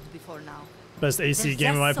Coach? mood before now. Best AC There's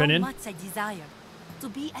game in my just opinion. so much I desire. To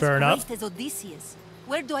be as Fair great enough. as Odysseus.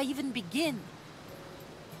 Where do I even begin?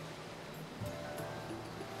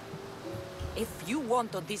 If you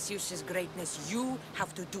want Odysseus' greatness, you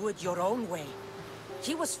have to do it your own way.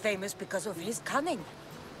 He was famous because of his cunning.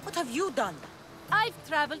 What have you done? I've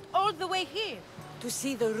traveled all the way here. To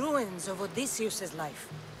see the ruins of Odysseus' life,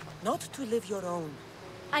 not to live your own.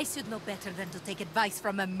 I should know better than to take advice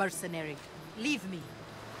from a mercenary. Leave me.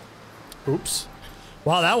 Oops.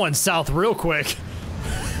 Wow, that went south real quick.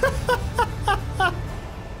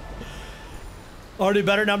 Already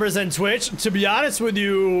better numbers than Twitch. To be honest with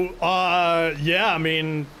you, yeah, I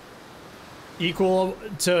mean, equal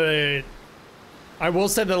to... I will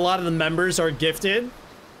say that a lot of the members are gifted.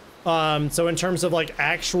 So in terms of like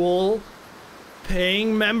actual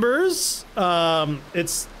paying members,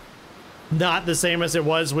 it's not the same as it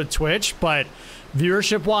was with Twitch, but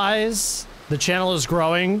viewership wise, the channel is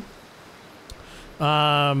growing.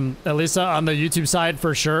 At least on the YouTube side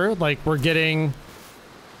for sure. Like we're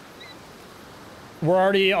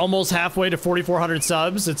already almost halfway to 4,400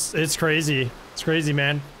 subs. It's crazy. It's crazy,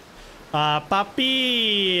 man.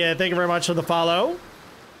 Papi, thank you very much for the follow.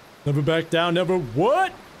 Never back down, never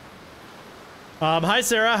what? Hi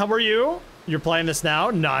Sarah, how are you? You're playing this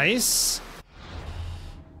now? Nice.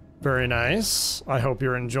 Very nice. I hope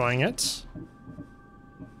you're enjoying it.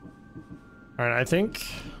 Alright, I think...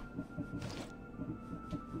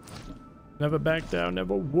 Never back down,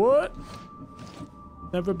 never what?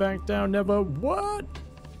 Never back down, never what?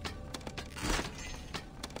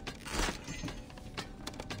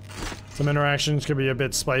 Some interactions could be a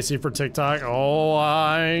bit spicy for TikTok. Oh,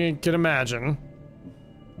 I can imagine.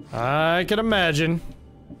 I can imagine.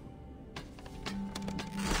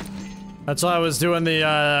 That's why I was doing the,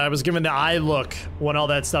 I was giving the eye look when all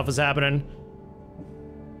that stuff was happening.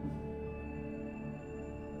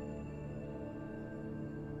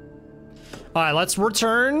 Alright, let's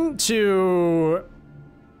return to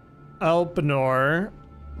Elpenor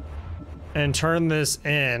and turn this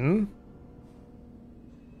in.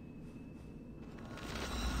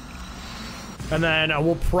 And then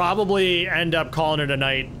we'll probably end up calling it a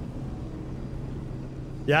night.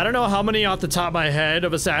 Yeah, I don't know how many off the top of my head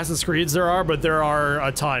of Assassin's Creeds there are, but there are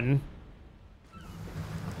a ton.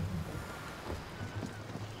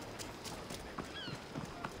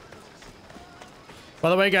 By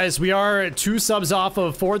the way, guys, we are 2 subs off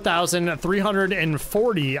of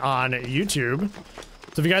 4,340 on YouTube.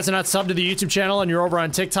 So if you guys are not subbed to the YouTube channel and you're over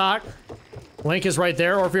on TikTok, link is right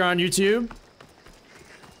there. Or if you're on YouTube,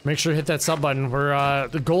 make sure to hit that sub button. We're,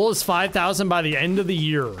 the goal is 5,000 by the end of the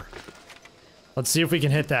year. Let's see if we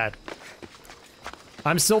can hit that.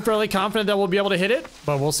 I'm still fairly confident that we'll be able to hit it,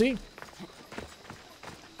 but we'll see.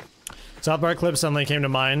 South Park clip suddenly came to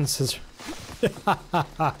mind. Says,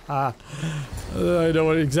 I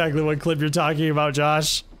know exactly what clip you're talking about,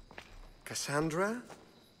 Josh. Cassandra?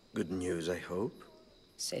 Good news, I hope.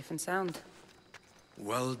 Safe and sound.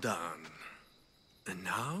 Well done. And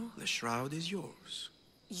now the shroud is yours.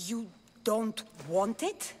 You don't want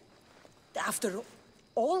it? After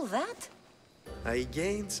all that? I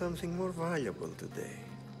gained something more valuable today.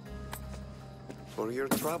 For your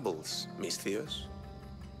troubles, Misthios.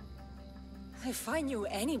 If I knew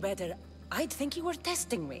any better, I'd think you were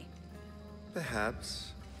testing me.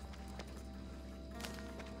 Perhaps.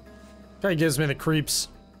 Guy gives me the creeps.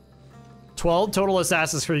 12 total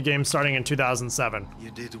Assassin's Creed games starting in 2007.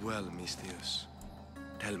 You did well, Misthios.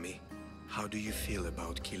 Tell me, how do you feel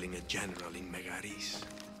about killing a general in Megaris?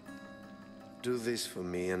 Do this for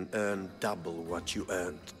me and earn double what you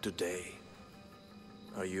earned today.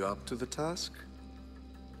 Are you up to the task?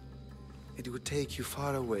 It would take you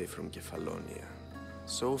far away from Kefalonia.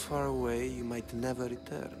 So far away you might never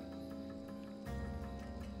return.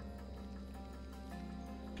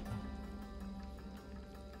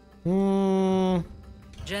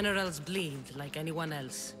 Generals bleed like anyone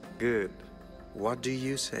else. Good. What do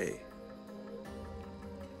you say?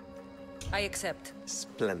 I accept.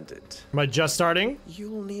 Splendid. Am I just starting?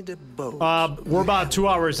 You'll need a boat. We're about 2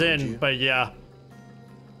 hours in, but yeah.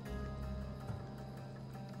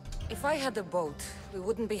 If I had a boat, we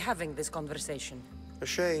wouldn't be having this conversation. A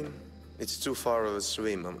shame. It's too far of a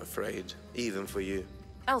swim, I'm afraid. Even for you.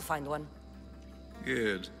 I'll find one.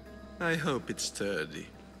 Good. I hope it's sturdy.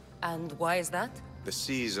 And why is that? The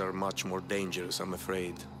seas are much more dangerous, I'm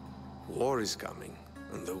afraid. War is coming,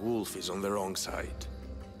 and the wolf is on the wrong side.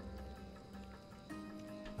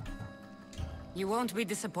 You won't be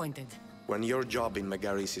disappointed. When your job in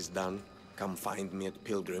Megaris is done, come find me at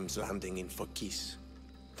Pilgrim's Landing in Phokis.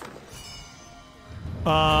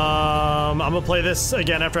 I'm gonna play this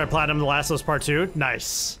again after I platinum The Last of Us Part 2.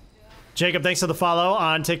 Nice. Jacob, thanks for the follow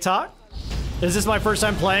on TikTok. Is this my first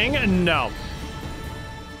time playing? No.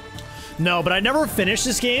 No, but I never finished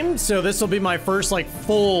this game, so this will be my first, like,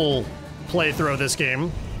 full playthrough of this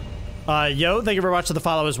game. Yo, thank you very much for the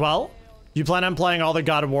follow as well. You plan on playing all the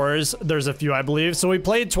God of Wars? There's a few, I believe. So we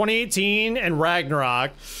played 2018 and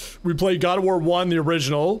Ragnarok. We played God of War 1, the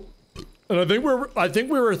original. And I think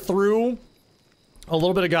we were through a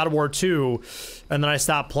little bit of God of War 2, and then I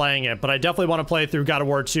stopped playing it. But I definitely want to play through God of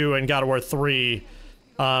War 2 and God of War 3.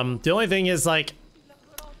 The only thing is, like,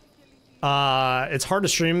 it's hard to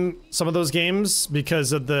stream some of those games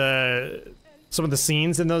because of some of the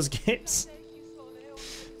scenes in those games.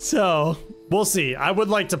 So, we'll see. I would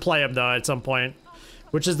like to play them, though, at some point.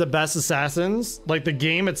 Which is the best Assassins? Like, the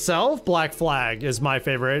game itself, Black Flag is my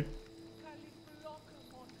favorite.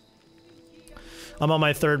 I'm on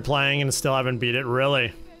my 3rd playing and still haven't beat it.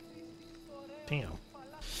 Really? Damn.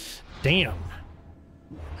 Damn.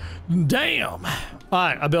 Damn.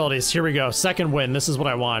 Alright, abilities. Here we go. 2nd win. This is what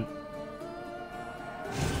I want.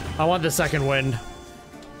 I want the 2nd win.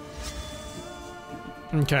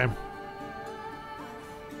 Okay.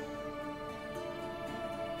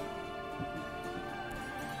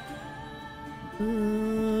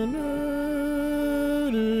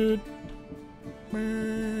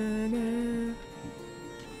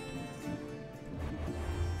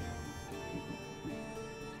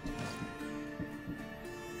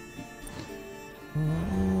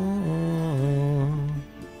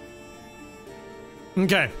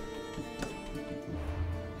 Okay.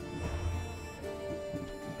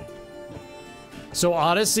 So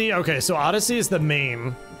Odyssey, okay, so Odyssey is the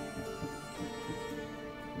main.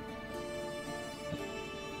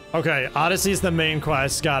 Okay, Odyssey is the main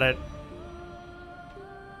quest, got it.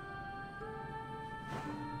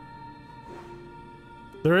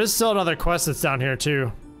 There is still another quest that's down here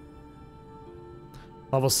too.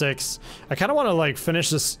 Level 6. I kind of want to like finish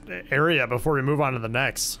this area before we move on to the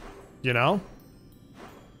next, you know?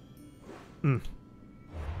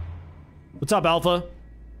 What's up, Alpha?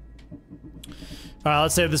 Alright,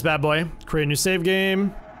 let's save this bad boy. Create a new save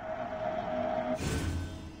game.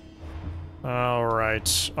 All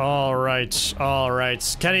right. All right. All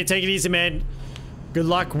right. Kenny, take it easy, man. Good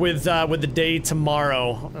luck with the day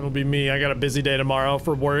tomorrow. It'll be me. I got a busy day tomorrow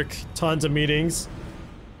for work. Tons of meetings.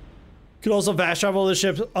 You can also fast travel the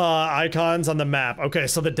ship icons on the map. Okay,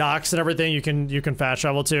 so the docks and everything you can fast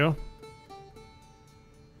travel to.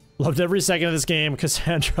 Loved every second of this game.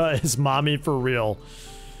 Cassandra is mommy for real.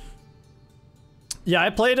 Yeah,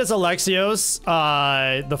 I played as Alexios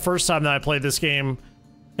the first time that I played this game.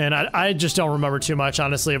 And I just don't remember too much,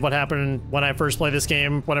 honestly, of what happened when I first played this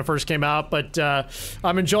game, when it first came out. But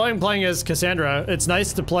I'm enjoying playing as Cassandra. It's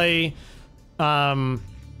nice to play...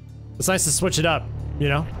 it's nice to switch it up, you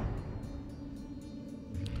know?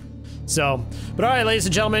 So, but all right, ladies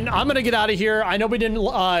and gentlemen, I'm going to get out of here. I know we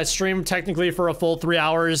didn't stream technically for a full 3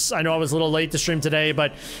 hours. I know I was a little late to stream today,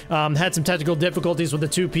 but had some technical difficulties with the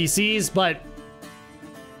 2 PCs, but...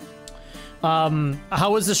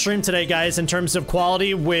 how was the stream today, guys, in terms of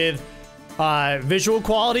quality with visual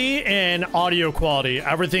quality and audio quality?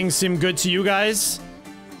 Everything seemed good to you guys?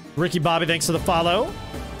 Ricky Bobby, thanks for the follow.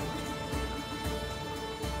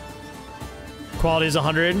 Quality is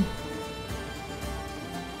 100.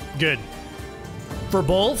 Good. For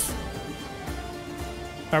both?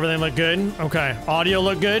 Everything looked good? Okay. Audio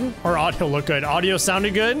looked good? Or audio looked good? Audio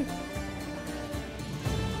sounded good?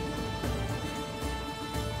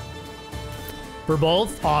 For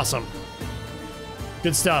both? Awesome.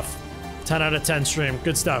 Good stuff. 10 out of 10 stream.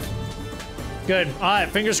 Good stuff. Good. All right,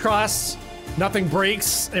 fingers crossed. Nothing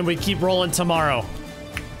breaks, and we keep rolling tomorrow.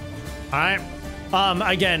 All right.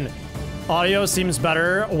 Again, audio seems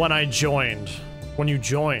better when I joined. When you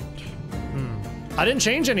joined. I didn't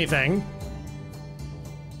change anything.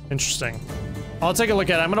 Interesting. I'll take a look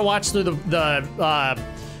at it. I'm gonna watch through the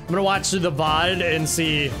VOD and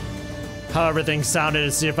see how everything sounded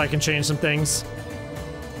and see if I can change some things.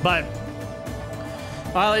 But,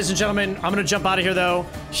 all right, ladies and gentlemen, I'm gonna jump out of here though.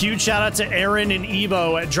 Huge shout out to Aaron and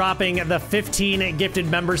Evo dropping the 15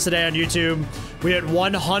 gifted members today on YouTube. We had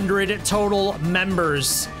 100 total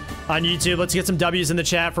members on YouTube. Let's get some W's in the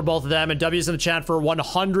chat for both of them and W's in the chat for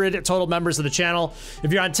 100 total members of the channel.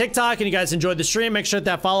 If you're on TikTok and you guys enjoyed the stream, make sure to hit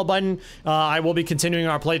that follow button. I will be continuing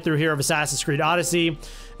our playthrough here of Assassin's Creed Odyssey.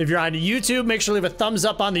 If you're on YouTube, make sure to leave a thumbs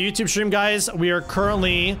up on the YouTube stream, guys. We are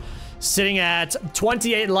currently sitting at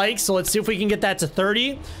 28 likes, so let's see if we can get that to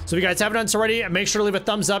 30. So if you guys haven't done so already, make sure to leave a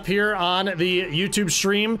thumbs up here on the YouTube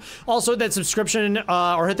stream. Also, hit that subscription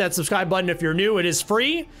or hit that subscribe button if you're new. It is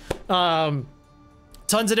free.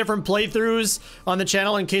 Tons of different playthroughs on the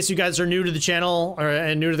channel in case you guys are new to the channel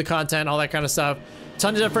and new to the content, all that kind of stuff.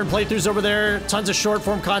 Tons of different playthroughs over there. Tons of short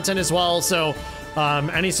form content as well. So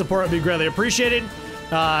any support would be greatly appreciated.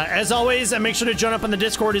 As always, make sure to join up on the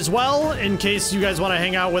Discord as well in case you guys want to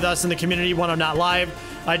hang out with us in the community when I'm not live.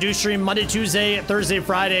 I do stream Monday, Tuesday, Thursday,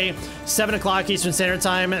 Friday, 7 o'clock Eastern Standard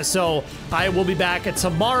Time. So I will be back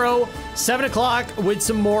tomorrow, 7 o'clock with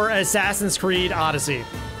some more Assassin's Creed Odyssey.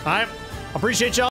 All right. Appreciate y'all.